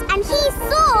Paris and he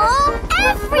saw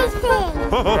everything.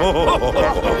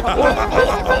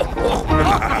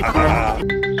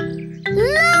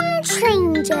 Long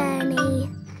train journey.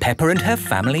 Peppa and her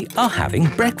family are having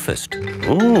breakfast.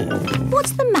 Oh.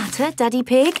 What's the matter, Daddy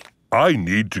Pig? I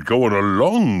need to go on a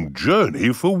long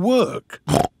journey for work.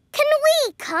 Can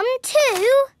we come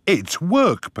too? It's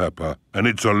work, Peppa, and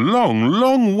it's a long,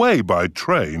 long way by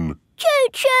train.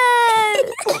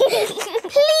 Choo-choo!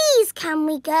 Please, can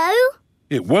we go?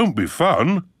 It won't be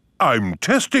fun. I'm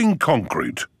testing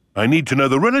concrete. I need to know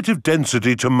the relative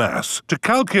density to mass to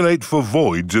calculate for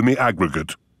voids in the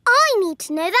aggregate. I need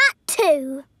to know that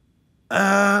too.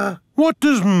 What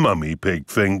does Mummy Pig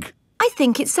think? I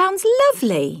think it sounds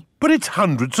lovely. But it's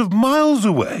hundreds of miles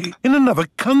away, in another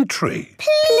country.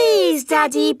 Please,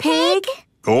 Daddy Pig.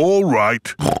 All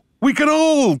right. We can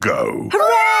all go.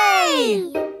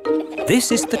 Hooray!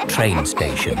 This is the train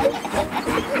station.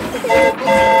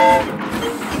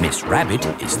 Miss Rabbit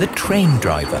is the train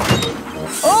driver.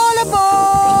 All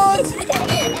aboard!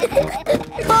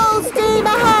 Full steam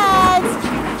ahead!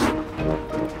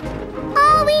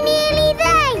 Are we nearly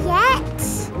there yet?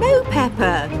 No,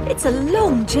 Peppa. It's a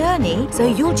long journey, so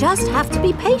you'll just have to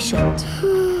be patient.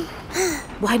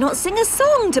 Why not sing a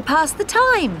song to pass the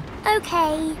time?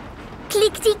 OK.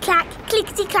 Clickety-clack,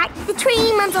 clickety-clack, the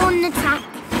train runs on the track.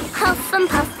 Huff and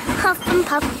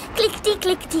puff,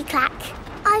 clickety-clickety-clack.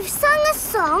 I've sung a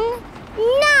song.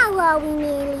 Now are we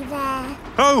nearly there?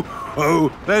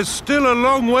 Oh, there's still a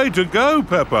long way to go,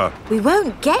 Peppa. We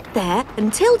won't get there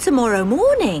until tomorrow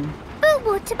morning. But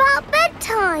what about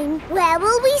bedtime? Where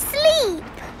will we sleep?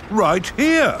 Right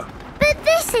here. But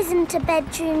this isn't a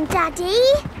bedroom, Daddy.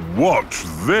 Watch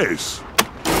this.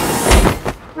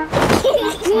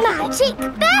 Magic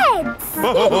beds!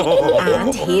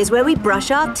 And here's where we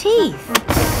brush our teeth.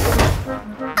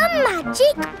 A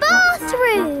magic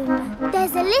bathroom!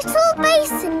 There's a little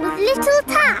basin with little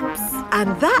taps.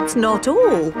 And that's not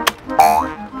all.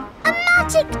 A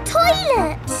magic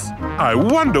toilet! I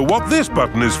wonder what this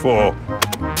button is for.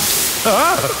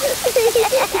 Ah!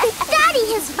 Daddy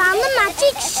has found the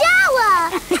magic shower!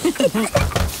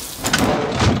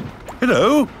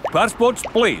 Hello? Passports,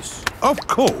 please. Of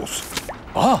course.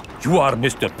 Ah, you are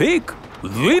Mr. Pig?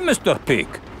 The Mr. Pig.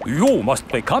 You must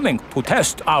be coming to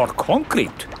test our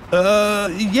concrete.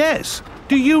 Yes.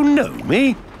 Do you know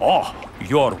me? Oh,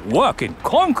 your work in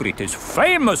concrete is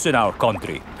famous in our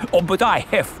country. Oh, but I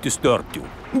have disturbed you.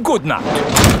 Good night.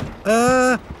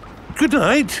 Good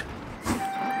night.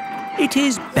 It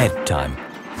is bedtime.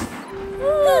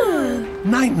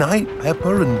 Night-night,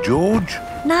 Peppa and George.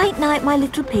 Night-night, my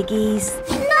little piggies.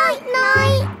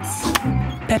 Night-night.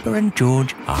 Peppa and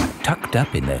George are tucked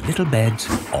up in their little beds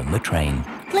on the train.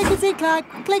 Clickety-clack,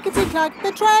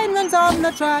 the train runs on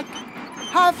the track.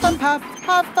 Huff and puff,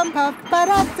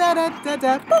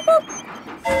 ba-da-da-da-da-da, boop-boop.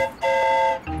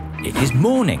 It is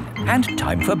morning and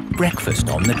time for breakfast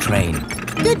on the train.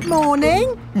 Good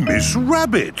morning. Miss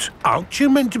Rabbit, aren't you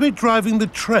meant to be driving the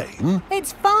train?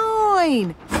 It's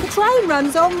fine. The train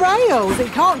runs on rails.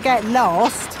 It can't get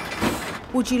lost.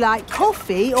 Would you like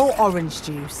coffee or orange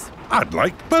juice? I'd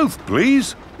like both,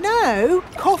 please. No,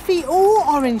 coffee or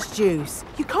orange juice.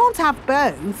 You can't have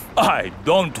both. I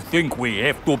don't think we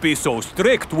have to be so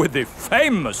strict with the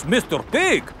famous Mr.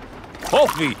 Pig.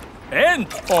 Coffee and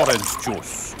orange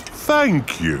juice.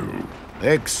 Thank you.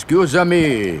 Excuse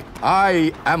me,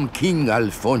 I am King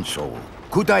Alfonso.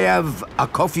 Could I have a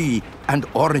coffee and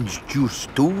orange juice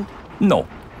too? No,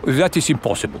 that is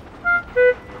impossible.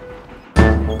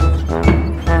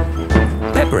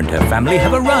 Peppa and her family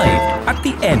have arrived at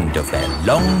the end of their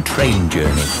long train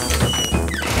journey.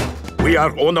 We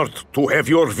are honored to have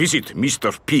your visit,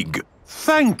 Mr. Pig.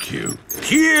 Thank you.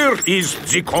 Here is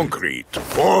the concrete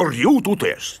for you to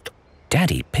test.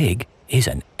 Daddy Pig is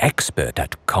an expert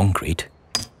at concrete.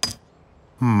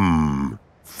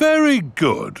 Very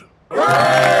good. I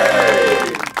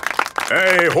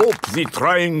hope the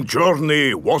train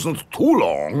journey wasn't too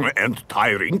long and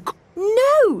tiring.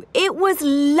 No, it was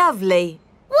lovely.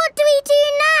 What do we do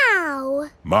now?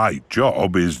 My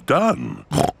job is done,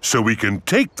 so we can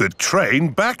take the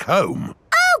train back home.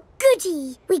 Oh,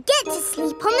 goody! We get to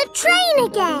sleep on the train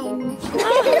again.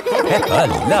 Peppa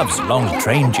loves long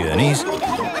train journeys.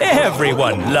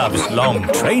 Everyone loves long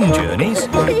train journeys.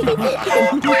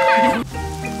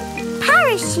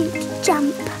 Parachute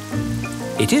jump.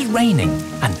 It is raining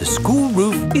and the school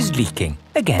roof is leaking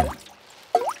again.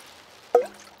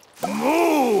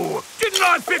 Moo! Didn't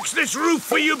I fix this roof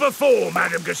for you before,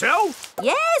 Madam Gazelle?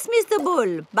 Yes, Mr.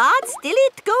 Bull, but still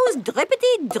it goes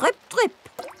drippity drip drip.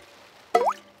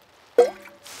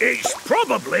 It's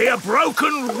probably a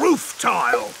broken roof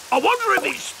tile. I wonder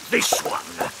if it's this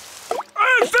one.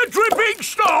 Has the dripping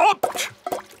stopped?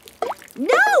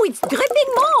 No, it's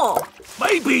dripping more.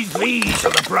 Maybe these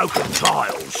are the broken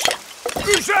tiles.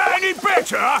 Is that any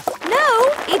better?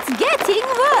 No, it's getting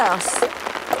worse.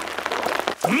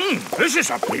 This is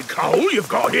a big hole you've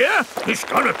got here. It's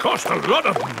gonna cost a lot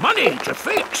of money to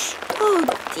fix. Oh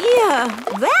dear,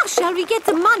 where shall we get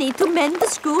the money to mend the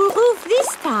school roof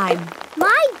this time?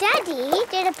 My daddy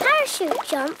did a parachute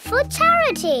jump for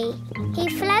charity. He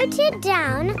floated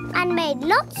down and made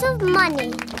lots of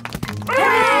money.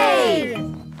 Hooray!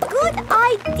 Good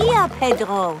idea,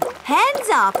 Pedro. Hands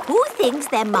up, who thinks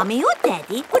their mummy or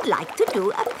daddy would like to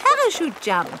do a parachute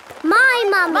jump? My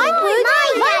mummy. My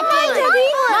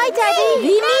daddy.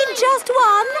 We need just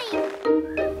one.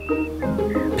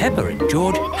 Peppa and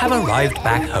George have arrived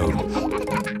back home.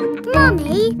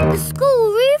 Mummy, the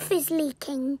school roof is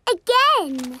leaking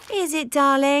again. Is it,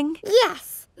 darling?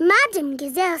 Yes. Madam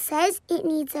Gazelle says it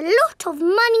needs a lot of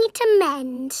money to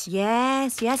mend.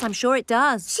 Yes, I'm sure it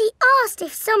does. She asked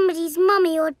if somebody's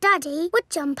mummy or daddy would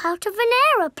jump out of an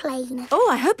aeroplane. Oh,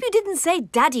 I hope you didn't say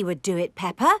Daddy would do it,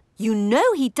 Peppa. You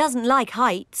know he doesn't like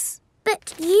heights.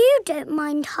 But you don't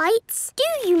mind heights,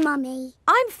 do you, Mummy?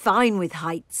 I'm fine with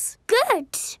heights.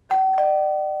 Good.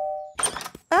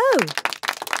 Oh.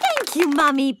 Thank you,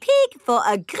 Mummy Pig, for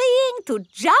agreeing to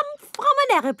jump from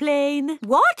an aeroplane.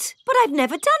 What? But I've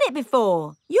never done it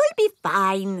before. You'll be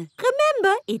fine.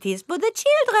 Remember, it is for the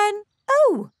children.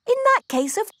 Oh, in that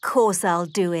case, of course I'll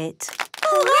do it.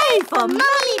 Hooray for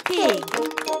Mummy Pig!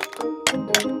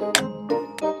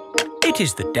 It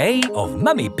is the day of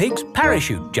Mummy Pig's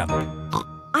parachute jump.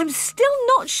 I'm still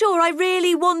not sure I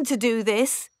really want to do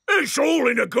this. It's all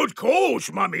in a good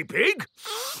cause, Mummy Pig.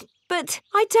 But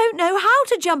I don't know how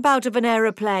to jump out of an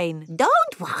aeroplane.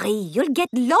 Don't worry, you'll get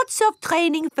lots of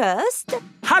training first.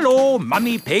 Hello,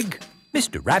 Mummy Pig.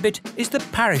 Mr. Rabbit is the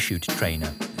parachute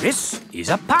trainer. This is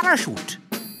a parachute.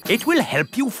 It will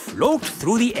help you float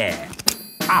through the air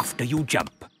after you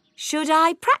jump. Should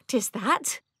I practice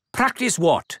that? Practice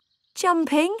what?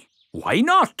 Jumping. Why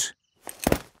not?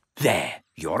 There,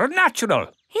 you're a natural.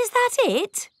 Is that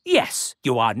it? Yes,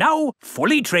 you are now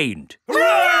fully trained.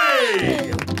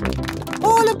 Hooray!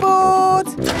 All aboard!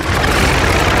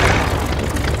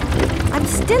 I'm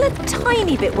still a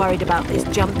tiny bit worried about this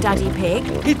jump, Daddy Pig.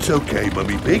 It's okay,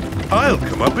 Mummy Pig. I'll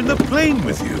come up in the plane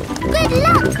with you. Good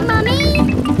luck,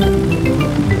 Mummy!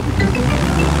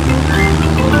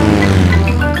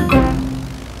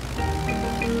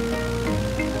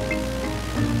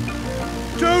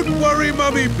 Don't worry,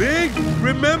 Mummy Pig.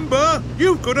 Remember,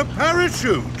 you've got a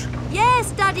parachute.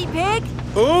 Yes, Daddy Pig.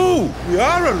 Oh, we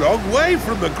are a long way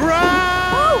from the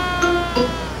ground.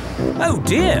 Oh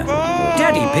dear!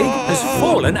 Daddy Pig has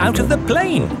fallen out of the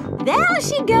plane. There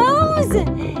she goes.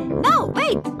 No,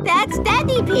 wait, that's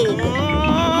Daddy Pig.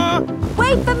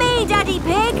 Wait for me, Daddy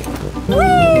Pig.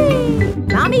 Whee!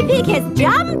 Mummy Pig has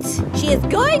jumped. She is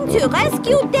going to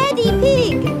rescue Daddy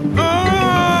Pig.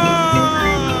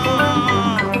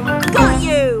 Got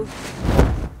you.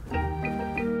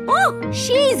 Oh,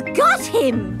 she's got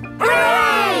him.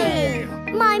 Hooray!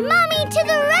 My mummy to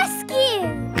the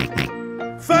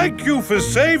rescue! Thank you for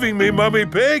saving me, Mummy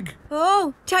Pig.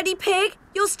 Oh, Daddy Pig,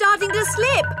 you're starting to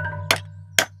slip.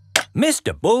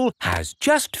 Mr. Bull has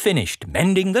just finished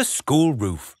mending the school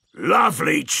roof.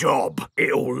 Lovely job.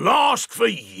 It'll last for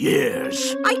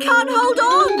years. I can't hold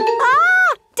on.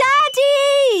 Ah,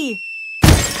 Daddy!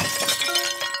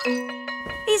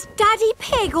 Is Daddy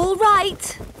Pig all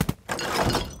right?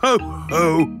 Ho,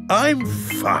 ho, I'm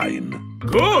fine.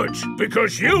 Good,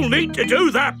 because you'll need to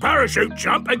do that parachute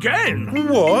jump again.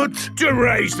 What? To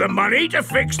raise the money to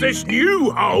fix this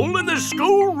new hole in the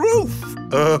school roof.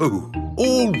 Oh,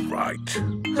 all right.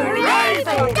 Hooray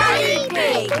for Daddy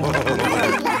Pig!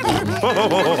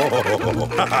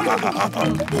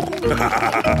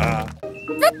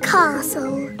 The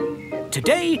castle.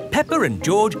 Today, Peppa and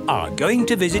George are going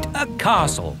to visit a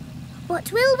castle.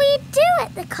 What will we do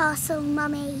at the castle,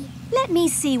 Mummy? Let me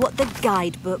see what the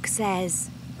guidebook says.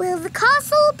 Will the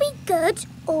castle be good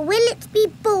or will it be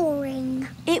boring?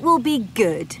 It will be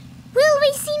good. Will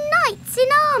we see knights in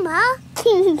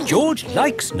armour? George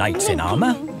likes knights in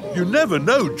armour. You never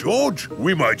know, George.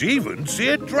 We might even see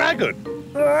a dragon.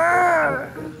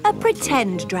 A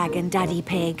pretend dragon, Daddy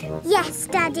Pig. Yes,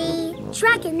 Daddy.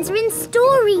 Dragons are in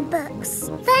storybooks.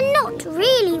 They're not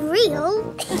really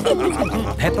real.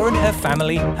 Peppa and her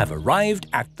family have arrived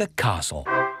at the castle.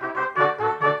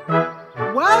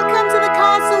 Welcome to the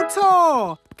castle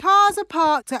tour. Cars are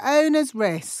parked at owner's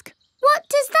risk. What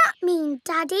does that mean,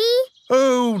 Daddy?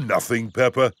 Oh, nothing,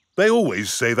 Peppa. They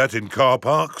always say that in car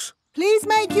parks. Please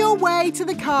make your way to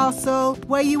the castle,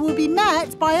 where you will be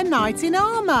met by a knight in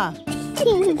armour.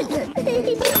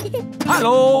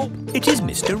 Hello! It is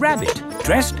Mr. Rabbit,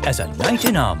 dressed as a knight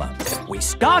in armour. We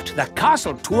start the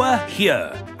castle tour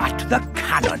here, at the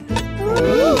cannon.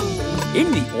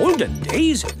 In the olden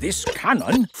days, this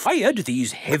cannon fired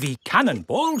these heavy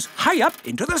cannonballs high up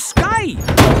into the sky.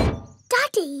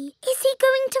 Daddy, is he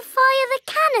going to fire the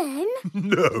cannon?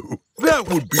 No, that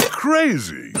would be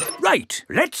crazy. Right,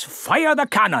 let's fire the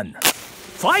cannon.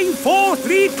 5, 4,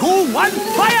 3, 2, 1,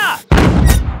 fire!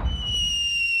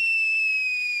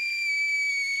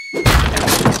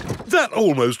 That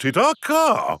almost hit our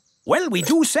car. Well, we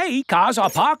do say cars are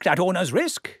parked at owner's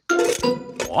risk.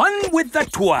 On with the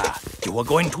tour. You are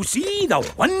going to see the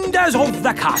wonders of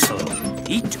the castle.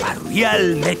 Eat a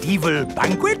real medieval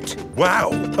banquet.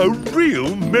 Wow, a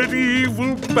real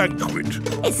medieval banquet.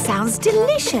 It sounds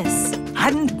delicious.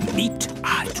 And meet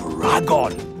a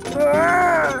dragon.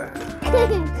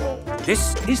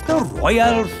 This is the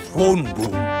royal throne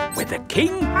room, where the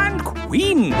king and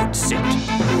queen would sit.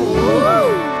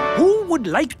 Who would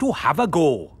like to have a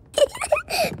go?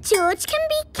 George can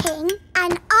be king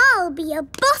and I'll be a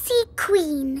bossy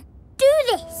queen. Do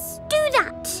this, do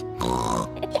that.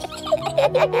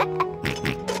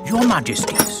 Your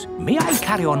Majesties, may I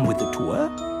carry on with the tour?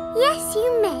 Yes,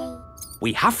 you may.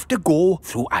 We have to go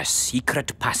through a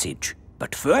secret passage.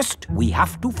 But first, we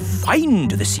have to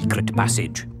find the secret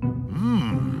passage.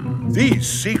 These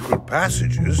secret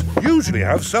passages usually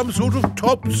have some sort of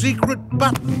top secret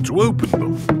button to open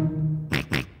them.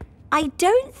 I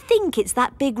don't think it's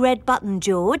that big red button,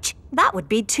 George. That would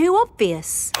be too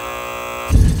obvious.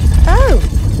 Oh!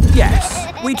 Yes,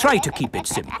 we try to keep it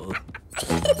simple.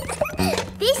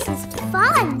 This is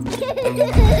fun.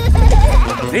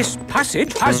 This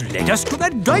passage has led us to the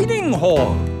dining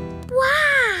hall.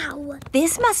 Wow!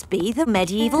 This must be the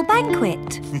medieval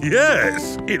banquet.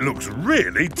 Yes, it looks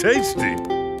really tasty.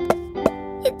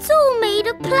 It's all made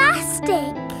of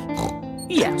plastic.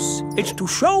 Yes, it's to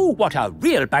show what a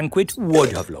real banquet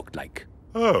would have looked like.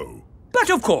 Oh. But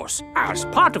of course, as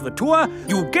part of the tour,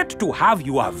 you get to have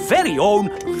your very own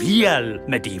real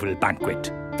medieval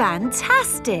banquet.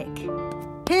 Fantastic!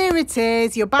 Here it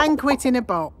is, your banquet in a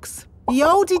box. The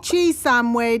oldie cheese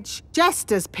sandwich,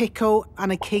 jester's pickle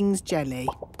and a king's jelly.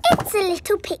 It's a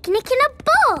little picnic in a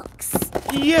box.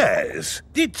 Yes,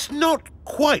 it's not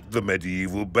quite the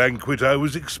medieval banquet I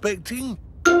was expecting.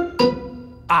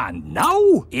 And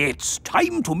now it's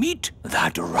time to meet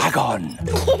the dragon.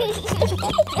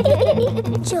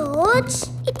 George,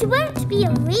 it won't be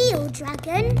a real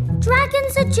dragon.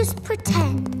 Dragons are just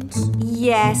pretend.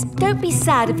 Yes, don't be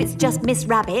sad if it's just Miss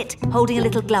Rabbit holding a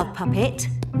little glove puppet.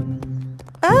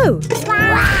 Oh!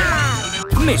 Wow!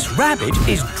 Miss Rabbit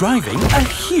is driving a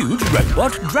huge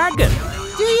robot dragon.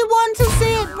 Do you want to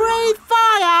see it breathe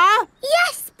fire?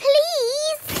 Yes,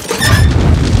 please!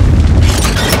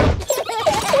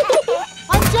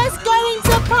 I'm just going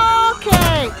to park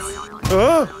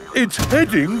it! It's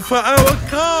heading for our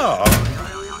car.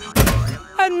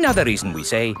 Another reason we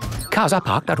say cars are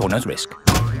parked at owner's risk.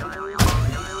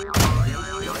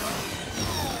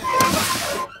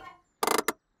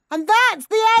 And that's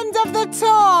the end of the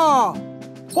tour!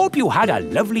 Hope you had a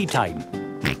lovely time.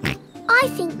 I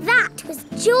think that was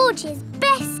George's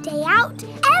best day out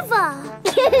ever!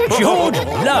 George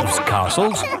loves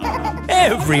castles.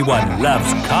 Everyone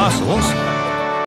loves castles.